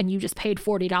feelings, and you just paid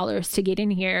 $40 to get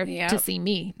in here to see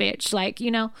me, bitch. Like,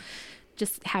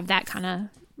 just have that kind of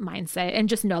mindset, and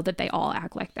just know that they all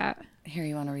act like that. Here,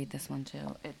 you want to read this one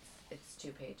too? It's 2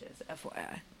 pages,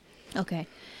 FYI. Okay.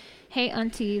 Hey,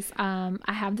 aunties, I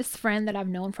have this friend that I've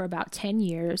known for about 10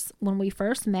 years. When we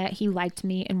first met, he liked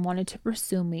me and wanted to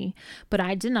pursue me, but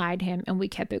I denied him, and we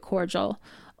kept it cordial.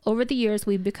 Over the years,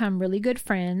 we've become really good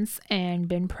friends and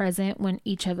been present when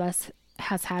each of us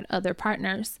has had other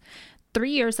partners.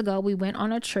 3 years ago, we went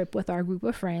on a trip with our group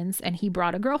of friends, and he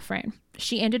brought a girlfriend.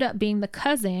 She ended up being the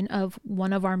cousin of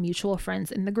one of our mutual friends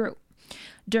in the group.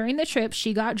 During the trip,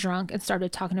 she got drunk and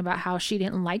started talking about how she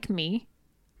didn't like me.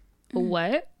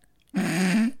 What?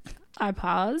 I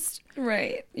paused.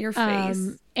 Right. Your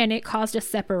face. And it caused a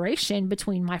separation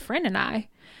between my friend and I.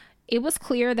 It was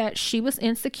clear that she was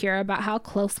insecure about how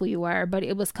close we were, but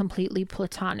it was completely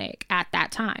platonic at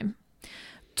that time.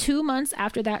 2 months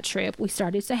after that trip, we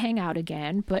started to hang out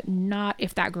again, but not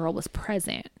if that girl was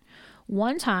present.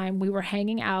 One time we were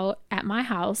hanging out at my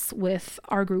house with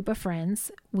our group of friends.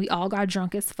 We all got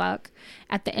drunk as fuck.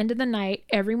 At the end of the night,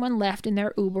 everyone left in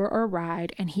their Uber or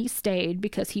ride, and he stayed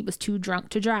because he was too drunk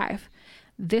to drive.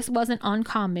 This wasn't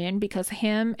uncommon because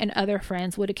him and other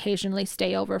friends would occasionally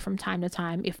stay over from time to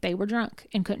time if they were drunk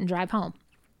and couldn't drive home.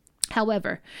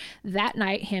 However, that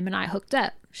night, him and I hooked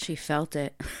up. She felt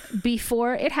it.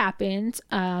 Before it happened,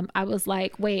 I was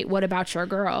like, wait, what about your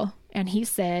girl? And he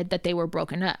said that they were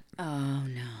broken up. Oh,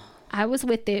 no. I was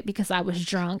with it because I was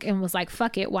drunk and was like,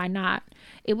 fuck it, why not?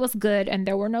 It was good and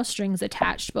there were no strings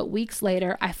attached. But weeks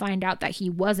later, I find out that he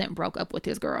wasn't broke up with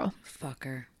his girl.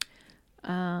 Fucker.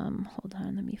 Hold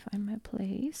on, let me find my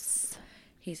place.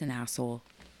 He's an asshole.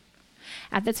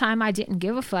 At the time, I didn't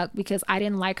give a fuck because I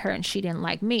didn't like her and she didn't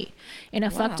like me. In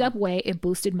a fucked up way, it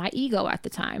boosted my ego at the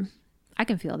time. I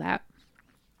can feel that.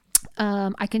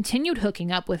 I continued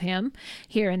hooking up with him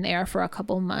here and there for a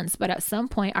couple months, but at some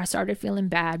point I started feeling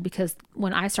bad because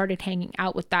when I started hanging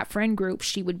out with that friend group,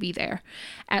 she would be there.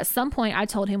 At some point I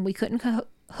told him we couldn't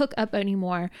hook up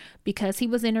anymore because he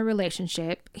was in a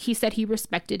relationship. He said he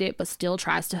respected it, but still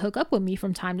tries to hook up with me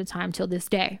from time to time till this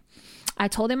day. I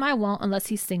told him I won't unless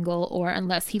he's single or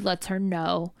unless he lets her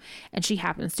know and she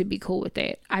happens to be cool with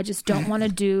it. I just don't want to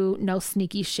do no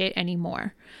sneaky shit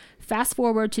anymore. Fast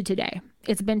forward to today.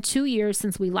 It's been 2 years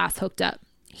since we last hooked up.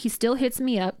 He still hits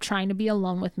me up trying to be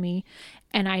alone with me,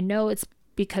 and I know it's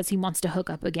because he wants to hook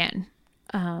up again.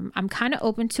 I'm kind of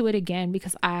open to it again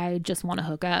because I just want to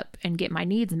hook up and get my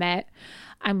needs met.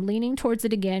 I'm leaning towards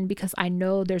it again because I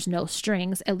know there's no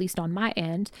strings, at least on my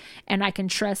end, and I can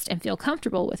trust and feel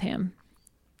comfortable with him.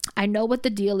 I know what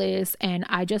the deal is, and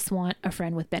I just want a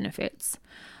friend with benefits.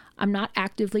 I'm not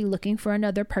actively looking for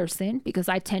another person because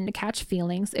I tend to catch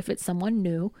feelings if it's someone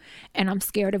new, and I'm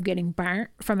scared of getting burnt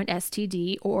from an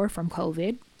STD or from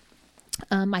COVID.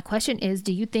 My question is,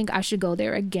 do you think I should go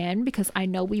there again because I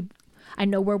know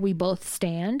where we both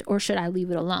stand, or should I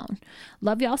leave it alone?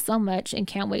 Love y'all so much and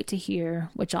can't wait to hear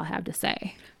what y'all have to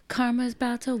say. Karma's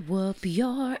about to whoop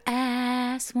your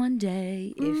ass one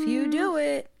day if you do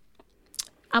it.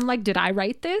 I'm like, did I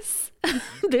write this?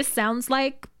 This sounds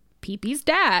like Pee-Pee's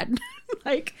dad.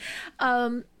 Like,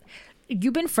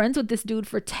 you've been friends with this dude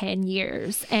for 10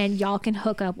 years and y'all can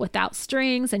hook up without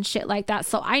strings and shit like that.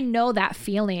 So I know that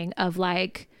feeling of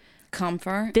like,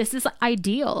 comfort. This is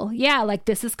ideal. Yeah, like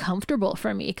this is comfortable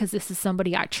for me because this is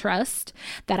somebody I trust,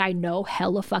 that I know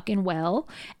hella fucking well,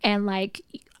 and like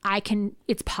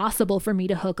it's possible for me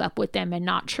to hook up with them and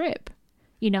not trip.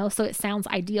 You know, so it sounds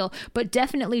ideal, but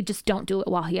definitely just don't do it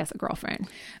while he has a girlfriend.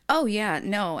 Oh yeah,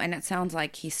 no, and it sounds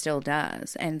like he still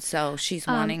does, and so she's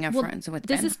wanting a friends with.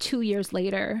 This is 2 years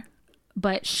later.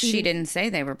 But she didn't say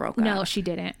they were broken up. No, she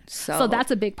didn't. So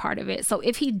that's a big part of it. So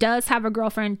if he does have a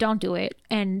girlfriend, don't do it.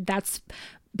 And that's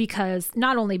because,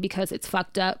 not only because it's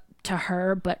fucked up to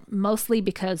her, but mostly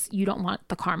because you don't want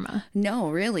the karma.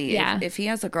 No, really. Yeah. If he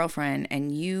has a girlfriend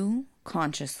and you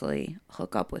consciously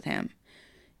hook up with him,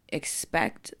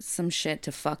 expect some shit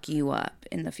to fuck you up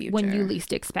in the future. When you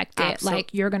least expect it.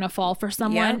 Like, you're going to fall for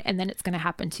someone and then it's going to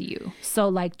happen to you. So,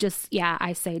 like, just,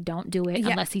 I say don't do it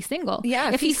unless he's single.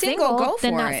 Yeah, if he's single, go for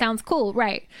then that it. sounds cool.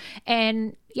 Right.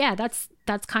 And,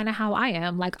 that's kind of how I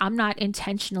am. Like, I'm not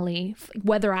intentionally,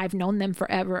 whether I've known them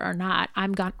forever or not,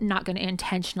 I'm not going to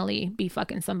intentionally be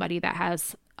fucking somebody that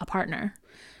has a partner.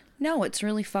 No, it's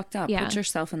really fucked up. Yeah. Put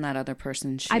yourself in that other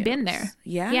person's shoes. I've been there.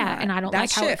 Yeah. Yeah, and I don't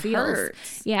like how it feels.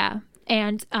 Hurts. Yeah.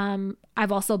 And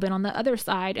I've also been on the other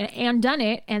side and done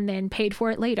it and then paid for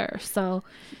it later. So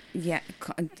yeah,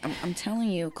 I'm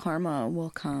telling you, karma will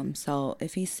come. So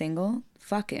if he's single,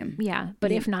 fuck him. Yeah,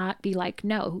 but if not, be like,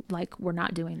 no, like, we're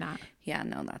not doing that. Yeah,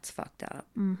 no, that's fucked up.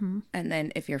 Mm-hmm. And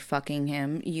then if you're fucking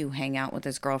him, you hang out with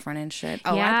his girlfriend and shit.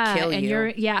 Oh, yeah, I'd kill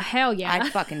you. Hell yeah. I'd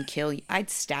fucking kill you. I'd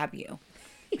stab you.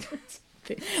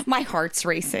 My heart's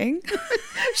racing.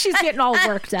 She's getting all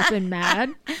worked up and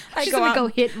mad. She's gonna go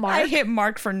hit Mark. I hit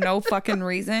Mark for no fucking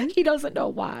reason. He doesn't know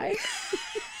why.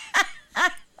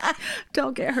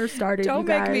 Don't get her started. Don't you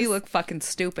guys. make me look fucking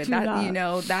stupid.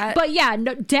 That. But yeah,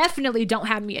 no, definitely don't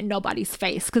have me in nobody's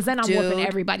face because then I'm whooping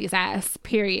everybody's ass.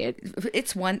 Period.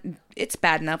 It's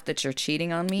bad enough that you're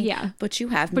cheating on me. Yeah, but you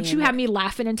have me. But you have me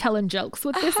laughing and telling jokes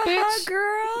with this bitch,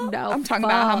 girl. No, I'm talking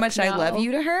about how much I love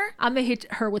you to her. I'm gonna hit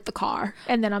her with the car,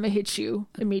 and then I'm gonna hit you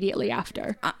immediately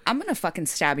after. I'm gonna fucking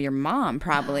stab your mom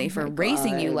probably for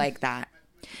raising you like that.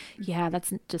 Yeah,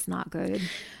 that's just not good.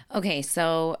 Okay,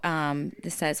 so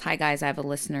this says, "Hi guys, I have a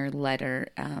listener letter.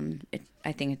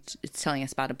 I think it's telling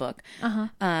us about a book.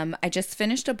 I just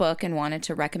finished a book and wanted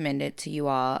to recommend it to you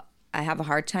all. I have a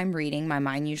hard time reading. My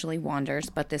mind usually wanders,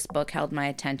 but this book held my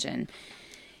attention.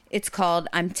 It's called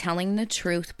I'm Telling the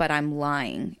Truth, But I'm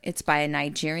Lying. It's by a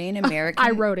Nigerian American.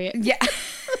 I wrote it. Yeah.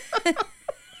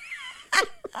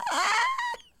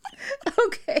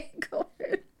 Okay, go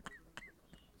ahead.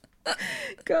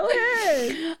 Go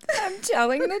ahead. I'm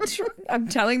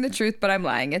telling the truth, but I'm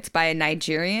lying. It's by a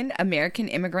Nigerian American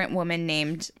immigrant woman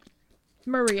named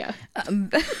Maria.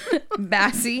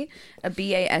 Bassey,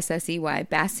 Bassey,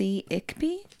 Bassey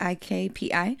Ikpi,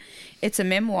 Ikpi. It's a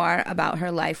memoir about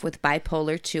her life with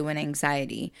bipolar 2 and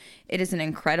anxiety. It is an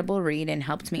incredible read and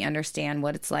helped me understand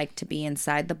what it's like to be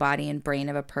inside the body and brain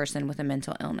of a person with a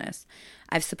mental illness.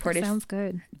 I've supported. That sounds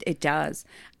good. It does.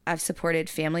 I've supported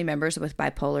family members with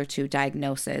bipolar 2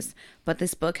 diagnosis, but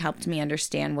this book helped me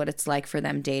understand what it's like for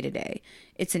them day to day.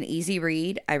 It's an easy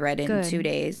read. I read it in 2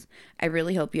 days. I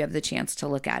really hope you have the chance to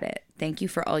look at it. Thank you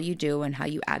for all you do and how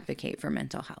you advocate for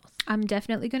mental health. I'm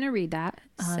definitely going to read that.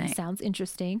 Sounds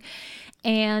interesting.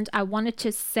 And I wanted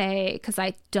to say, because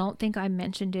I don't think I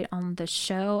mentioned it on the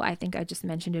show. I think I just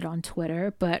mentioned it on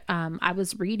Twitter. But I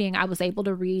was able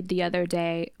to read the other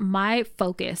day. My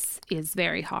focus is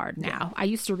very hard now. I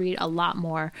used to read a lot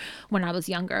more when I was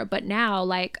younger. But now,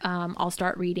 like, I'll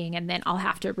start reading and then I'll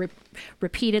have to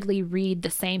repeatedly read the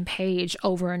same page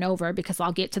over and over because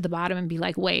I'll get to the bottom and be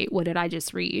like, wait, what did I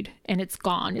just read? And it's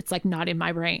gone. It's like not in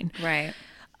my brain. Right.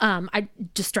 I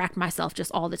distract myself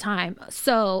just all the time.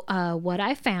 So what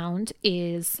I found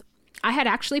is I had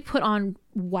actually put on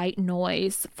white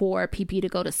noise for PP to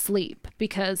go to sleep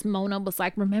because Mona was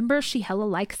like, remember, she hella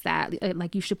likes that.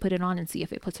 Like, you should put it on and see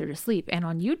if it puts her to sleep. And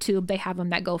on YouTube, they have them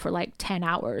that go for like 10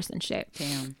 hours and shit.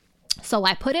 Damn. So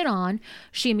I put it on.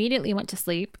 She immediately went to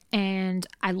sleep and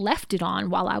I left it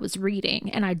on while I was reading.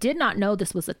 And I did not know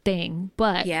this was a thing,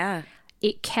 but yeah,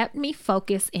 it kept me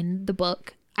focused in the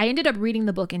book. I ended up reading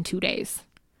the book in 2 days.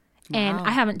 Wow. And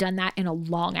I haven't done that in a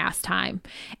long ass time.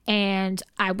 And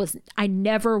I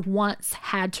never once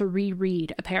had to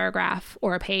reread a paragraph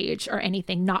or a page or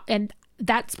anything. And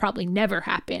that's probably never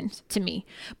happened to me.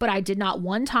 But I did not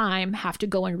one time have to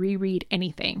go and reread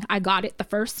anything. I got it the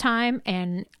first time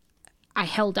and I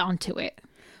held on to it.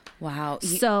 Wow.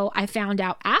 So I found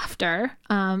out after,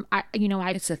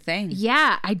 it's a thing.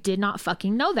 Yeah, I did not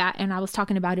fucking know that. And I was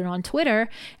talking about it on Twitter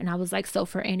and I was like, so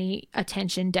for any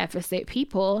attention deficit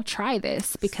people, try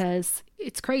this because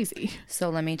it's crazy.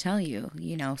 So let me tell you,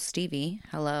 Stevie,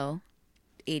 hello,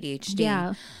 ADHD.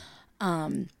 Yeah.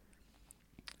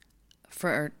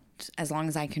 For as long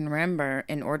as I can remember,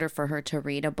 in order for her to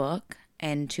read a book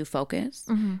and to focus,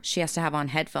 she has to have on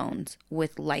headphones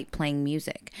with light playing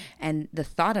music. And the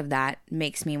thought of that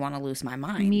makes me want to lose my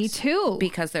mind. Me too.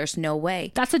 Because there's no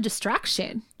way. That's a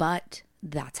distraction. But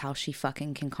that's how she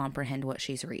fucking can comprehend what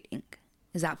she's reading.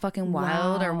 Is that fucking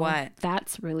wild or what?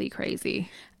 That's really crazy.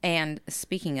 And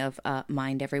speaking of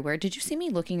mind everywhere, did you see me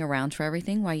looking around for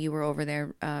everything while you were over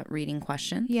there reading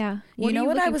questions? Yeah. You know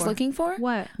what I was looking for?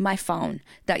 What? My phone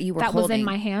that you were holding. That was in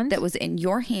my hand? That was in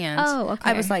your hand. Oh,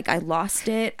 okay. I was like, I lost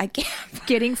it. I can't.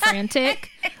 Getting frantic,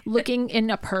 looking in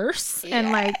a purse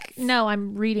and like, no,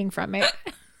 I'm reading from it.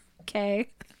 Okay.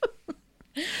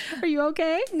 Are you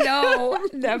okay? No,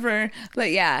 never.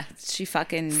 But yeah, she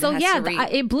fucking. So yeah,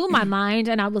 it blew my mind,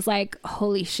 and I was like,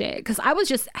 "Holy shit!" Because I was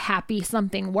just happy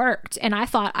something worked, and I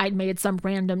thought I'd made some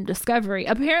random discovery.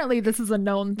 Apparently, this is a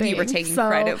known thing. You were taking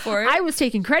credit for it. I was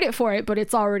taking credit for it, but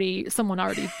someone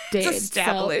already did. It's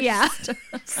established. So, yeah.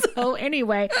 So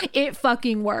anyway, it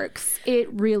fucking works.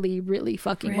 It really, really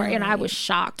fucking works, and I was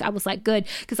shocked. I was like, good,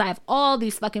 because I have all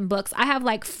these fucking books. I have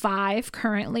like 5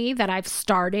 currently that I've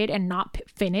started and not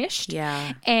finished.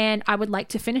 Yeah. And I would like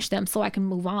to finish them so I can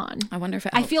move on. I wonder if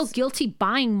I feel guilty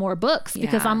buying more books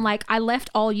because I'm like, I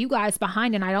left all you guys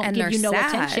behind and I don't give you no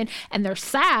attention. And they're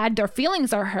sad. Their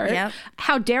feelings are hurt. Yep.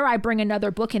 How dare I bring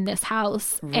another book in this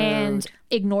house and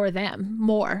ignore them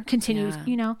more? Continue,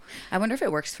 I wonder if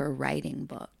it works for writing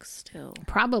books too.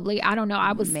 Probably. I don't know.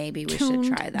 I was maybe we should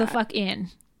try that. The fuck in.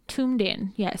 Tuned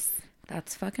in. Yes.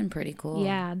 That's fucking pretty cool.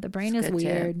 Yeah. The brain is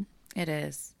weird. It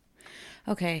is.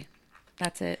 Okay.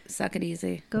 That's it. Suck it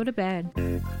easy. Go to bed.